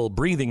adding a little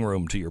breathing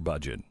room to your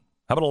budget?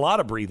 How about a lot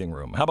of breathing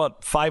room? How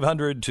about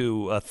 $500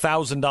 to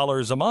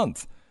 $1,000 a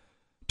month?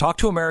 Talk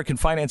to American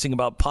Financing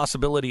about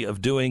possibility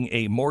of doing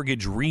a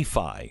mortgage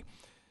refi.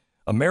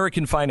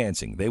 American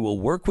Financing, they will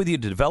work with you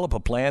to develop a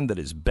plan that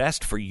is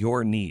best for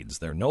your needs.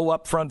 There are no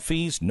upfront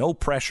fees, no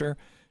pressure,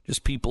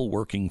 just people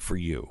working for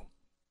you.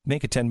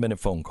 Make a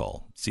 10-minute phone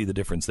call. See the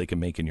difference they can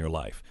make in your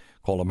life.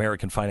 Call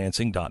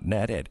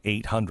AmericanFinancing.net at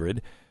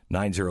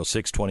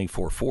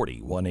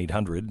 800-906-2440,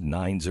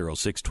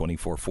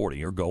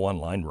 1-800-906-2440, or go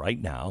online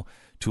right now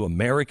to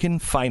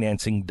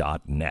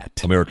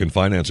AmericanFinancing.net. American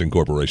Financing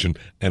Corporation,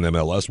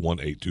 NMLS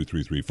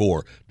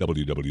 182334,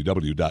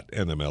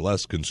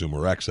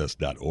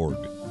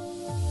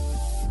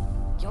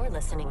 www.nmlsconsumeraccess.org. You're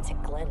listening to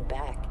Glenn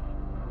Beck.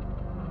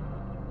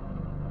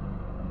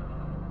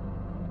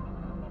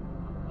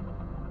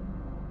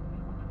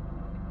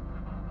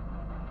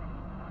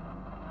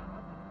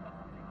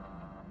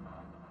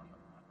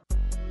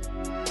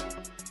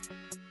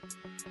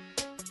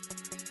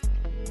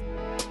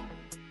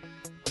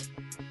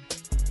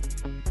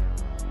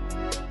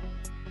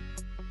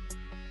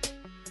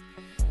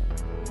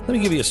 Let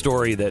me give you a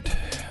story that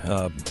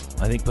I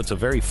think puts a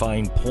very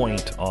fine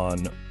point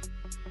on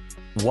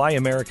why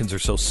Americans are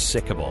so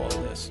sick of all of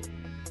this.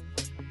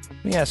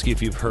 Let me ask you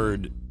if you've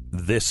heard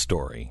this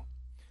story.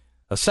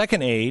 A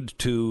second aide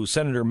to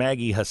Senator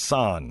Maggie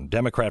Hassan,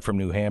 Democrat from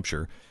New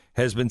Hampshire,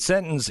 has been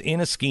sentenced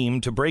in a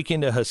scheme to break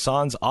into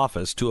Hassan's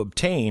office to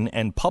obtain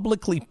and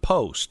publicly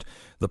post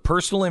the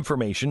personal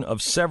information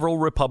of several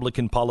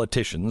Republican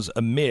politicians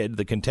amid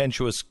the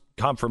contentious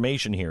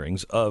confirmation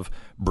hearings of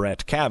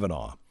Brett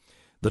Kavanaugh.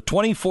 The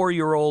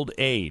 24-year-old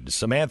aide,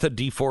 Samantha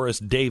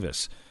DeForest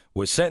Davis,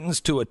 was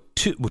sentenced to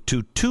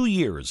 2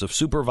 years of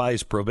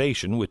supervised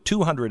probation with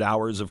 200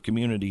 hours of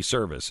community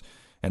service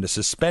and a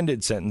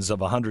suspended sentence of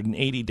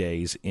 180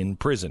 days in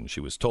prison. She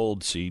was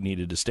told she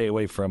needed to stay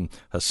away from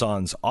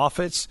Hassan's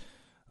office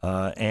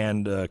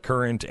and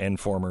current and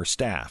former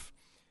staff.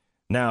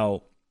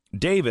 Now,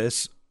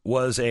 Davis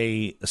was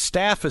a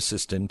staff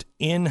assistant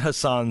in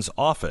Hassan's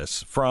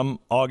office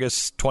from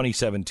August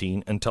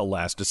 2017 until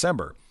last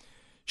December.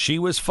 She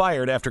was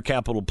fired after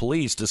Capitol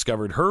Police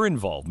discovered her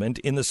involvement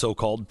in the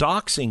so-called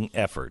doxing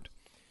effort.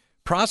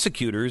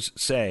 Prosecutors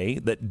say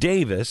that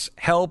Davis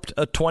helped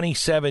a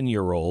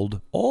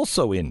 27-year-old,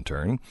 also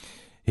intern.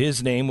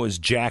 His name was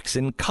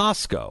Jackson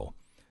Costco,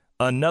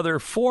 another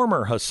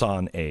former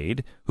Hassan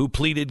aide who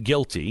pleaded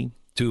guilty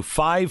to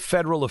 5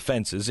 federal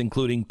offenses,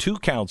 including 2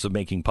 counts of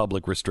making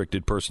public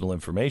restricted personal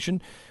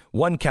information,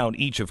 1 count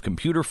each of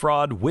computer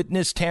fraud,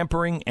 witness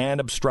tampering,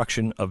 and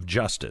obstruction of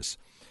justice.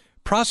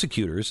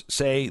 Prosecutors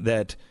say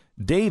that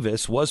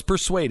Davis was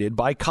persuaded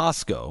by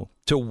Costco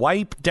to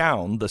wipe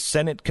down the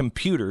Senate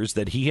computers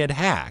that he had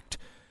hacked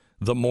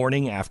the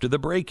morning after the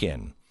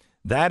break-in.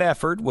 That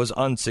effort was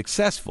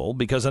unsuccessful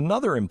because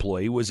another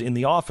employee was in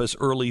the office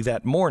early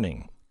that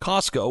morning.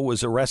 Costco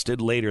was arrested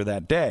later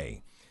that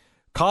day.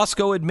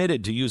 Costco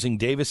admitted to using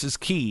Davis's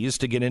keys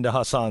to get into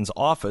Hassan's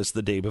office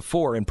the day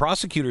before, and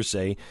prosecutors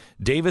say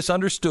Davis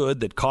understood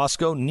that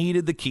Costco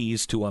needed the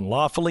keys to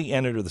unlawfully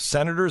enter the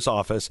senator's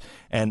office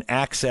and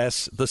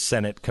access the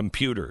Senate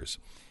computers.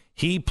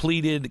 He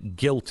pleaded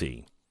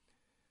guilty.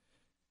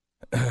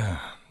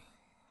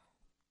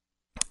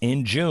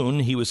 In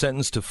June, he was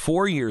sentenced to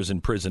 4 years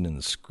in prison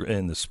in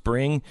the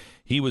spring.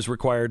 He was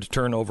required to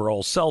turn over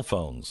all cell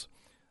phones.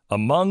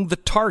 Among the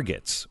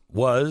targets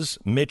was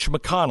Mitch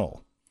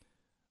McConnell,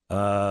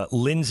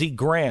 Lindsey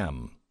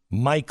Graham,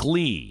 Mike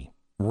Lee,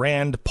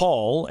 Rand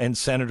Paul, and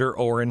Senator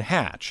Orrin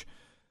Hatch.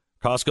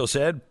 Costco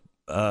said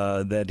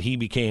that he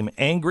became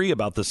angry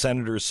about the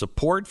senator's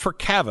support for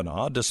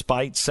Kavanaugh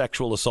despite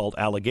sexual assault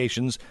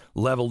allegations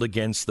leveled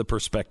against the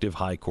prospective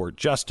high court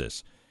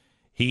justice.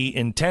 He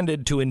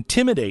intended to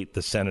intimidate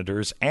the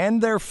senators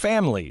and their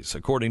families,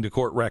 according to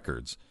court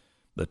records.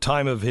 The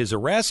time of his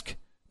arrest,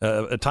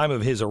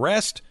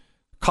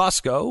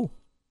 Costco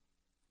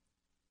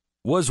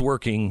was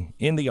working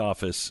in the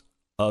office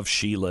of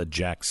Sheila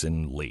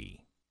Jackson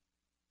Lee.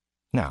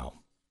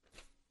 Now,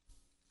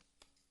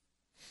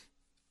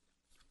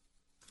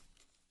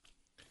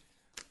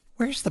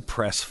 where's the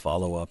press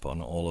follow-up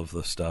on all of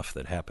the stuff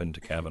that happened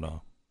to Kavanaugh?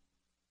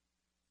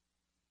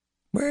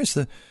 Where's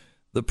the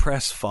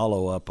press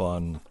follow-up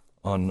on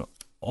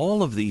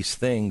all of these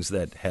things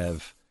that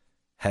have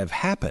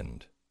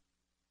happened?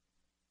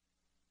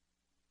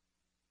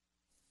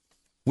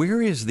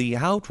 Where is the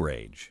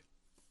outrage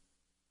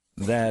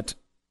that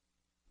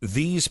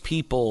these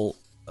people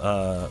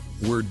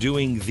were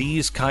doing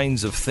these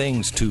kinds of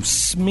things to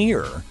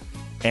smear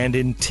and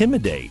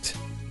intimidate?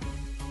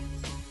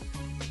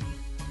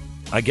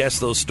 I guess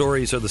those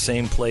stories are the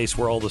same place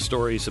where all the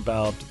stories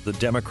about the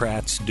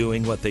Democrats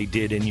doing what they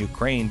did in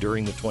Ukraine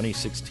during the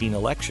 2016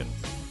 election.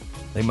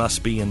 They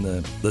must be in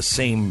the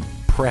same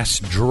press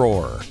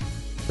drawer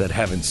that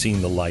haven't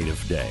seen the light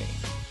of day.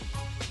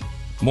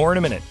 More in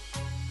a minute.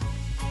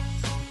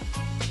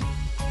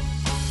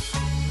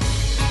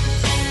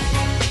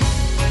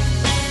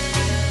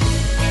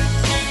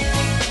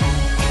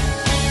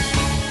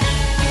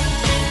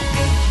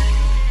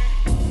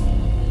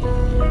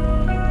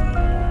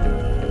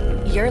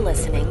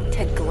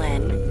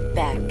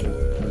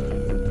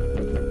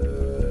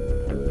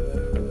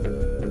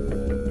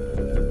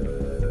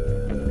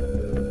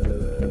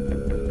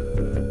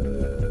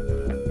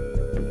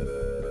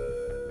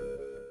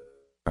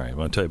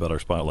 want to tell you about our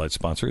spotlight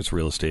sponsor. It's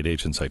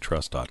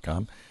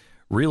realestateagentsitrust.com.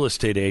 Real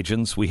estate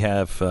agents, we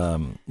have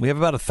about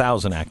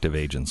 1,000 active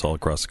agents all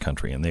across the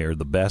country, and they are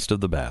the best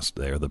of the best.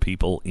 They are the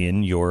people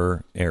in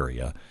your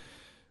area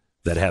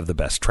that have the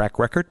best track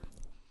record.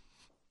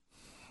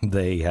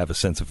 They have a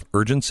sense of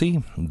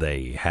urgency.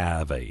 They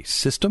have a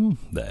system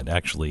that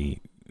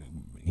actually,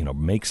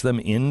 makes them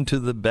into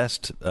the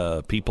best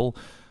people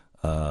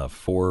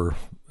for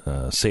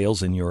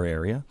sales in your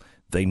area.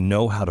 They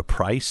know how to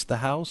price the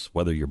house,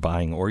 whether you're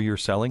buying or you're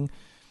selling.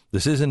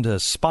 This isn't a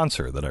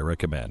sponsor that I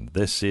recommend.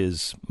 This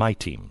is my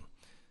team.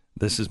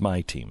 This is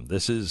my team.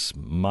 This is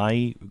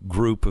my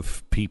group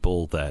of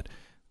people that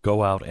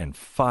go out and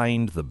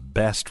find the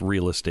best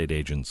real estate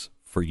agents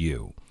for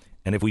you.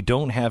 And if we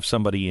don't have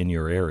somebody in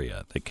your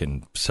area that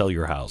can sell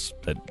your house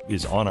that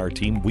is on our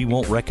team, we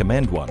won't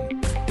recommend one.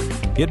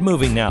 Get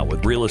moving now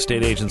with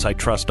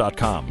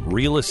realestateagentsitrust.com.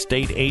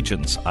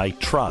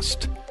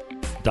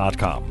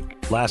 Realestateagentsitrust.com.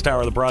 Last hour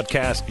of the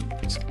broadcast.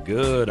 It's a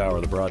good hour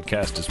of the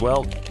broadcast as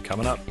well.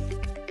 Coming up.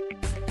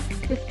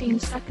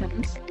 15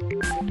 seconds.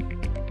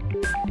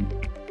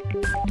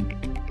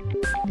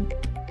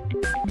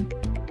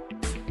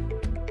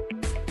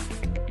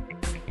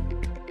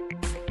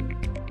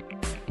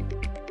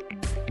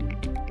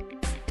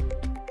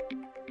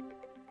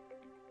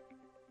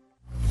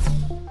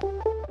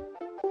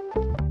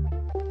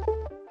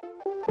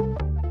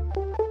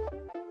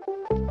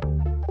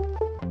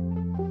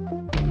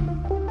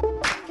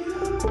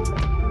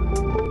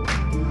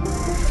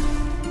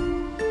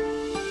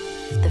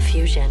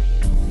 Fusion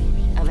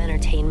of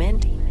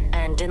entertainment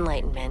and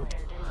enlightenment.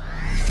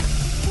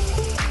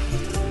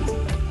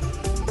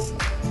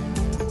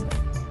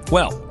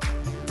 Well,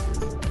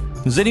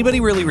 is anybody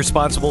really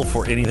responsible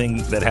for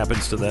anything that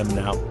happens to them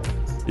now?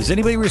 Is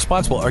anybody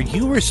responsible? Are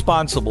you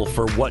responsible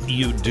for what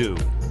you do?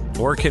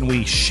 Or can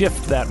we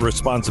shift that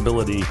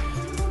responsibility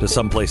to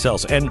someplace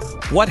else? And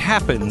what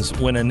happens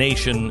when a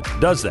nation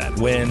does that?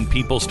 When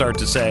people start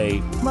to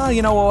say, well,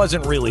 it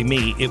wasn't really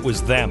me, it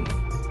was them.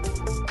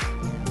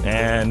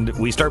 And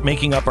we start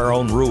making up our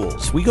own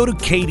rules. We go to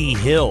Katie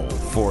Hill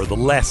for the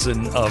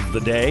lesson of the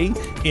day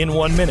in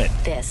 1 minute.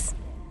 This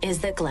is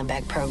the Glenn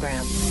Beck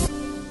Program.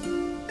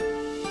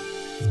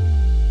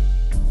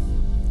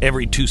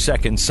 Every 2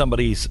 seconds,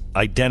 somebody's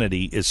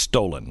identity is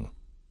stolen.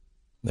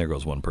 There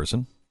goes one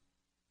person.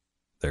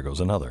 There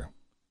goes another.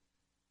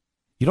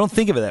 You don't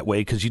think of it that way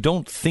because you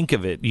don't think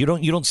of it. You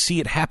don't see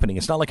it happening.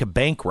 It's not like a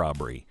bank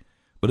robbery.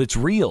 But it's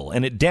real,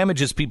 and it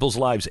damages people's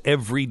lives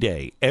every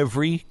day,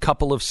 every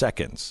couple of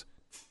seconds.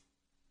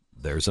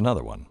 There's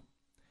another one.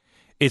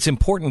 It's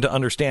important to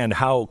understand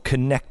how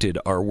connected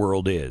our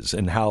world is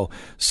and how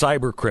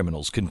cyber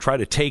criminals can try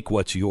to take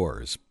what's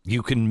yours.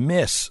 You can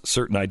miss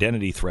certain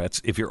identity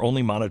threats if you're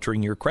only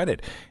monitoring your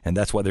credit, and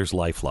that's why there's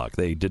LifeLock.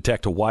 They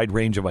detect a wide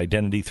range of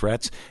identity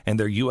threats, and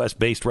their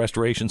U.S.-based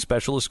restoration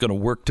specialist is going to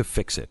work to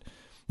fix it.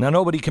 Now,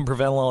 nobody can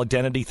prevent all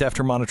identity theft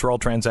or monitor all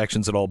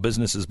transactions at all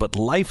businesses, but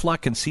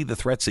LifeLock can see the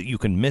threats that you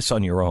can miss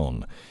on your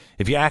own.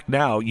 If you act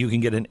now, you can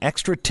get an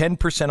extra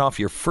 10% off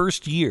your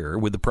first year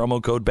with the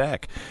promo code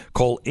BECK.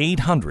 Call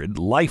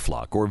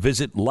 800-LifeLock or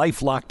visit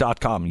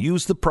lifelock.com.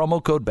 Use the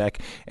promo code BECK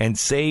and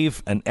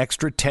save an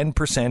extra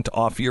 10%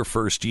 off your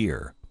first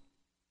year.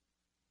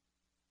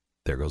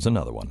 There goes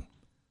another one.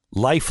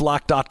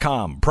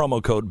 lifelock.com,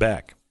 promo code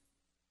BECK.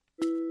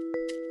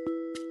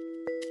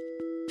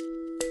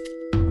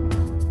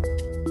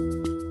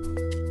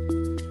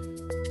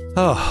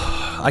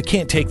 Oh, I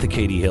can't take the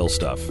Katie Hill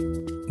stuff.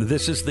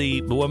 This is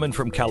the woman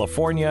from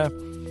California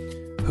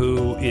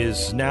who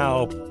is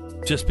now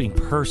just being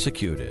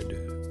persecuted.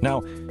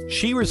 Now,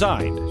 she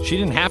resigned. She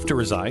didn't have to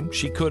resign.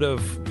 She could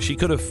have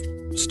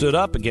stood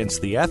up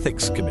against the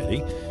ethics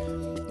committee,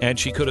 and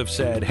she could have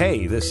said,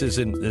 "Hey, this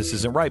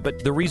isn't right."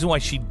 But the reason why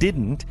she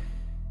didn't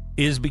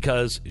is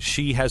because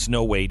she has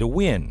no way to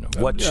win.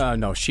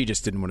 No, she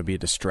just didn't want to be a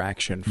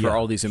distraction for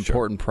all these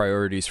important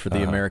priorities for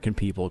the American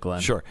people,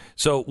 Glenn. Sure.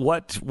 So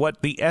what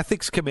the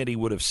ethics committee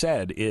would have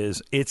said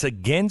is it's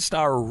against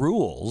our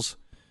rules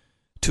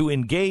to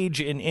engage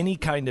in any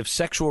kind of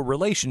sexual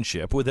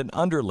relationship with an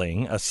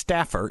underling, a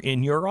staffer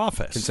in your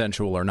office.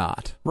 Consensual or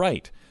not.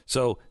 Right.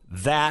 So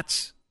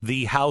that's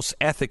the House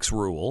ethics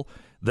rule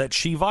that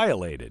she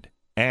violated.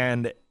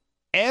 And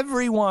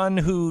everyone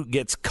who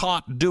gets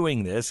caught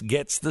doing this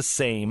gets the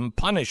same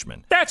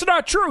punishment. That's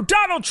not true.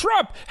 Donald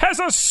Trump has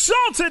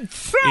assaulted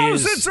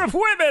thousands of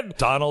women.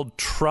 Donald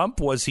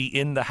Trump, was he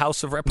in the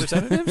House of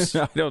Representatives?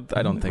 I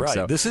don't think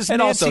so. This is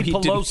and Nancy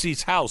also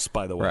Pelosi's house,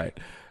 by the way. Right.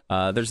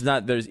 I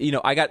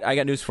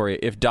got news for you.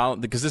 If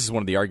Donald, because this is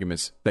one of the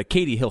arguments that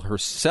Katie Hill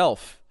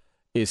herself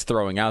is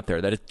throwing out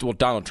there, that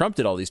Donald Trump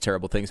did all these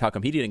terrible things. How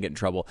come he didn't get in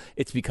trouble?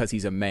 It's because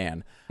he's a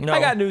man. No. I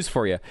got news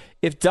for you.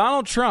 If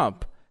Donald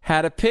Trump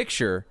had a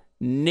picture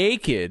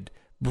naked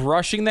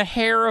brushing the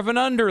hair of an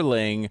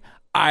underling,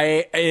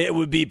 it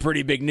would be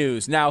pretty big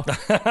news. Now,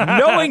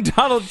 knowing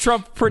Donald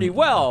Trump pretty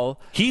well,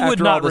 he would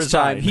not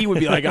resign. He would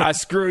be like,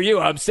 screw you.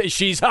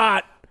 She's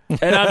hot.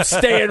 and I'm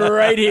staying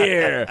right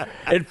here.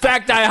 In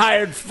fact, I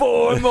hired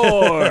 4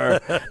 more.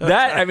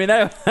 That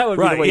would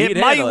be the way he'd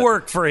It might handle it.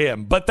 work for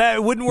him, but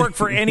that wouldn't work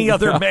for any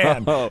other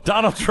man.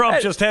 Donald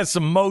Trump just has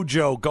some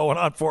mojo going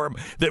on for him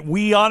that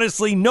we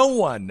honestly,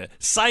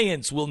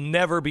 science will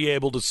never be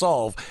able to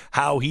solve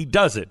how he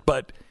does it.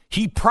 But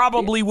he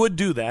probably would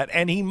do that,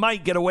 and he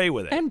might get away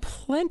with it. And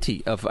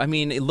plenty of,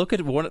 look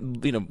at one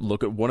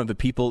of the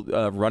people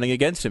running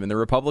against him in the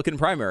Republican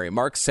primary.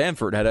 Mark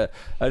Sanford had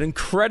an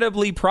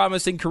incredibly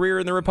promising career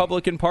in the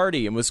Republican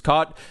Party and was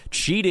caught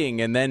cheating,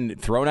 and then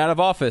thrown out of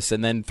office,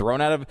 and then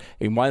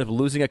and wound up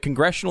losing a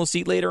congressional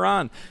seat later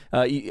on.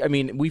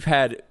 We've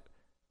had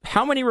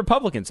how many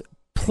Republicans?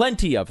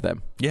 Plenty of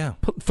them,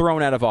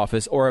 thrown out of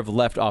office or have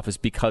left office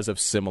because of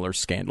similar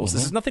scandals.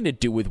 This has nothing to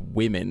do with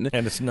women,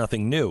 and it's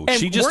nothing new. And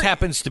she just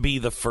happens to be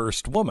the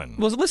first woman.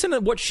 Well, listen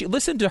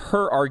to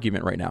her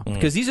argument right now,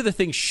 because these are the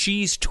things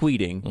she's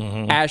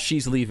tweeting as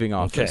she's leaving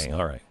office. Okay,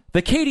 all right.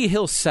 The Katie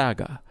Hill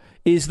saga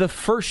is the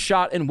first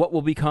shot in what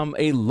will become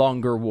a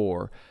longer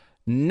war.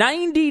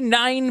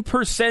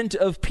 99%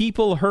 of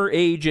people her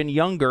age and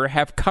younger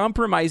have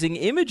compromising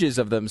images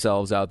of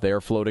themselves out there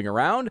floating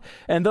around,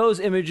 and those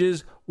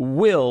images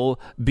will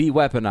be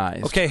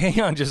weaponized. Okay, hang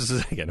on just a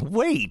second.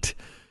 Wait.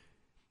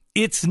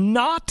 It's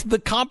not the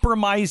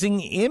compromising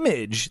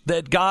image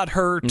that got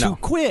her to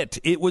quit.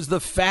 It was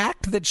the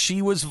fact that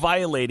she was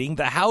violating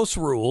the House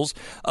rules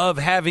of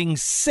having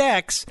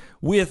sex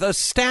with a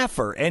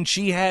staffer. And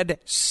she had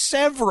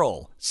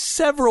several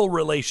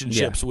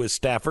relationships with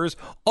staffers.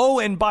 Oh,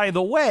 and by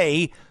the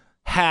way,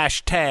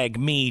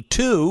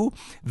 #MeToo,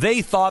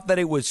 they thought that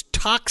it was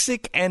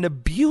toxic and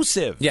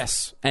abusive.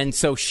 Yes. And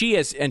so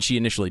she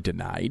initially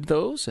denied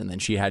those, and then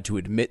she had to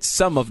admit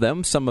some of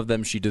them. Some of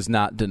them she does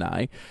not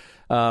deny.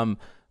 And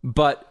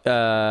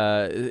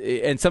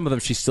some of them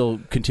she still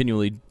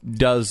continually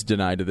does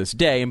deny to this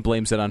day and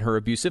blames it on her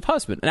abusive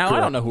husband. Now, I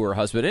don't know who her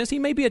husband is. He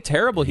may be a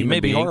terrible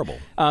human being. He may be horrible.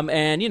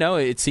 And,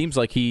 it seems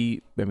like at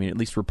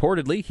least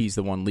reportedly, he's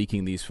the one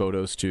leaking these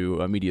photos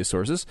to media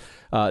sources.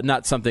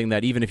 Not something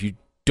that even if you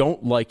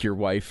don't like your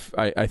wife,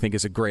 I think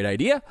is a great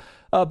idea.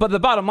 But the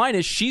bottom line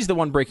is she's the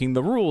one breaking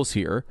the rules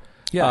here.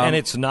 Yeah, and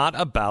it's not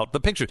about the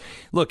pictures.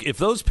 Look, if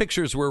those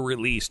pictures were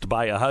released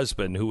by a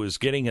husband who was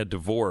getting a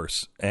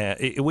divorce,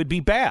 it would be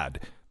bad.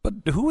 But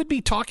who would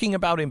be talking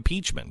about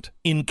impeachment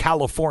in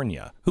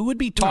California? Who would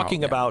be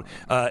talking about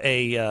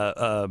an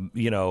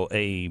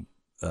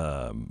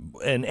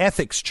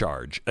ethics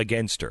charge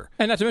against her?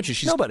 And not to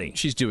mention, nobody.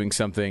 She's doing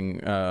something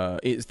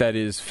that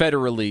is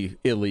federally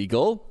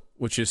illegal,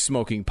 which is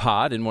smoking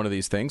pot in one of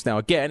these things. Now,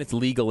 again, it's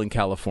legal in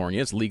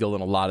California. It's legal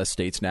in a lot of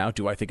states now.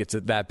 Do I think it's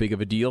that big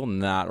of a deal?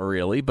 Not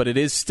really. But it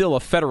is still a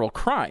federal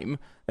crime.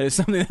 It is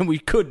something that we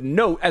could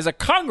note as a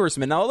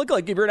congressman. Now, look,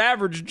 like if you're an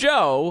average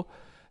Joe,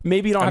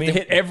 maybe you don't have to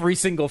hit every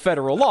single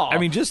federal law.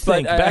 Just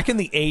think, back in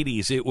the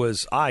 80s, it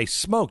was, I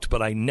smoked,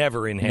 but I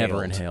never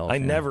inhaled. I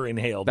never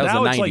inhaled. That was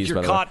now the it's 90s, like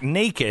you're caught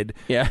naked.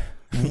 Yeah.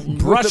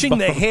 Brushing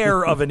the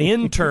hair of an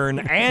intern,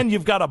 and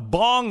you've got a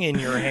bong in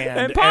your hand,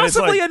 and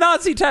possibly a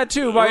Nazi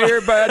tattoo by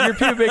your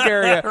pubic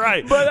area.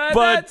 Right,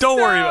 but don't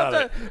worry about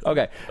it.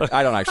 Okay,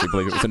 I don't actually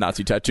believe it was a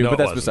Nazi tattoo, but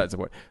that's besides the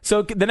point.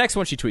 So the next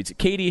one she tweets,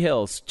 Katie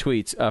Hills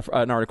tweets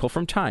an article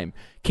from Time.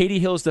 Katie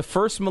Hill is the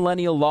first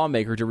millennial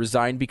lawmaker to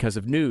resign because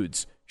of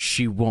nudes.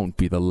 She won't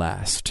be the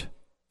last.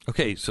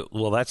 Okay, so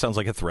that sounds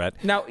like a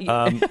threat. Now,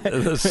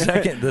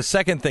 the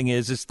second thing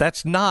is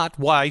that's not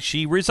why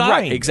she resigned.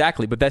 Right,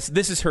 exactly. But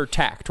this is her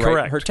tact, right?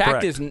 Correct. Her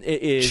tact is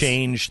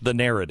change the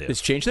narrative.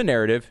 Is change the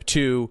narrative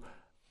to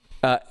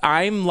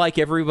I'm like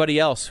everybody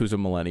else who's a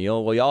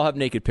millennial. We all have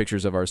naked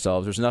pictures of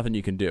ourselves. There's nothing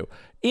you can do.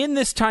 In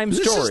this Time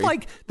story,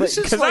 this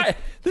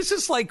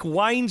is like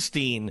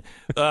Weinstein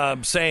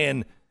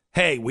saying,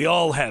 hey, we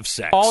all have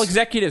sex. All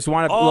executives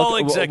want to have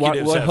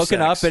hooking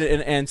sex. up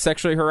and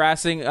sexually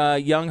harassing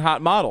young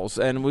hot models,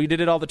 and we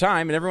did it all the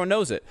time, and everyone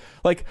knows it.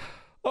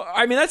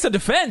 That's a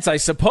defense, I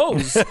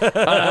suppose,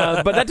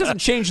 but that doesn't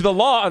change the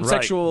law on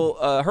sexual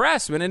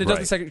harassment, and it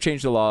doesn't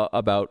change the law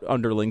about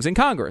underlings in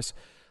Congress.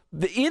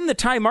 In the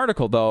Time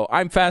article, though,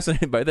 I'm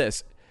fascinated by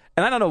this,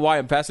 and I don't know why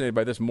I'm fascinated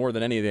by this more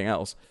than anything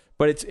else,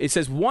 but it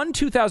says one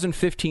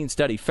 2015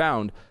 study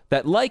found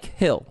that, like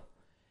Hill,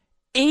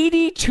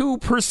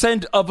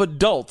 82% of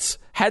adults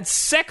had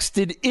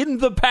sexted in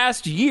the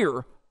past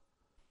year.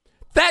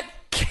 That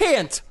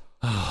can't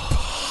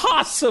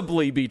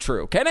possibly be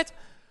true, can it?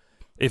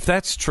 If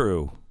that's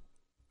true,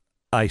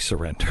 I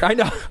surrender. I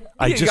know.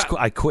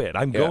 I quit.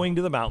 I'm going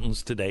to the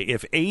mountains today.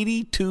 If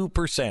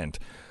 82%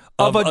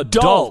 of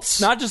adults,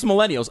 not just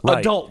millennials,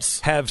 adults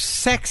have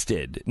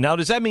sexted. Now,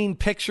 does that mean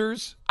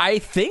pictures? I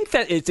think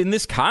that it's in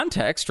this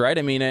context, right?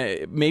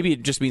 Maybe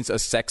it just means a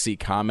sexy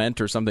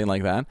comment or something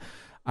like that.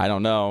 I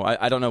don't know.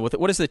 I don't know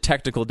what is the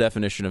technical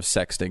definition of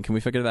sexting. Can we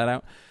figure that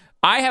out?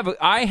 I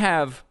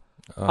have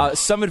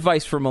some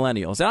advice for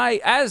millennials, and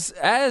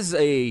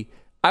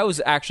I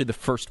was actually the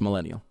first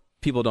millennial.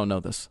 People don't know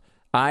this.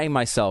 I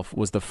myself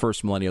was the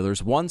first millennial.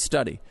 There's one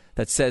study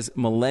that says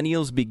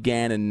millennials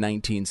began in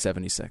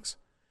 1976,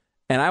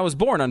 and I was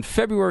born on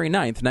February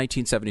 9th,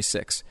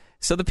 1976.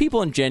 So the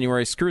people in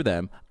January, screw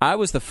them. I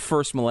was the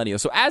first millennial.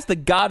 So as the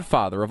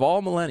godfather of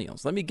all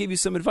millennials, let me give you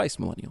some advice,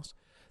 millennials.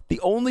 The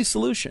only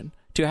solution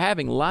to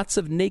having lots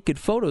of naked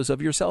photos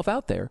of yourself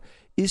out there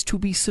is to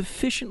be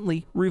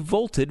sufficiently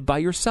revolted by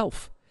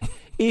yourself.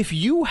 If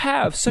you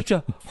have such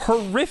a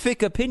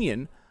horrific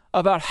opinion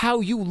about how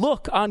you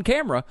look on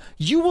camera,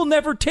 you will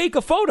never take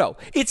a photo.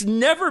 It's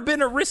never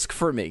been a risk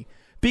for me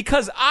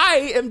because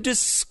I am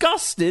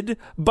disgusted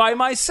by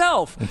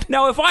myself.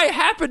 Now, if I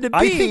happen to be...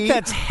 I think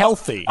that's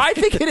healthy. I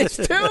think it is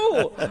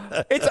too.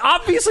 It's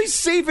obviously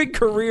saving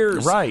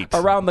careers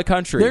around the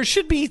country. There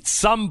should be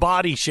some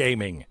body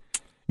shaming.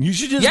 You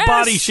should just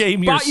body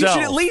shame yourself. You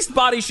should at least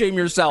body shame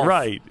yourself.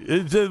 Right. We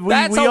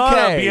That's ought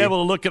okay. to be able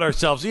to look at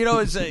ourselves. You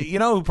know, you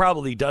know who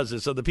probably does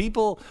this? So the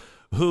people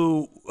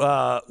who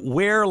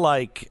wear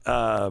like,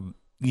 spandex,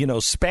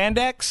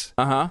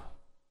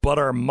 but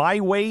are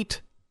my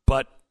weight,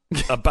 but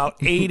about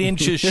 8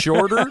 inches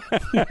shorter.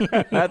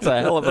 That's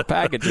a hell of a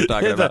package you're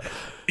talking about.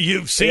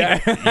 You've seen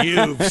it.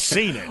 You've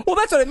seen it. Well,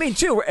 that's what I mean,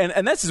 too.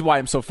 And this is why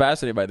I'm so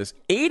fascinated by this.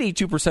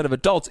 82% of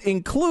adults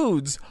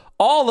includes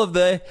all of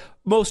the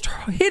most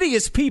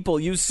hideous people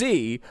you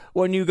see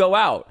when you go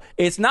out.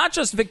 It's not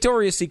just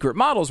Victoria's Secret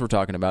models we're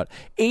talking about.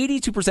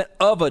 82%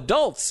 of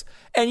adults.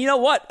 And you know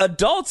what?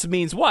 Adults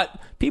means what?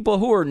 People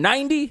who are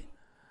 90?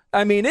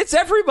 I mean, it's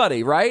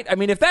everybody, right? I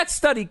mean, if that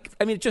study,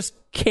 it just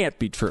can't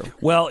be true.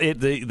 Well,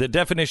 the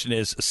definition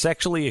is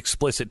sexually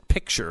explicit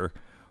picture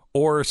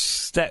or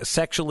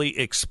sexually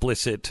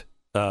explicit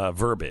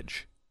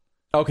verbiage.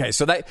 Okay,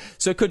 so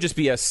it could just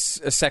be a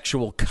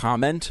sexual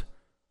comment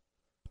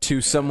to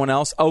someone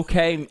else.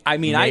 Okay, I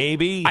mean,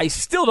 maybe. I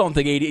still don't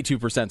think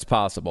 82% is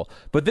possible.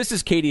 But this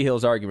is Katie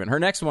Hill's argument. Her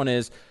next one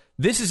is,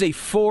 this is a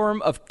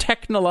form of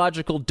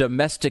technological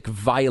domestic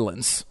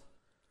violence.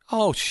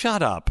 Oh,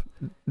 shut up.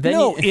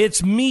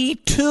 It's Me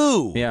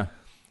Too. Yeah.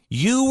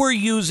 You were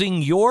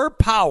using your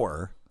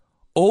power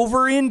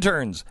over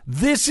interns.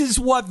 This is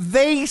what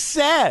they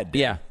said.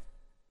 Yeah.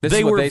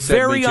 They were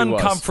very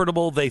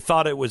uncomfortable. They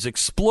thought it was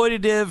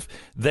exploitative.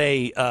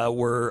 They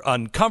were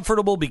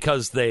uncomfortable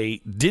because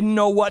they didn't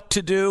know what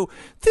to do.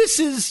 This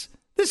is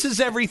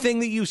everything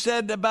that you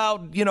said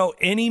about,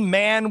 any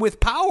man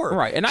with power.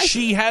 Right. And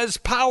she has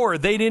power.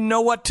 They didn't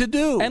know what to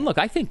do. And look,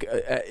 I think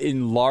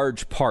in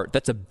large part,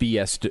 that's a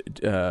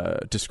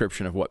BS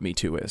description of what Me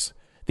Too is.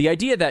 The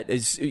idea that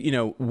is,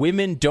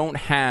 women don't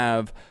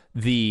have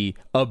the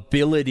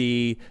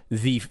ability,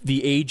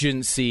 the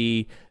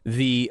agency,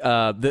 the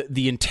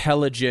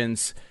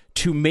intelligence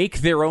to make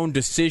their own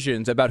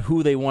decisions about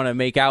who they want to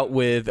make out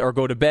with or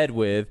go to bed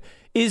with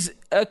is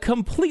a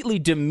completely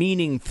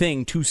demeaning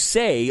thing to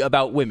say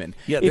about women.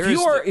 Yeah,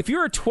 if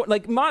you're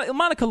like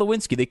Monica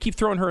Lewinsky, they keep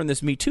throwing her in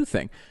this Me Too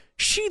thing.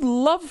 She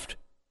loved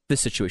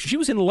this situation. She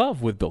was in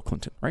love with Bill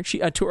Clinton, right?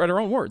 She at her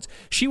own words,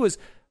 she was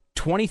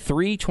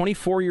 23,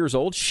 24 years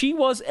old. She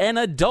was an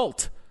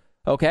adult.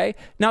 Okay?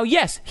 Now,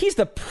 yes, he's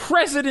the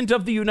president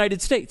of the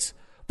United States,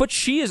 but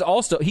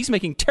he's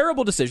making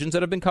terrible decisions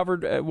that have been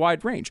covered at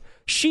wide range.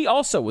 She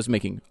also was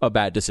making a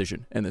bad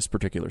decision in this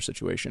particular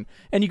situation.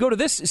 And you go to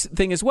this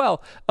thing as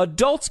well.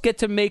 Adults get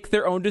to make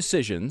their own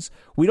decisions.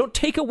 We don't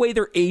take away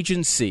their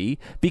agency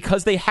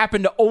because they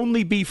happen to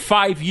only be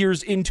 5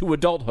 years into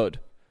adulthood.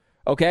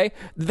 Okay?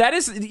 That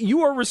is,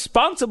 you are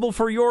responsible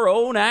for your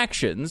own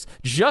actions,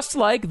 just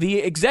like the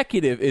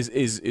executive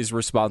is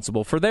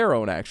responsible for their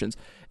own actions.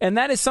 And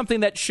that is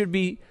something that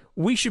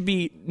we should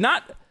be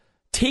not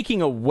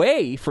taking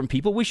away from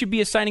people, we should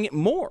be assigning it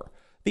more.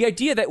 The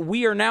idea that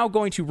we are now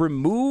going to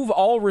remove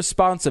all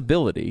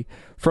responsibility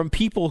from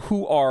people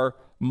who are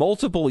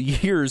multiple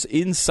years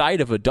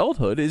inside of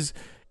adulthood is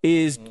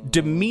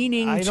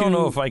demeaning. I don't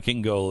know if I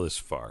can go this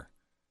far.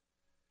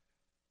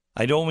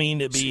 I don't mean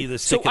to be the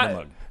stick in the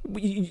mud.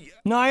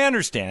 No, I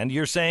understand.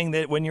 You're saying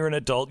that when you're an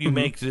adult, you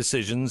make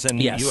decisions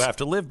and you have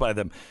to live by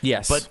them.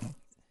 Yes. But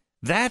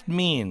that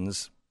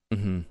means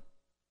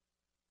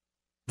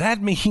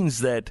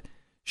that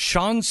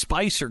Sean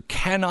Spicer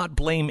cannot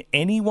blame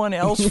anyone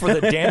else for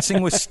the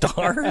Dancing with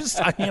Stars?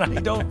 I mean,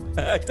 I don't...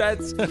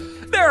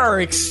 There are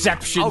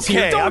exceptions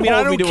here. Okay,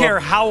 I don't care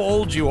how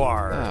old you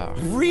are. Oh.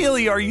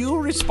 Really, are you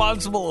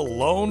responsible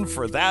alone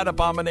for that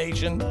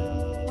abomination?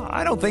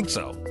 I don't think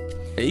so.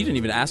 You didn't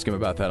even ask him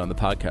about that on the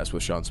podcast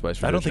with Sean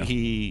Spicer. I don't think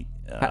he...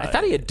 I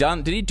thought he had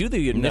done... Did he do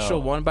the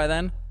initial one by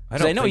then?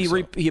 I know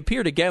he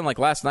appeared again like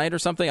last night or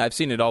something. I've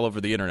seen it all over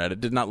the internet.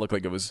 It did not look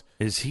like it was...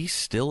 Is he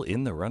still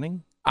in the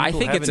running? I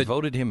think haven't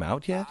voted him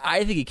out yet?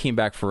 I think he came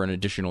back for an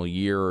additional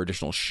year or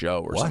additional show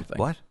or something.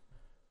 What?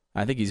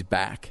 I think he's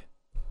back.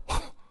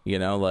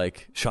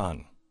 Like...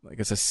 Sean. Like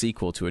it's a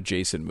sequel to a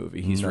Jason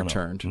movie. He's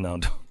returned. No,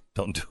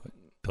 don't do it.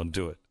 Don't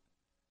do it.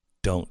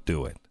 Don't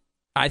do it.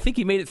 I think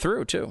he made it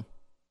through, too.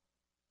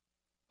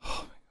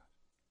 Oh, my God.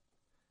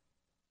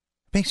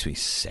 Makes me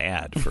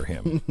sad for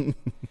him.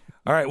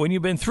 All right, when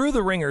you've been through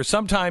the ringer,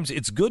 sometimes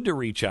it's good to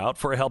reach out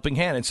for a helping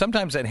hand, and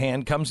sometimes that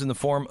hand comes in the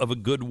form of a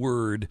good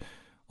word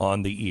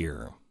on the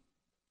ear.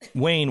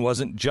 Wayne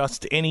wasn't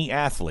just any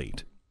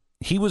athlete.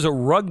 He was a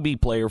rugby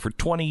player for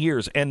 20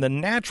 years, and the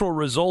natural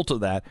result of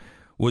that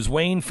was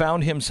Wayne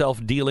found himself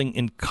dealing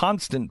in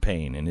constant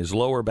pain in his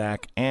lower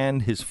back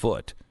and his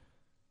foot.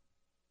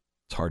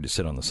 It's hard to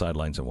sit on the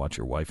sidelines and watch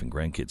your wife and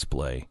grandkids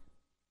play,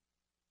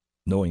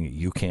 knowing that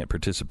you can't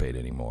participate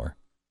anymore.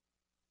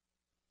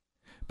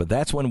 But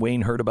that's when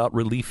Wayne heard about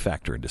Relief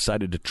Factor and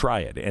decided to try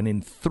it. And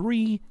in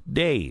 3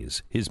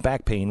 days, his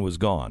back pain was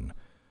gone.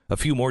 A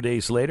few more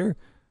days later,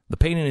 the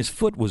pain in his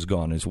foot was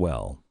gone as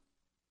well.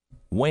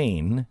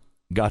 Wayne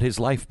got his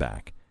life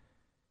back.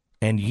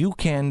 And you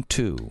can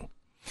too.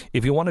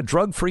 If you want a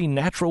drug-free,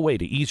 natural way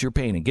to ease your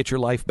pain and get your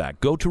life back,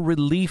 go to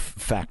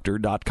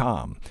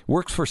relieffactor.com.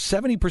 Works for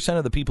 70%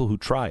 of the people who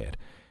try it.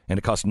 And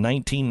it costs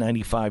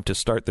 $19.95 to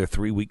start their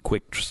 3-week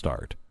quick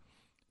start.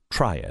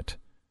 Try it.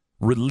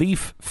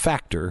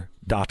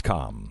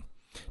 relieffactor.com.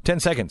 10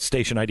 seconds,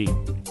 station ID.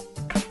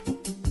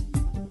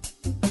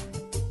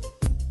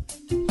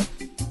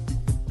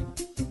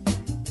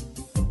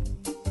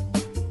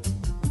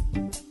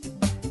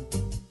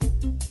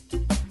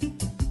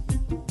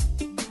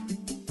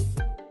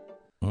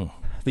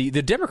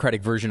 The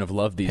Democratic version of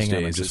love these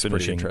days is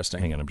pretty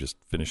interesting. Hang on, I'm just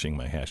finishing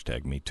my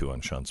hashtag #MeToo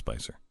on Sean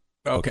Spicer.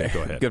 Okay,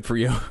 go ahead. Good for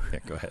you. Yeah,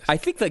 go ahead. I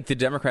think like the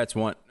Democrats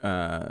want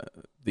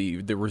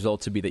the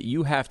result to be that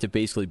you have to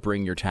basically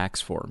bring your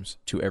tax forms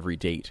to every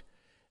date.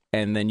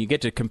 And then you get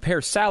to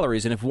compare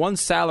salaries. And if one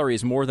salary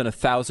is more than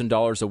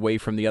 $1,000 away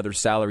from the other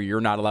salary, you're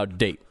not allowed to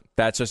date.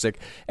 That's just like,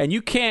 and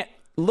you can't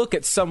look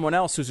at someone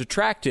else who's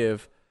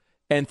attractive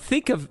and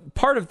think of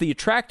part of the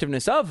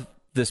attractiveness of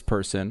this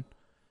person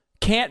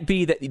can't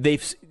be that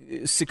they've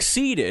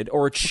succeeded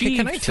or achieved.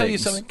 Can I tell you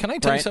things, something? Can I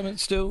tell you right? something,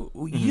 Stu?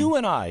 Mm-hmm. You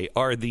and I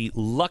are the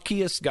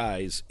luckiest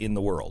guys in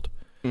the world.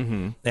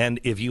 Mm-hmm.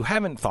 And if you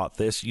haven't thought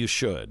this, you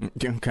should.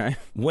 Okay.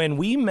 When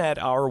we met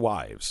our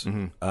wives,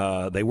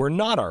 they were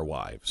not our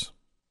wives.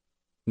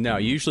 No,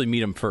 you usually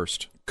meet them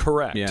first.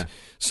 Correct. Yeah.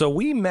 So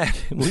we met.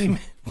 When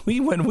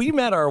we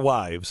met our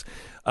wives,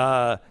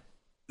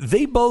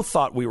 they both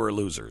thought we were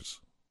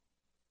losers.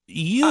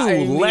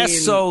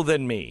 Less so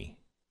than me.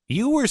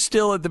 You were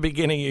still at the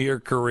beginning of your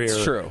career.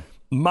 It's true.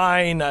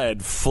 Mine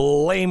had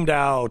flamed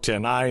out,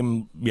 and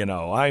I'm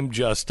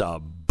just a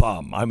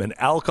bum. I'm an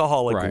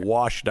alcoholic,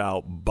 washed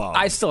out bum.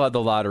 I still had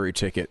the lottery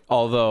ticket,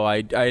 although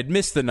I had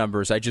missed the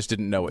numbers. I just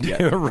didn't know it yet.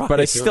 Right, but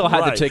I still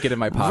had the ticket in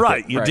my pocket.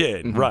 Right, you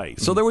did. Mm-hmm. Right.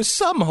 So there was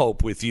some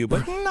hope with you,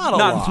 but not a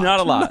lot. Not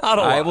a lot.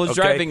 I was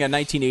okay? driving a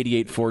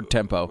 1988 Ford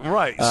Tempo.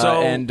 Right.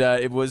 So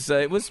it was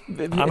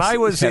and I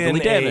was heavily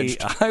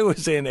damaged. I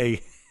was in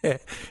a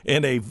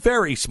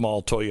very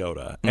small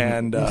Toyota,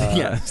 and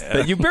yes,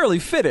 that you barely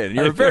fit in.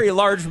 You're a very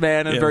large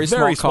man in a very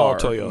small car.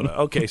 Toyota.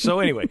 Okay, so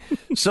anyway,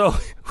 so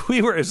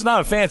we were. It's not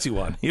a fancy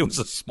one. It was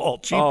a small,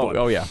 cheap one.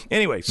 Oh yeah.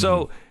 Anyway,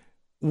 so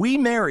we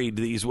married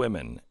these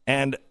women,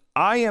 and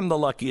I am the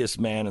luckiest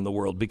man in the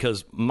world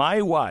because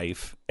my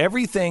wife,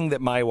 everything that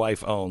my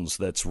wife owns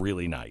that's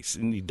really nice,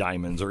 any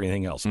diamonds or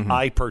anything else,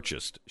 I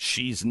purchased.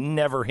 She's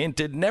never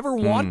hinted, never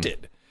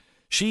wanted.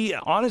 She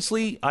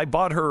honestly, I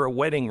bought her a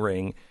wedding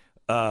ring.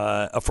 For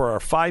our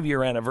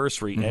 5-year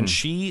anniversary, and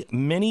she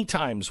many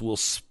times will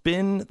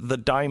spin the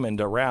diamond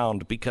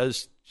around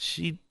because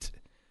she's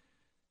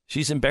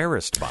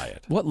embarrassed by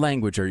it. What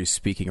language are you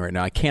speaking right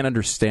now? I can't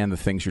understand the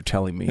things you're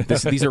telling me.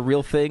 These are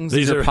real things?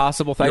 These are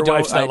possible things? Your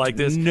wife's not like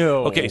this?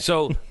 No. Okay,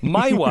 so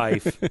my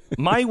wife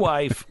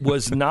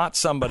was not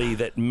somebody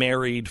that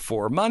married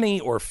for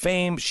money or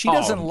fame. She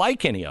doesn't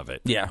like any of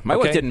it. Yeah, my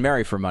wife didn't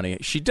marry for money.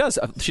 She does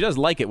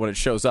like it when it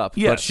shows up.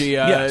 Yes,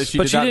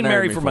 but she didn't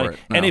marry for money.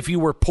 No. And if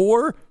you were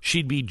poor,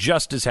 she'd be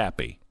just as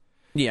happy.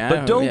 Yeah,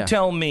 but don't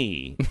tell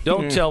me.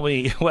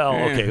 Well,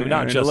 okay,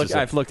 not just.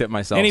 I've looked at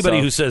myself. Anybody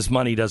who says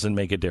money doesn't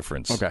make a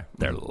difference,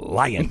 they're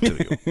lying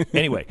to you.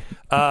 Anyway,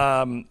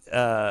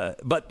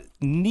 but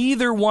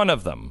neither one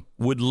of them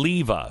would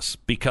leave us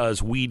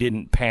because we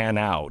didn't pan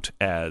out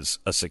as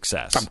a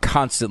success. I'm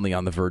constantly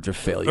on the verge of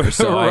failure.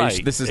 So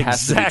right, this is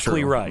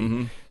exactly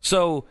right.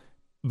 So,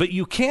 but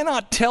you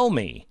cannot tell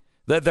me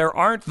that there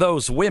aren't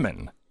those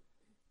women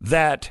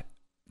that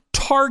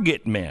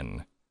target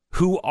men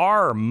who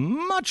are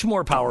much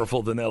more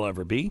powerful than they'll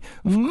ever be,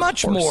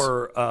 much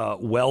more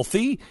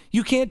wealthy.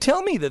 You can't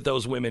tell me that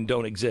those women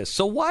don't exist.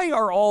 So why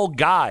are all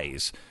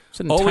guys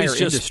always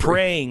just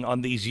preying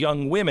on these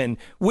young women,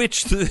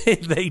 which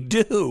they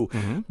do?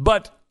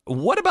 But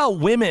what about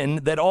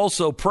women that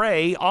also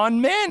prey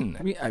on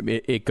men?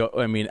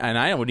 And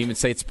I wouldn't even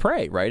say it's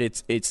prey,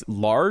 right? It's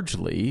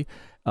largely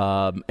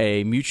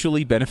a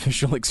mutually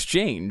beneficial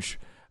exchange.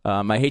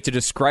 I hate to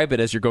describe it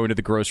as you're going to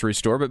the grocery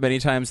store, but many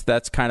times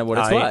that's kind of what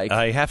it's like.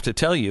 I have to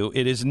tell you,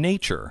 it is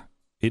nature.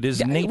 It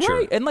is nature.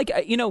 Right. And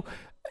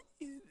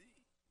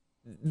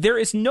there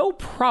is no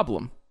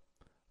problem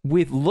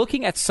with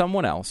looking at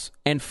someone else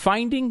and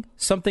finding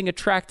something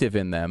attractive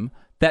in them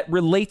that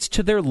relates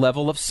to their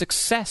level of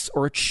success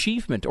or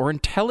achievement or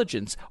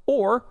intelligence.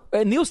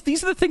 And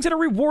these are the things that are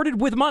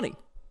rewarded with money,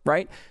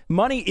 right?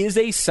 Money is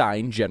a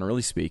sign,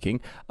 generally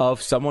speaking,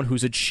 of someone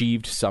who's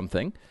achieved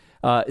something.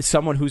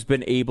 someone who's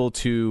been able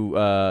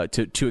to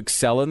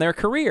excel in their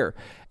career.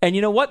 And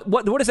you know what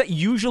does that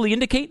usually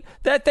indicate?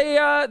 That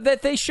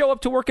they show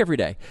up to work every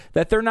day,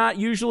 that they're not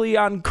usually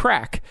on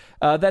crack,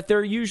 that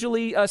they're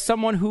usually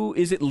someone who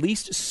is at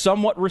least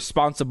somewhat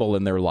responsible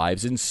in their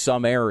lives in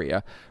some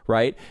area,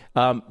 right?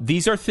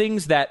 These are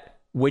things that,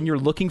 when you're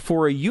looking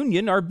for a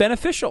union, are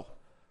beneficial.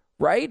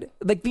 Right?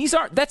 Like,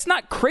 that's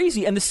not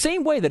crazy. And the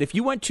same way that if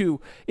you went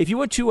to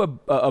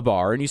a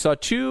bar and you saw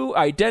two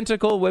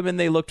identical women,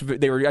 they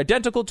were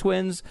identical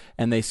twins,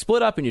 and they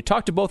split up, and you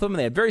talked to both of them, and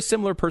they had very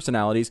similar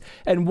personalities,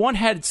 and one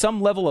had some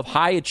level of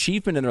high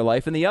achievement in their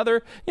life, and the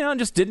other,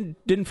 just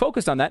didn't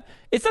focus on that.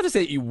 It's not to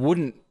say that you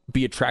wouldn't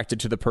be attracted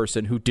to the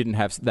person who didn't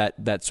have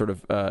that sort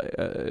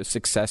of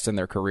success in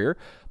their career,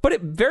 but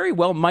it very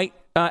well might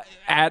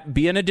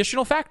be an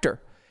additional factor.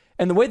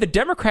 And the way the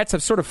Democrats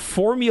have sort of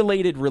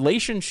formulated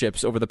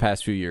relationships over the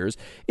past few years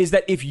is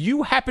that if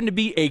you happen to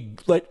be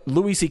like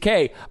Louis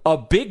C.K., a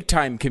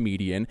big-time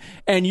comedian,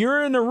 and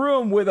you're in a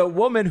room with a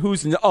woman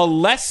who's a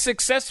less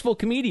successful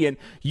comedian,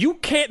 you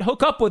can't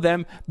hook up with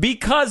them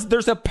because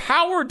there's a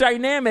power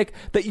dynamic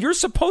that you're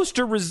supposed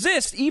to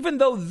resist even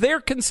though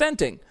they're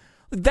consenting.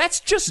 That's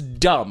just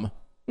dumb.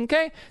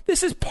 Okay?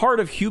 This is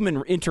part of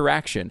human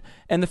interaction.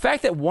 And the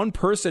fact that one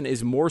person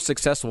is more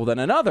successful than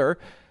another,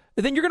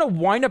 then you're going to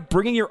wind up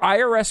bringing your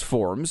IRS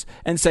forms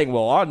and saying,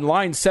 well, on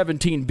line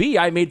 17B,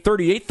 I made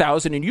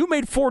 $38,000 and you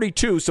made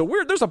 $42,000. So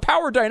there's a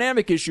power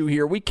dynamic issue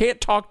here. We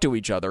can't talk to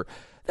each other.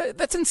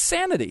 That's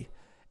insanity.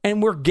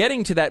 And we're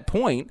getting to that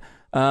point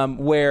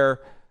where,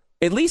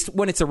 at least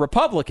when it's a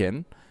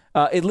Republican,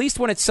 at least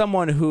when it's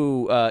someone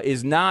who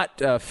is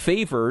not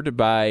favored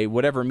by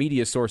whatever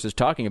media source is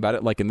talking about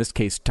it, like in this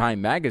case,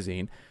 Time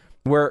Magazine,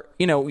 where,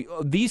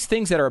 these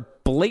things that are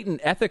blatant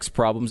ethics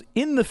problems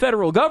in the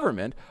federal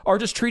government are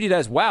just treated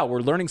as, wow, we're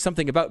learning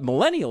something about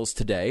millennials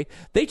today.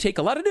 They take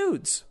a lot of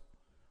nudes.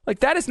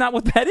 Like, that is not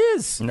what that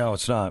is. No,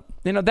 it's not.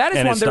 That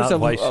is when there's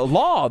a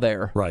law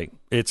there. Right.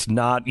 It's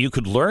not. You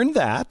could learn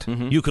that.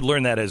 Mm-hmm. You could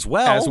learn that as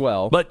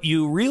well. But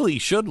you really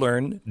should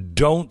learn,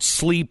 don't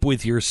sleep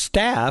with your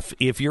staff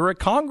if you're a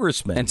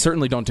congressman. And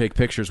certainly don't take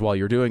pictures while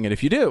you're doing it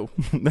if you do.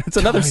 That's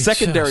another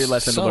secondary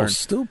lesson to learn. So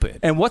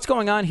stupid. And what's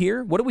going on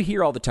here? What do we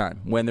hear all the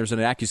time when there's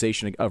an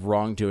accusation of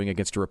wrongdoing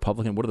against a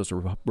Republican? What do those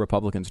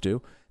Republicans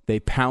do? They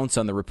pounce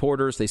on the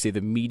reporters. They say the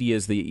media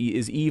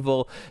is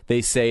evil.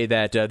 They say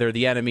that they're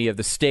the enemy of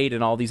the state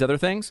and all these other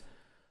things.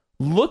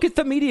 Look at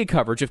the media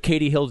coverage of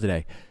Katie Hill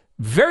today.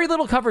 Very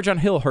little coverage on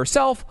Hill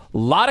herself. A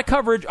lot of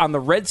coverage on the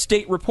Red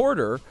State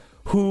reporter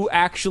who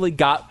actually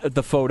got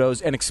the photos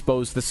and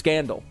exposed the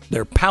scandal.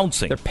 They're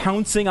pouncing. They're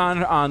pouncing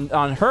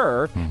on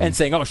her and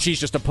saying, oh, she's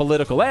just a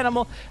political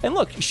animal. And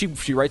look,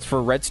 she writes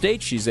for Red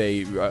State. She's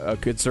a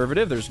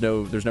conservative. There's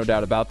no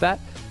doubt about that.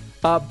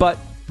 But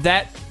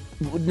that...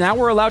 Now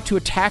we're allowed to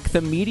attack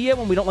the media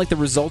when we don't like the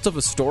result of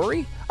a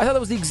story? I thought that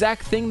was the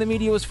exact thing the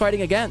media was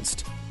fighting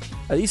against.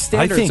 These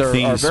standards are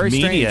very strange. I think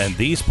these media and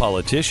these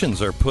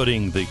politicians are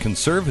putting the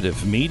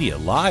conservative media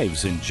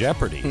lives in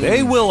jeopardy.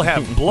 They will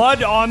have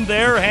blood on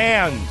their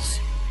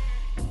hands.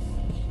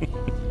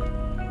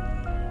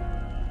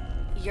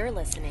 You're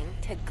listening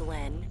to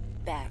Glenn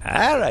Beck.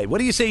 All right. What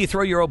do you say you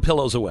throw your old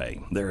pillows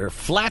away? They're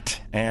flat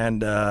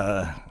and...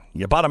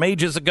 you bought them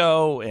ages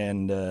ago,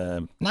 and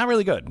not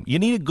really good. You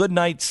need a good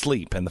night's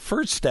sleep, and the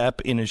first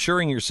step in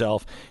ensuring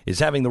yourself is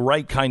having the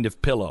right kind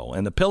of pillow,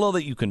 and the pillow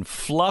that you can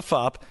fluff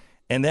up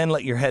and then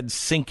let your head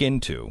sink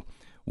into.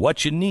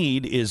 What you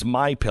need is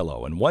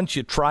MyPillow, and once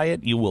you try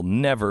it, you will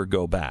never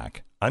go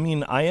back. I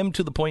mean, I am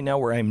to the point now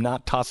where I'm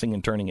not tossing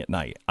and turning at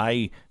night.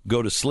 I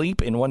go to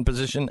sleep in one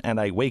position, and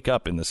I wake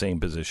up in the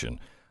same position.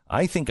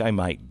 I think I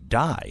might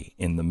die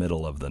in the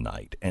middle of the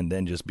night and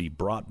then just be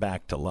brought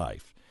back to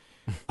life.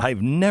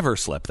 I've never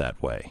slept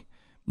that way.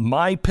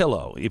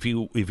 MyPillow, if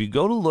you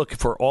go to look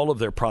for all of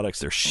their products,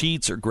 their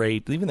sheets are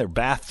great. Even their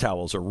bath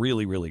towels are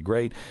really, really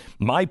great.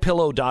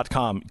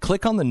 MyPillow.com.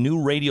 Click on the new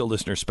radio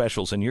listener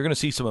specials, and you're going to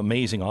see some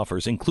amazing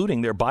offers,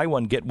 including their buy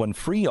one, get one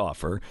free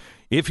offer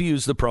if you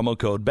use the promo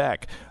code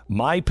BECK.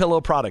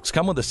 MyPillow products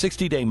come with a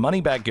 60-day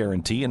money-back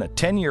guarantee and a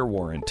 10-year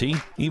warranty.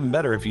 Even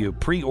better, if you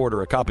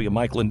pre-order a copy of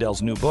Mike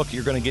Lindell's new book,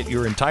 you're going to get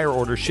your entire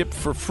order shipped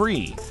for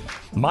free.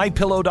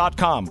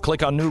 MyPillow.com.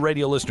 Click on new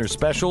radio listener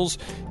specials.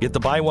 Get the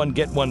buy one,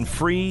 get one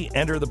free.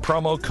 Enter the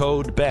promo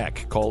code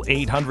BECK. Call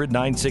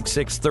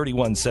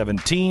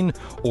 800-966-3117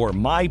 or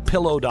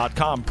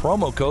MyPillow.com.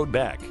 Promo code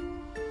BECK.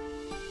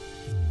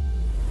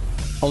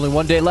 Only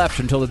one day left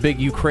until the big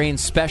Ukraine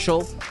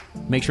special.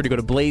 Make sure to go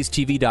to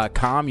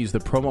blazetv.com, use the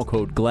promo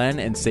code Glenn,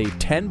 and save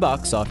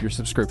 $10 off your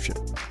subscription.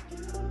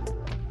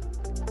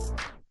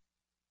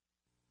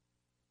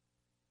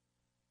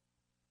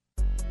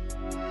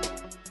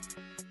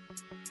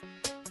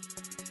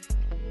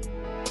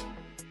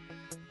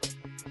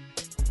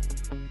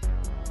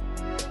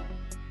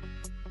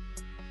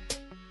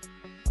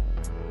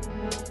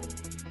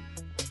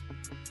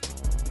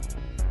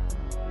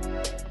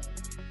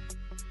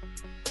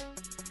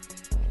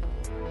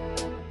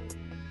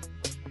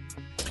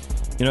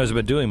 You know, as I've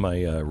been doing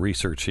my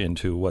research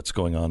into what's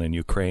going on in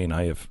Ukraine,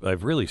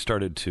 I've really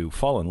started to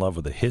fall in love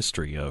with the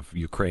history of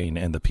Ukraine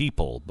and the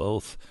people,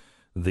 both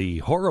the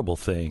horrible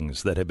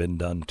things that have been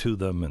done to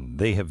them and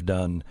they have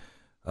done.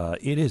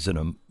 It is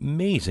an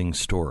amazing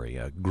story,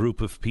 a group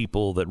of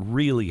people that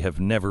really have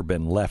never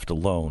been left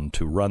alone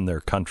to run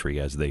their country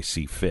as they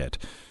see fit.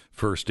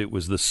 First, it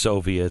was the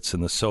Soviets,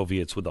 and the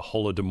Soviets with the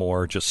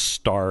Holodomor just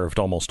starved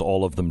almost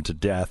all of them to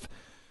death.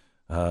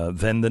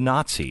 Then the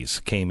Nazis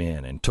came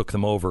in and took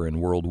them over in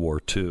World War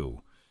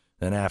II.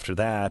 And after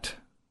that,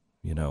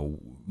 you know,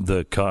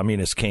 the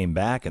communists came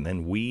back, and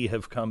then we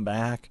have come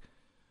back.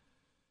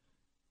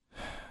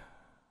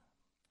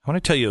 I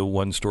want to tell you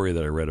one story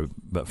that I read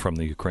about from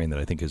the Ukraine that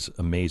I think is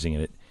amazing.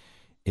 And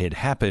it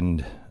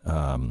happened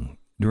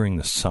during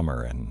the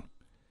summer, and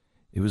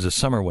it was a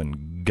summer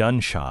when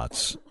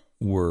gunshots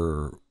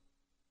were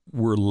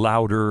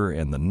louder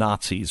and the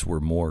Nazis were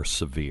more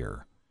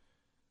severe.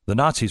 The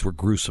Nazis were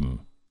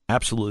gruesome,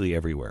 absolutely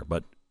everywhere,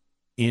 but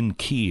in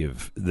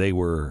Kyiv, they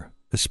were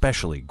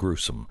especially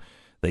gruesome.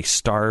 They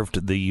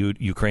starved the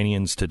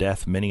Ukrainians to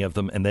death, many of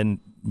them, and then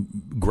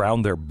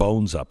ground their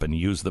bones up and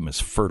used them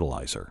as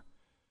fertilizer.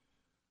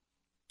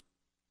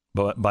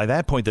 But by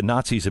that point, the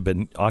Nazis had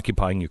been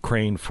occupying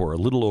Ukraine for a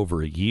little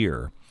over a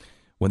year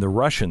when the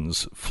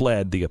Russians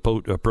fled the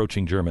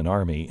approaching German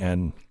army,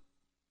 and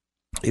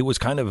it was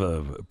kind of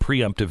a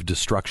preemptive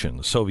destruction.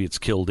 The Soviets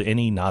killed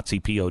any Nazi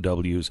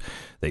POWs.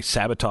 They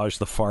sabotaged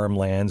the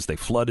farmlands. They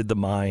flooded the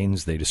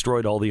mines. They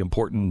destroyed all the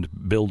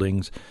important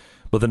buildings.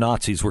 But the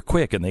Nazis were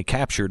quick, and they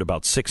captured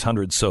about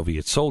 600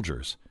 Soviet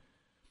soldiers.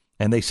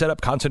 And they set up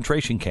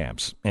concentration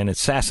camps and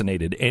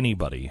assassinated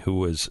anybody who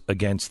was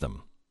against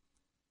them.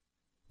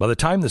 By the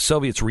time the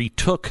Soviets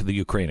retook the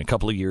Ukraine a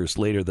couple of years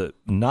later, the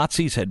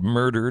Nazis had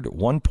murdered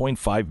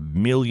 1.5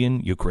 million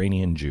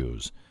Ukrainian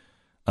Jews.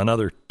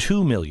 Another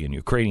 2 million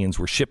Ukrainians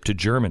were shipped to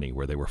Germany,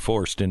 where they were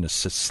forced into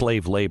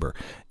slave labor.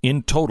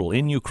 In total,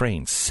 in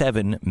Ukraine,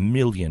 7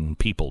 million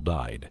people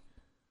died.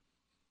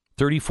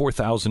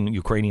 34,000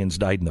 Ukrainians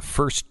died in the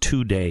first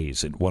 2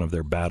 days in one of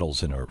their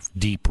battles in a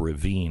deep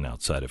ravine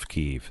outside of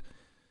Kyiv.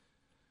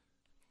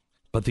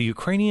 But the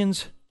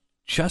Ukrainians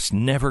just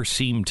never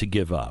seem to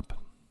give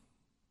up.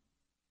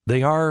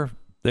 They're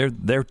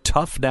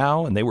tough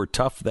now, and they were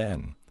tough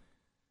then.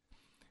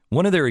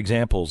 One of their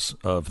examples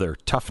of their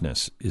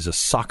toughness is a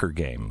soccer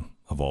game,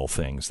 of all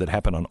things, that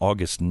happened on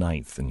August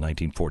 9th in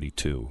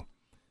 1942.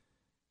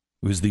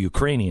 It was the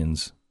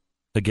Ukrainians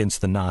against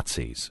the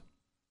Nazis,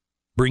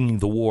 bringing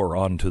the war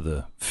onto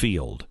the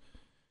field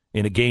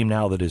in a game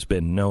now that has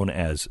been known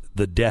as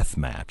the death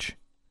match.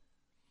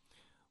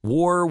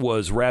 War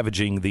was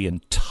ravaging the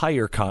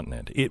entire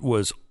continent. It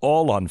was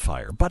all on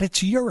fire, but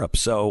it's Europe,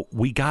 so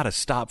we got to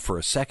stop for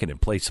a second and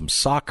play some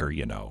soccer,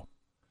 you know.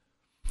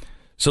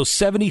 So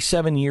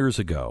 77 years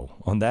ago,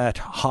 on that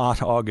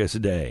hot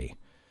August day,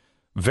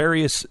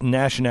 various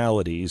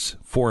nationalities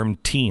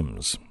formed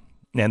teams.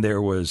 And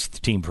there was the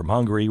team from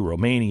Hungary,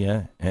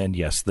 Romania, and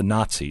yes, the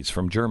Nazis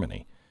from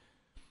Germany.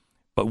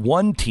 But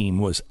one team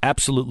was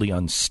absolutely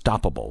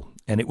unstoppable,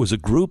 and it was a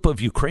group of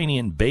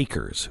Ukrainian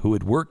bakers who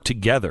had worked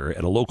together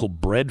at a local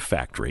bread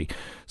factory,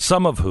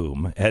 some of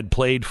whom had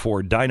played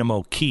for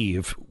Dynamo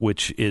Kyiv,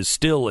 which is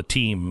still a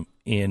team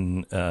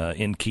in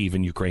Kyiv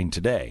in Ukraine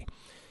today.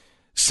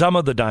 Some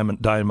of the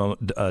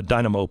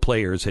Dynamo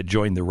players had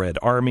joined the Red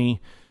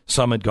Army.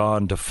 Some had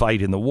gone to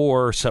fight in the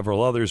war.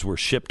 Several others were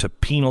shipped to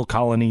penal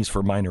colonies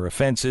for minor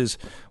offenses.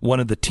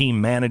 One of the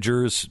team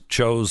managers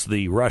chose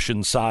the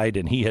Russian side,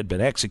 and he had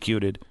been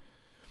executed.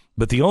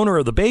 But the owner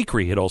of the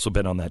bakery had also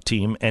been on that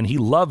team, and he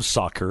loved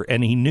soccer,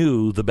 and he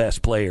knew the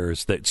best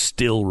players that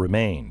still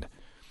remained.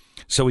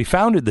 So he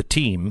founded the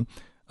team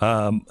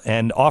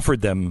and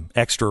offered them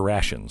extra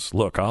rations.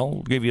 Look,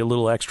 I'll give you a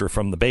little extra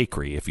from the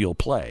bakery if you'll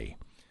play.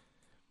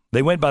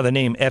 They went by the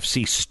name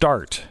FC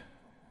Start,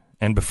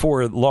 and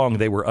before long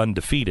they were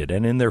undefeated.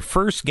 And in their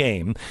first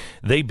game,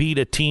 they beat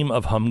a team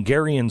of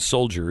Hungarian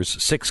soldiers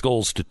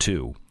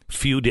 6-2.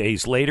 Few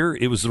days later,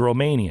 it was the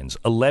Romanians,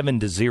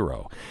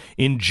 11-0.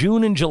 In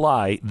June and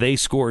July, they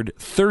scored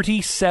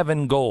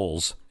 37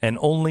 goals and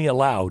only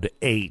allowed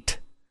 8.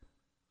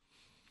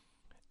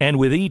 And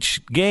with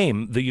each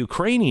game, the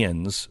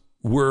Ukrainians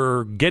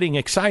were getting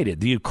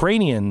excited.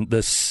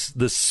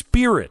 The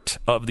spirit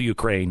of the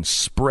Ukraine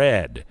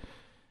spread.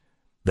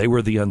 They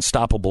were the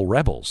unstoppable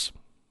rebels.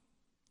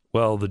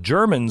 Well, the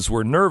Germans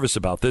were nervous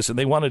about this, and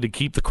they wanted to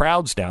keep the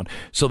crowds down.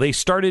 So they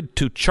started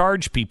to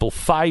charge people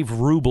 5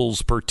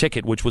 rubles per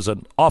ticket, which was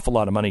an awful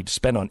lot of money to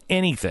spend on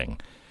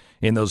anything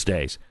in those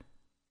days.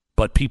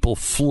 But people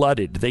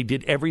flooded. They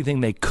did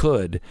everything they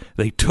could.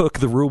 They took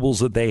the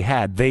rubles that they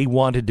had. They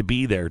wanted to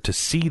be there to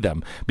see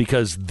them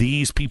because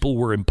these people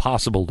were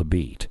impossible to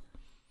beat.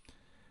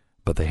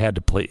 But they had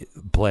to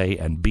play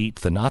and beat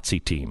the Nazi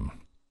team.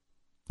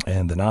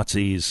 And the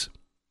Nazis,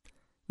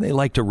 they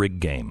liked a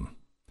rig game.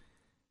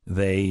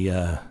 They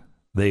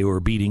were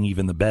beating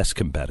even the best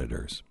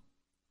competitors.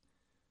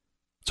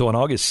 So on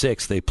August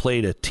 6th, they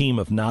played a team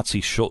of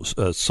Nazi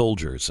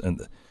soldiers,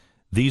 and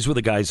These were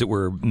the guys that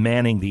were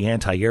manning the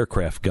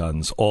anti-aircraft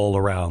guns all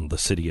around the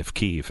city of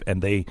Kyiv.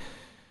 And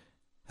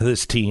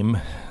this team,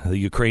 the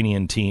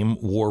Ukrainian team,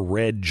 wore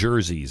red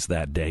jerseys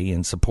that day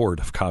in support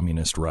of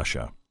communist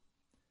Russia.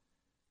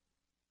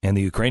 And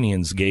the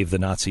Ukrainians gave the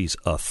Nazis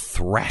a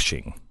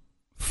thrashing,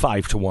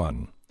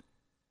 5-1.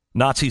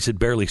 Nazis had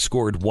barely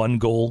scored 1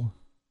 goal,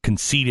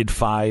 conceded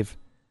 5.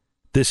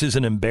 This is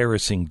an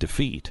embarrassing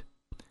defeat.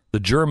 The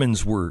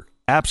Germans were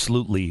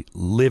absolutely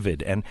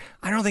livid, and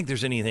I don't think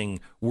there's anything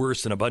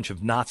worse than a bunch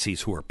of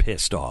Nazis who are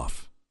pissed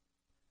off.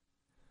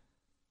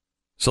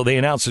 So they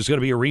announced there's going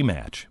to be a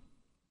rematch,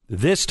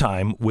 this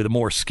time with a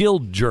more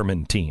skilled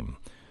German team,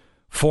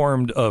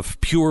 formed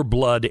of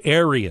pure-blood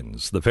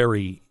Aryans, the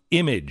very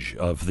image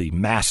of the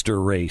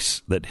master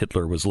race that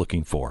Hitler was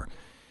looking for.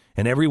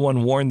 And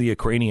everyone warned the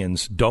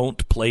Ukrainians,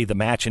 don't play the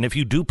match, and if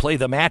you do play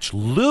the match,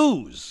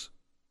 lose.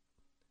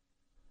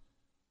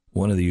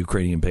 One of the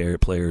Ukrainian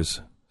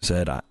players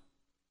said,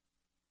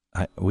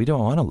 we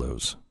don't want to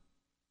lose.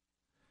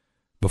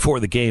 Before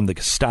the game, the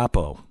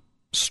Gestapo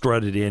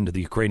strutted into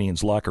the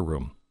Ukrainians' locker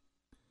room.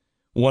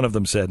 One of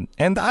them said,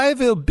 and I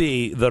will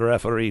be the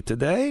referee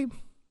today,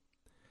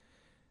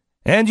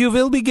 and you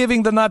will be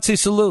giving the Nazi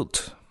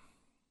salute.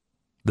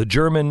 The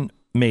German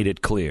made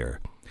it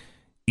clear,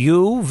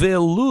 you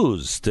will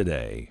lose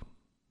today.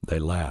 They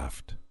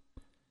laughed.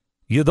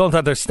 You don't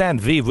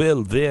understand, we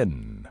will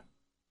win.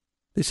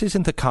 This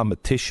isn't a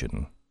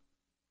competition.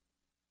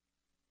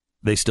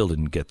 They still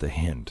didn't get the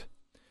hint.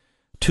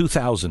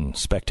 2,000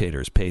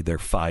 spectators paid their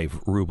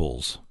 5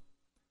 rubles.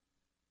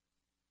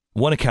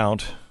 One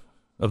account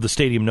of the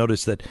stadium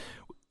noticed that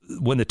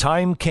when the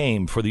time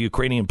came for the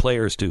Ukrainian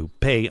players to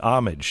pay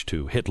homage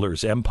to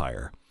Hitler's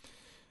empire,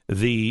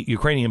 the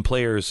Ukrainian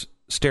players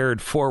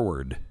stared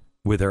forward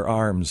with their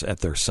arms at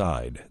their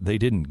side. They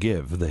didn't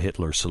give the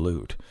Hitler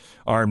salute.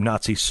 Armed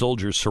Nazi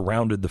soldiers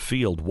surrounded the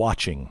field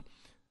watching.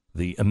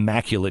 The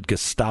immaculate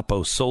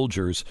Gestapo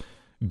soldiers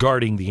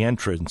guarding the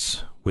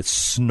entrance with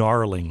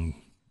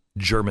snarling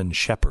German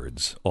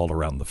shepherds all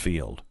around the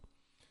field.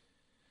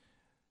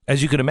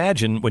 As you can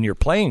imagine, when you're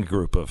playing a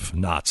group of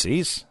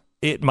Nazis,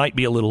 it might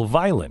be a little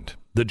violent.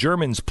 The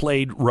Germans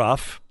played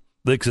rough.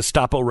 The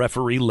Gestapo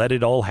referee let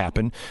it all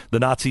happen. The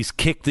Nazis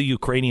kicked the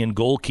Ukrainian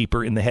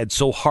goalkeeper in the head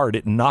so hard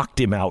it knocked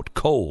him out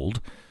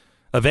cold.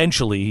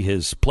 Eventually,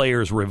 his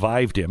players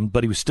revived him,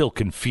 but he was still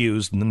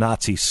confused, and the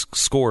Nazis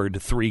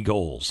scored 3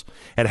 goals.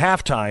 At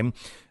halftime,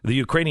 the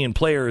Ukrainian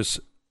players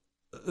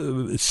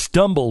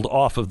stumbled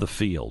off of the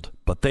field,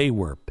 but they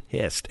were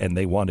pissed, and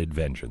they wanted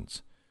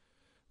vengeance.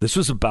 This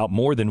was about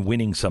more than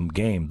winning some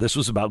game. This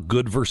was about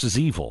good versus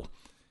evil.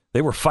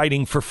 They were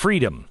fighting for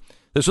freedom.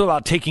 This was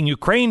about taking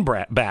Ukraine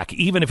back,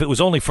 even if it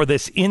was only for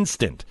this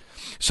instant.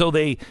 So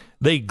they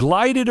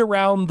glided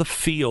around the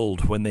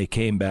field when they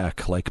came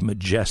back like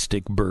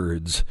majestic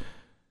birds,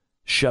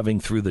 shoving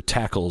through the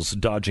tackles,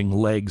 dodging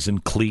legs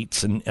and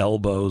cleats and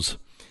elbows.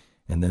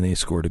 And then they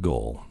scored a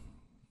goal.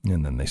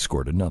 And then they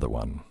scored another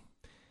one.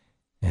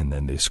 And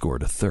then they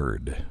scored a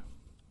third.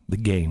 The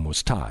game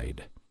was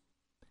tied.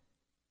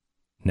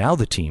 Now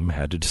the team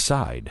had to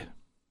decide.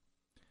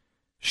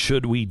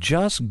 Should we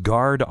just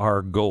guard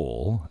our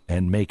goal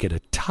and make it a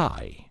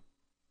tie?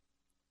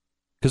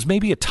 Because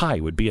maybe a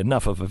tie would be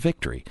enough of a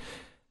victory.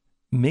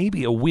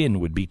 Maybe a win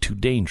would be too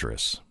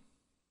dangerous.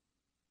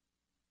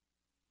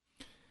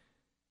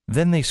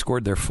 Then they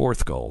scored their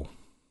 4th goal.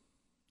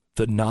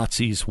 The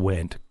Nazis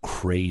went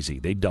crazy.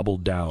 They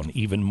doubled down,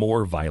 even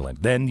more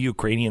violent. Then the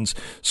Ukrainians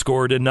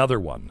scored another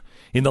one.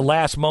 In the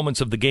last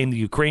moments of the game, the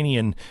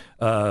Ukrainians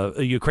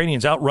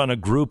outrun a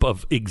group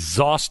of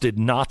exhausted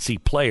Nazi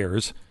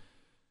players.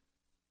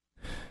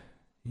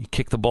 He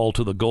kicked the ball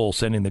to the goal,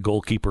 sending the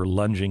goalkeeper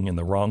lunging in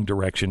the wrong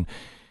direction.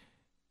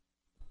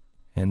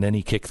 And then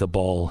he kicked the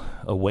ball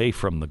away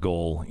from the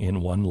goal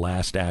in one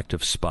last act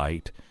of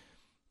spite.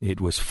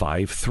 It was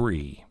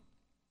 5-3.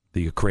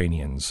 The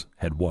Ukrainians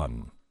had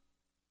won.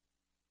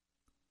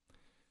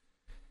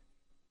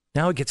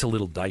 Now it gets a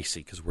little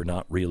dicey because we're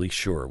not really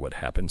sure what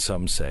happened.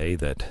 Some say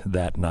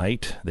that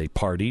night they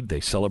partied, they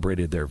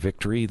celebrated their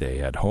victory, they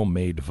had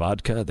homemade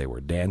vodka, they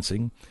were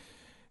dancing.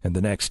 And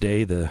the next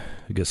day, the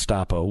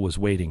Gestapo was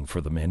waiting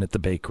for the men at the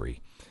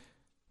bakery.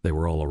 They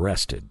were all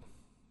arrested.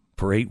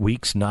 For 8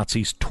 weeks,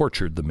 Nazis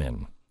tortured the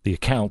men. The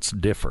accounts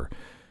differ.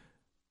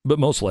 But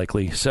most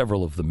likely,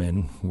 several of the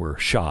men were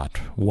shot.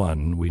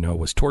 One, we know,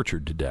 was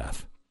tortured to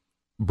death.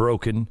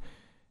 Broken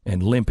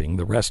and limping,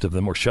 the rest of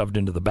them were shoved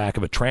into the back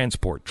of a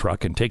transport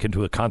truck and taken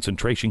to a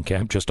concentration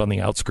camp just on the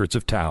outskirts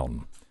of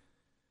town.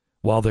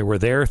 While they were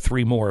there,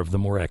 3 more of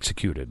them were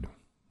executed.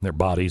 Their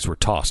bodies were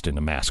tossed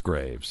into mass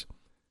graves.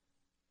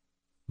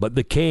 But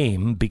the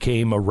game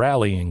became a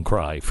rallying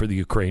cry for the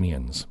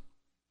Ukrainians.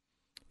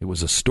 It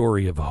was a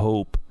story of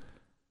hope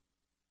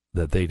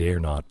that they dare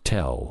not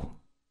tell,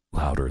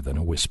 louder than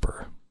a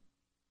whisper.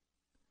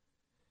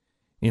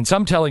 In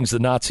some tellings, the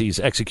Nazis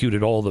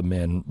executed all the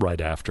men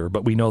right after,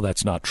 but we know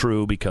that's not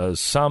true because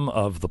some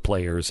of the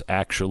players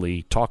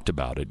actually talked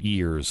about it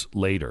years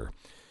later.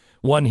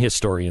 One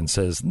historian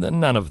says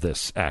none of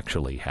this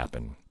actually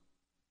happened.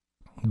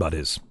 But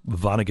as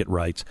Vonnegut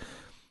writes,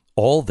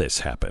 all this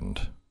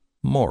happened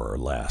more or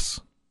less.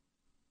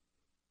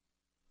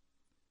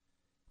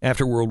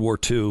 After World War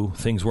II,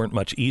 things weren't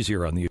much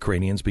easier on the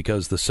Ukrainians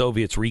because the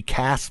Soviets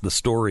recast the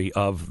story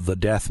of the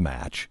death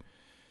match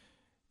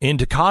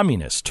into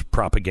communist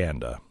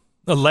propaganda.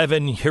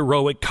 11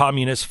 heroic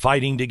communists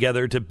fighting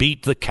together to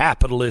beat the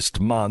capitalist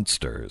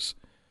monsters.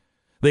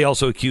 They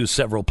also accused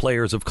several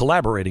players of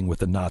collaborating with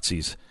the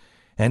Nazis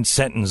and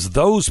sentenced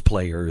those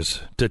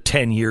players to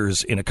 10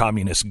 years in a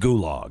communist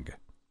gulag.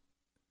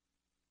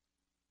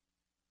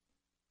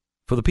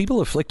 For the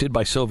people afflicted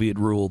by Soviet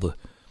rule, the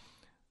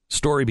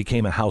story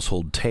became a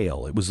household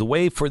tale. It was the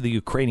way for the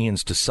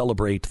Ukrainians to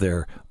celebrate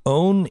their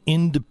own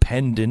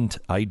independent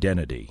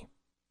identity.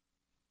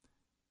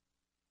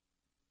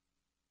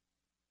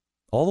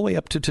 All the way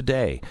up to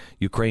today,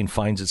 Ukraine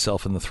finds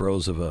itself in the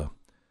throes of a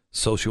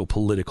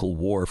socio-political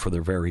war for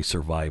their very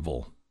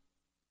survival.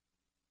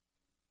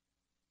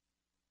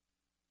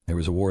 There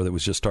was a war that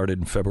was just started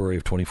in February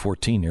of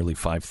 2014. Nearly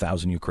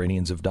 5,000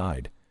 Ukrainians have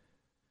died.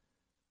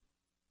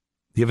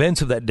 The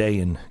events of that day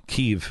in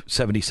Kyiv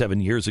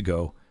 77 years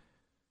ago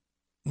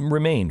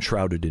remain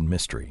shrouded in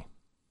mystery.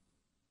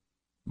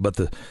 But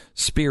the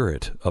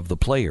spirit of the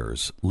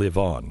players live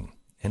on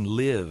and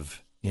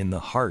live in the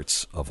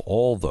hearts of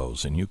all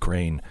those in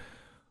Ukraine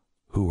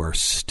who are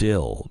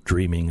still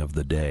dreaming of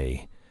the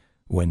day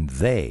when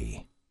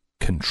they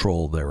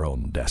control their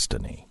own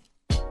destiny.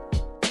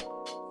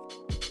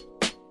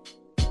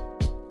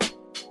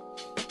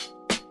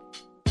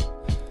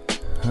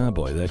 Oh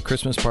boy, that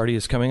Christmas party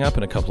is coming up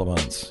in a couple of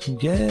months.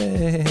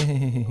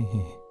 Yay!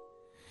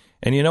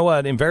 And you know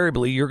what?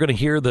 Invariably, you're going to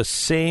hear the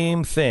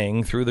same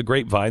thing through the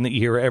grapevine that you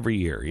hear every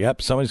year. Yep,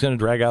 somebody's going to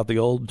drag out the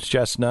old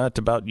chestnut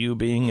about you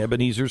being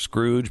Ebenezer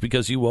Scrooge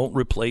because you won't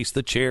replace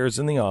the chairs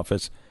in the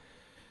office.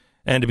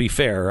 And to be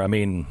fair, I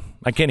mean,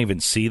 I can't even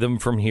see them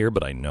from here,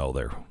 but I know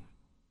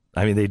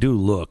they do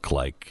look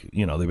like,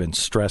 they've been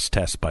stress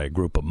tested by a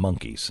group of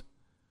monkeys.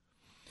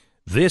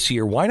 This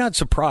year, why not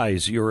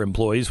surprise your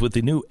employees with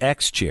the new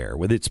X Chair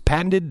with its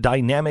patented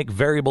dynamic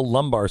variable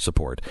lumbar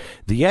support?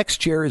 The X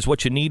Chair is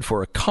what you need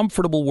for a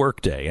comfortable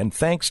workday, and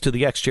thanks to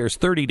the X Chair's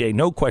 30-day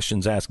no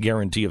questions asked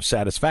guarantee of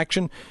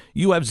satisfaction,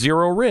 you have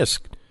zero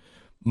risk.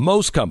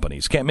 Most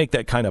companies can't make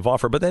that kind of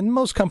offer, but then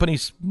most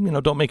companies,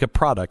 don't make a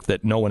product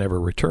that no one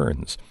ever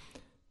returns.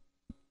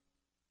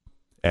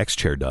 X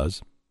Chair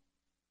does.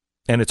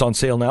 And it's on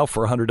sale now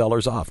for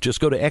 $100 off. Just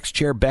go to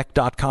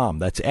xchairbeck.com.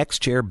 That's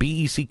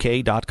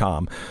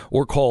xchairbeck.com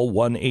or call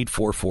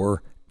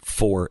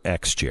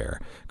 1-844-4XChair.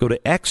 Go to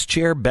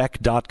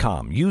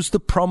xchairbeck.com. Use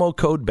the promo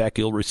code Beck.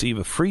 You'll receive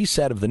a free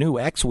set of the new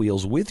X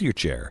wheels with your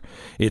chair.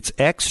 It's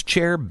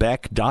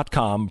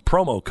xchairbeck.com,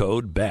 promo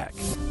code Beck.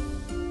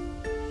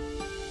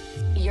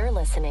 You're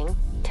listening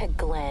to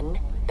Glenn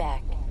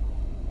Beck.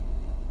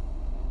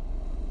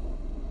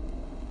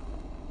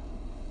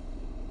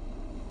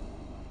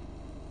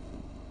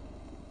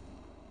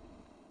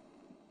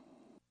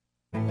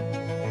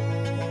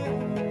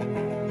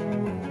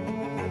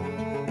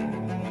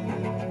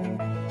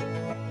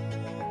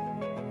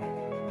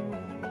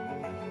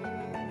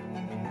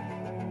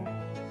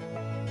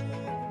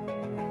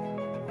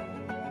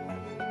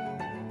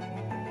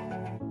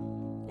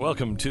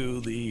 Welcome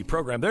to the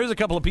program. There's a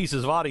couple of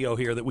pieces of audio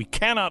here that we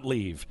cannot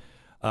leave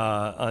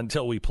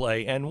until we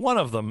play, and one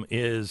of them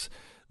is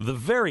the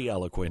very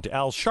eloquent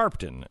Al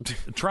Sharpton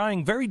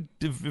trying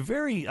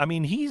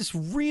he's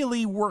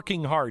really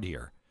working hard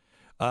here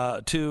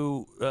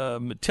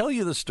to tell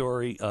you the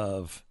story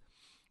of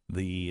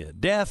the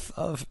death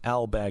of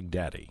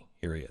al-Baghdadi.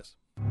 Here he is.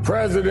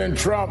 President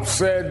Trump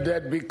said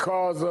that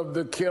because of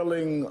the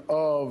killing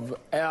of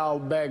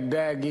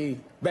al-Baghdadi,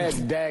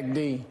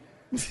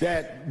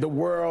 that the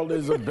world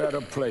is a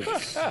better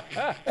place.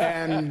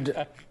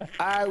 And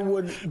I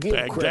would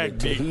give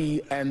credit to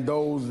he and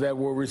those that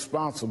were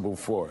responsible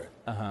for it.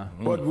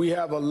 But we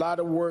have a lot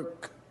of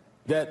work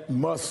that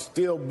must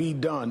still be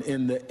done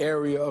in the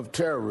area of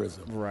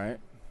terrorism. Right.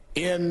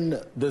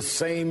 In the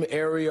same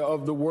area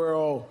of the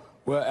world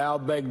where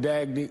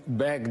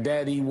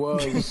al-Baghdadi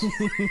was.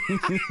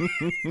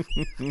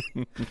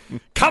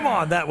 Come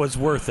on, that was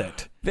worth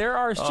it. There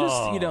are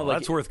just,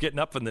 that's worth getting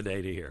up in the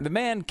day to hear. The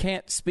man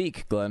can't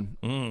speak, Glenn.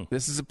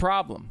 This is a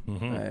problem.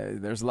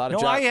 There's a lot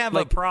of I have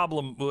a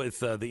problem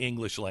with the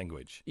English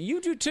language. You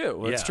do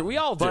too. That's true. We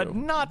all do. But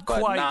not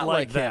quite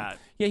like that. Him.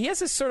 Yeah, he has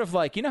this sort of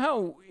you know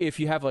how if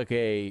you have like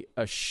a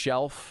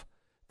shelf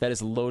that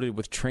is loaded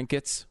with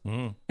trinkets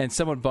and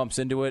someone bumps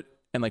into it,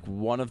 and like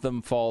one of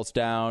them falls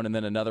down, and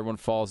then another one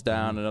falls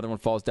down, another one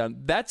falls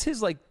down. That's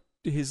his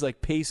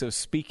pace of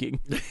speaking.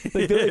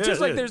 They're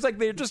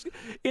just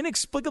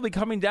inexplicably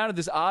coming down to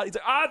this odd. He's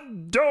like, I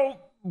don't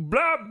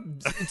blah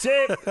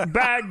say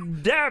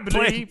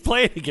Baghdadi.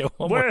 Play it again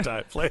one more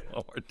time. Play it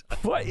one more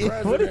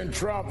time. President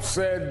Trump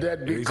said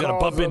that because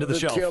bump into of the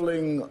shelf.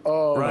 killing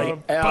of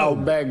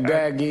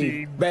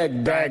al-Baghdadi,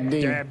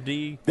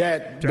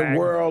 that the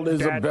world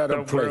is a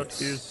better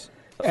place.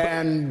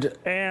 And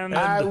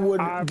I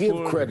would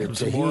give credit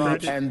to he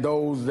and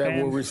those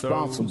that were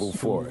responsible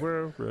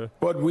for it.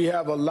 But we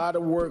have a lot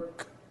of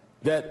work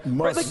that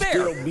must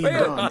still be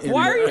done.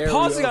 Why are you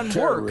pausing on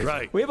terrorism. work?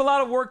 Right. We have a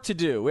lot of work to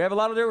do. We have a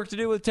lot of work to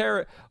do with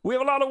terror. We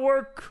have a lot of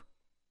work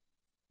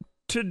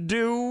to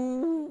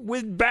do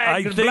with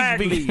because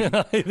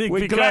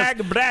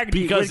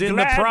in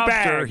the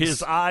prompter,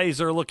 his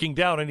eyes are looking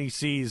down and he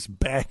sees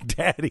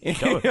Baghdadi.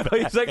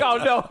 He's like,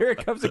 oh no, here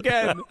it comes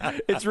again.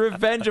 It's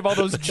revenge of all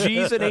those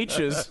G's and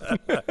H's.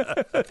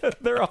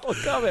 They're all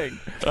coming.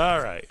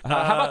 All right.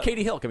 How about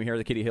Katie Hill? Can we hear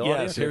the Katie Hill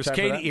audience? Yes,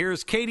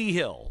 here's Katie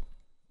Hill.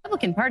 The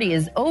Republican Party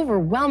is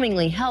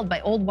overwhelmingly held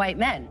by old white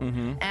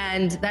men,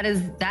 and that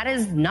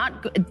is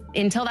not good.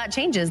 Until that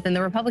changes, then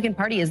the Republican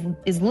Party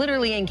is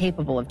literally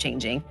incapable of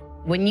changing.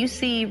 When you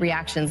see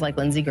reactions like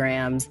Lindsey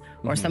Graham's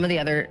or some of the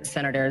other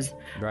senators,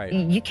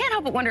 you can't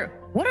help but wonder,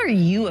 what are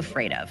you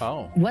afraid of?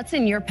 What's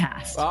in your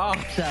past?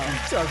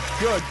 That's a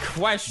good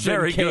question,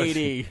 Very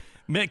Katie.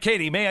 Good.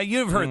 Katie, may I?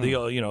 You've heard he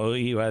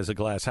who has a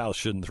glass house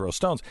shouldn't throw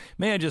stones.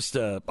 May I just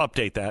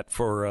update that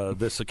for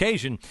this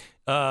occasion?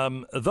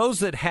 Those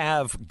that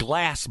have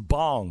glass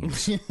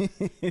bongs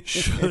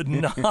should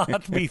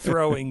not be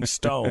throwing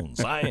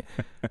stones.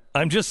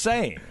 I'm just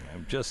saying.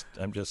 I'm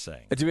just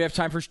saying. Do we have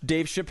time for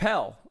Dave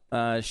Chappelle?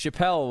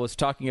 Chappelle was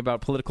talking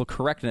about political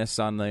correctness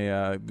on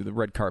the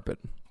red carpet.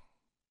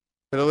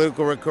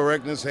 Political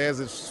correctness has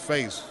its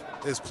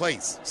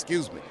place.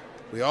 Excuse me.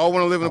 We all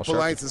want to live in a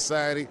polite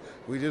society.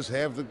 We just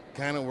have to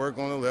kind of work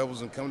on the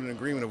levels and come to an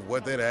agreement of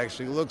what that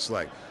actually looks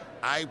like.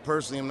 I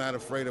personally am not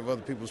afraid of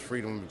other people's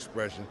freedom of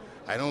expression.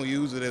 I don't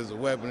use it as a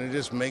weapon. It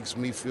just makes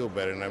me feel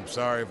better, and I'm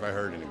sorry if I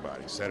hurt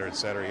anybody, et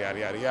cetera, yada,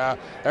 yada, yada.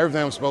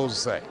 Everything I'm supposed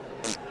to say.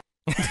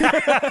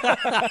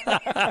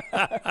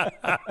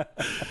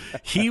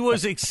 He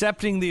was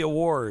accepting the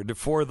award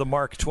for the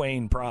Mark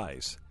Twain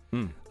Prize.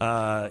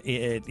 At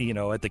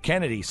the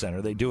Kennedy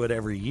Center. They do it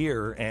every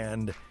year,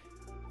 and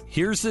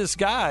here's this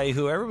guy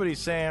who everybody's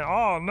saying,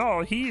 oh,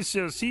 no,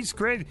 he's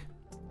great.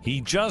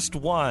 He just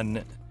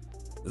won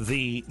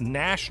the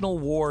National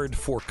Award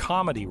for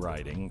Comedy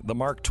Writing, the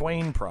Mark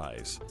Twain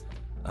Prize.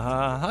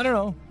 I don't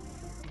know.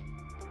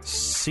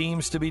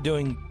 Seems to be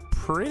doing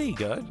pretty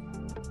good.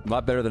 A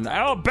lot better than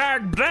Al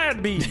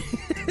Baghdadi.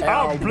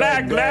 Al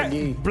Black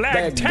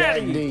Baghdadi.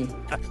 Taddy.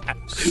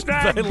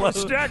 Snag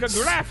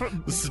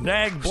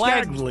Snag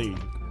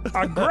Blagley.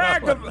 I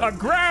grabbed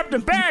a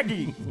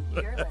baggie.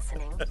 You're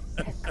listening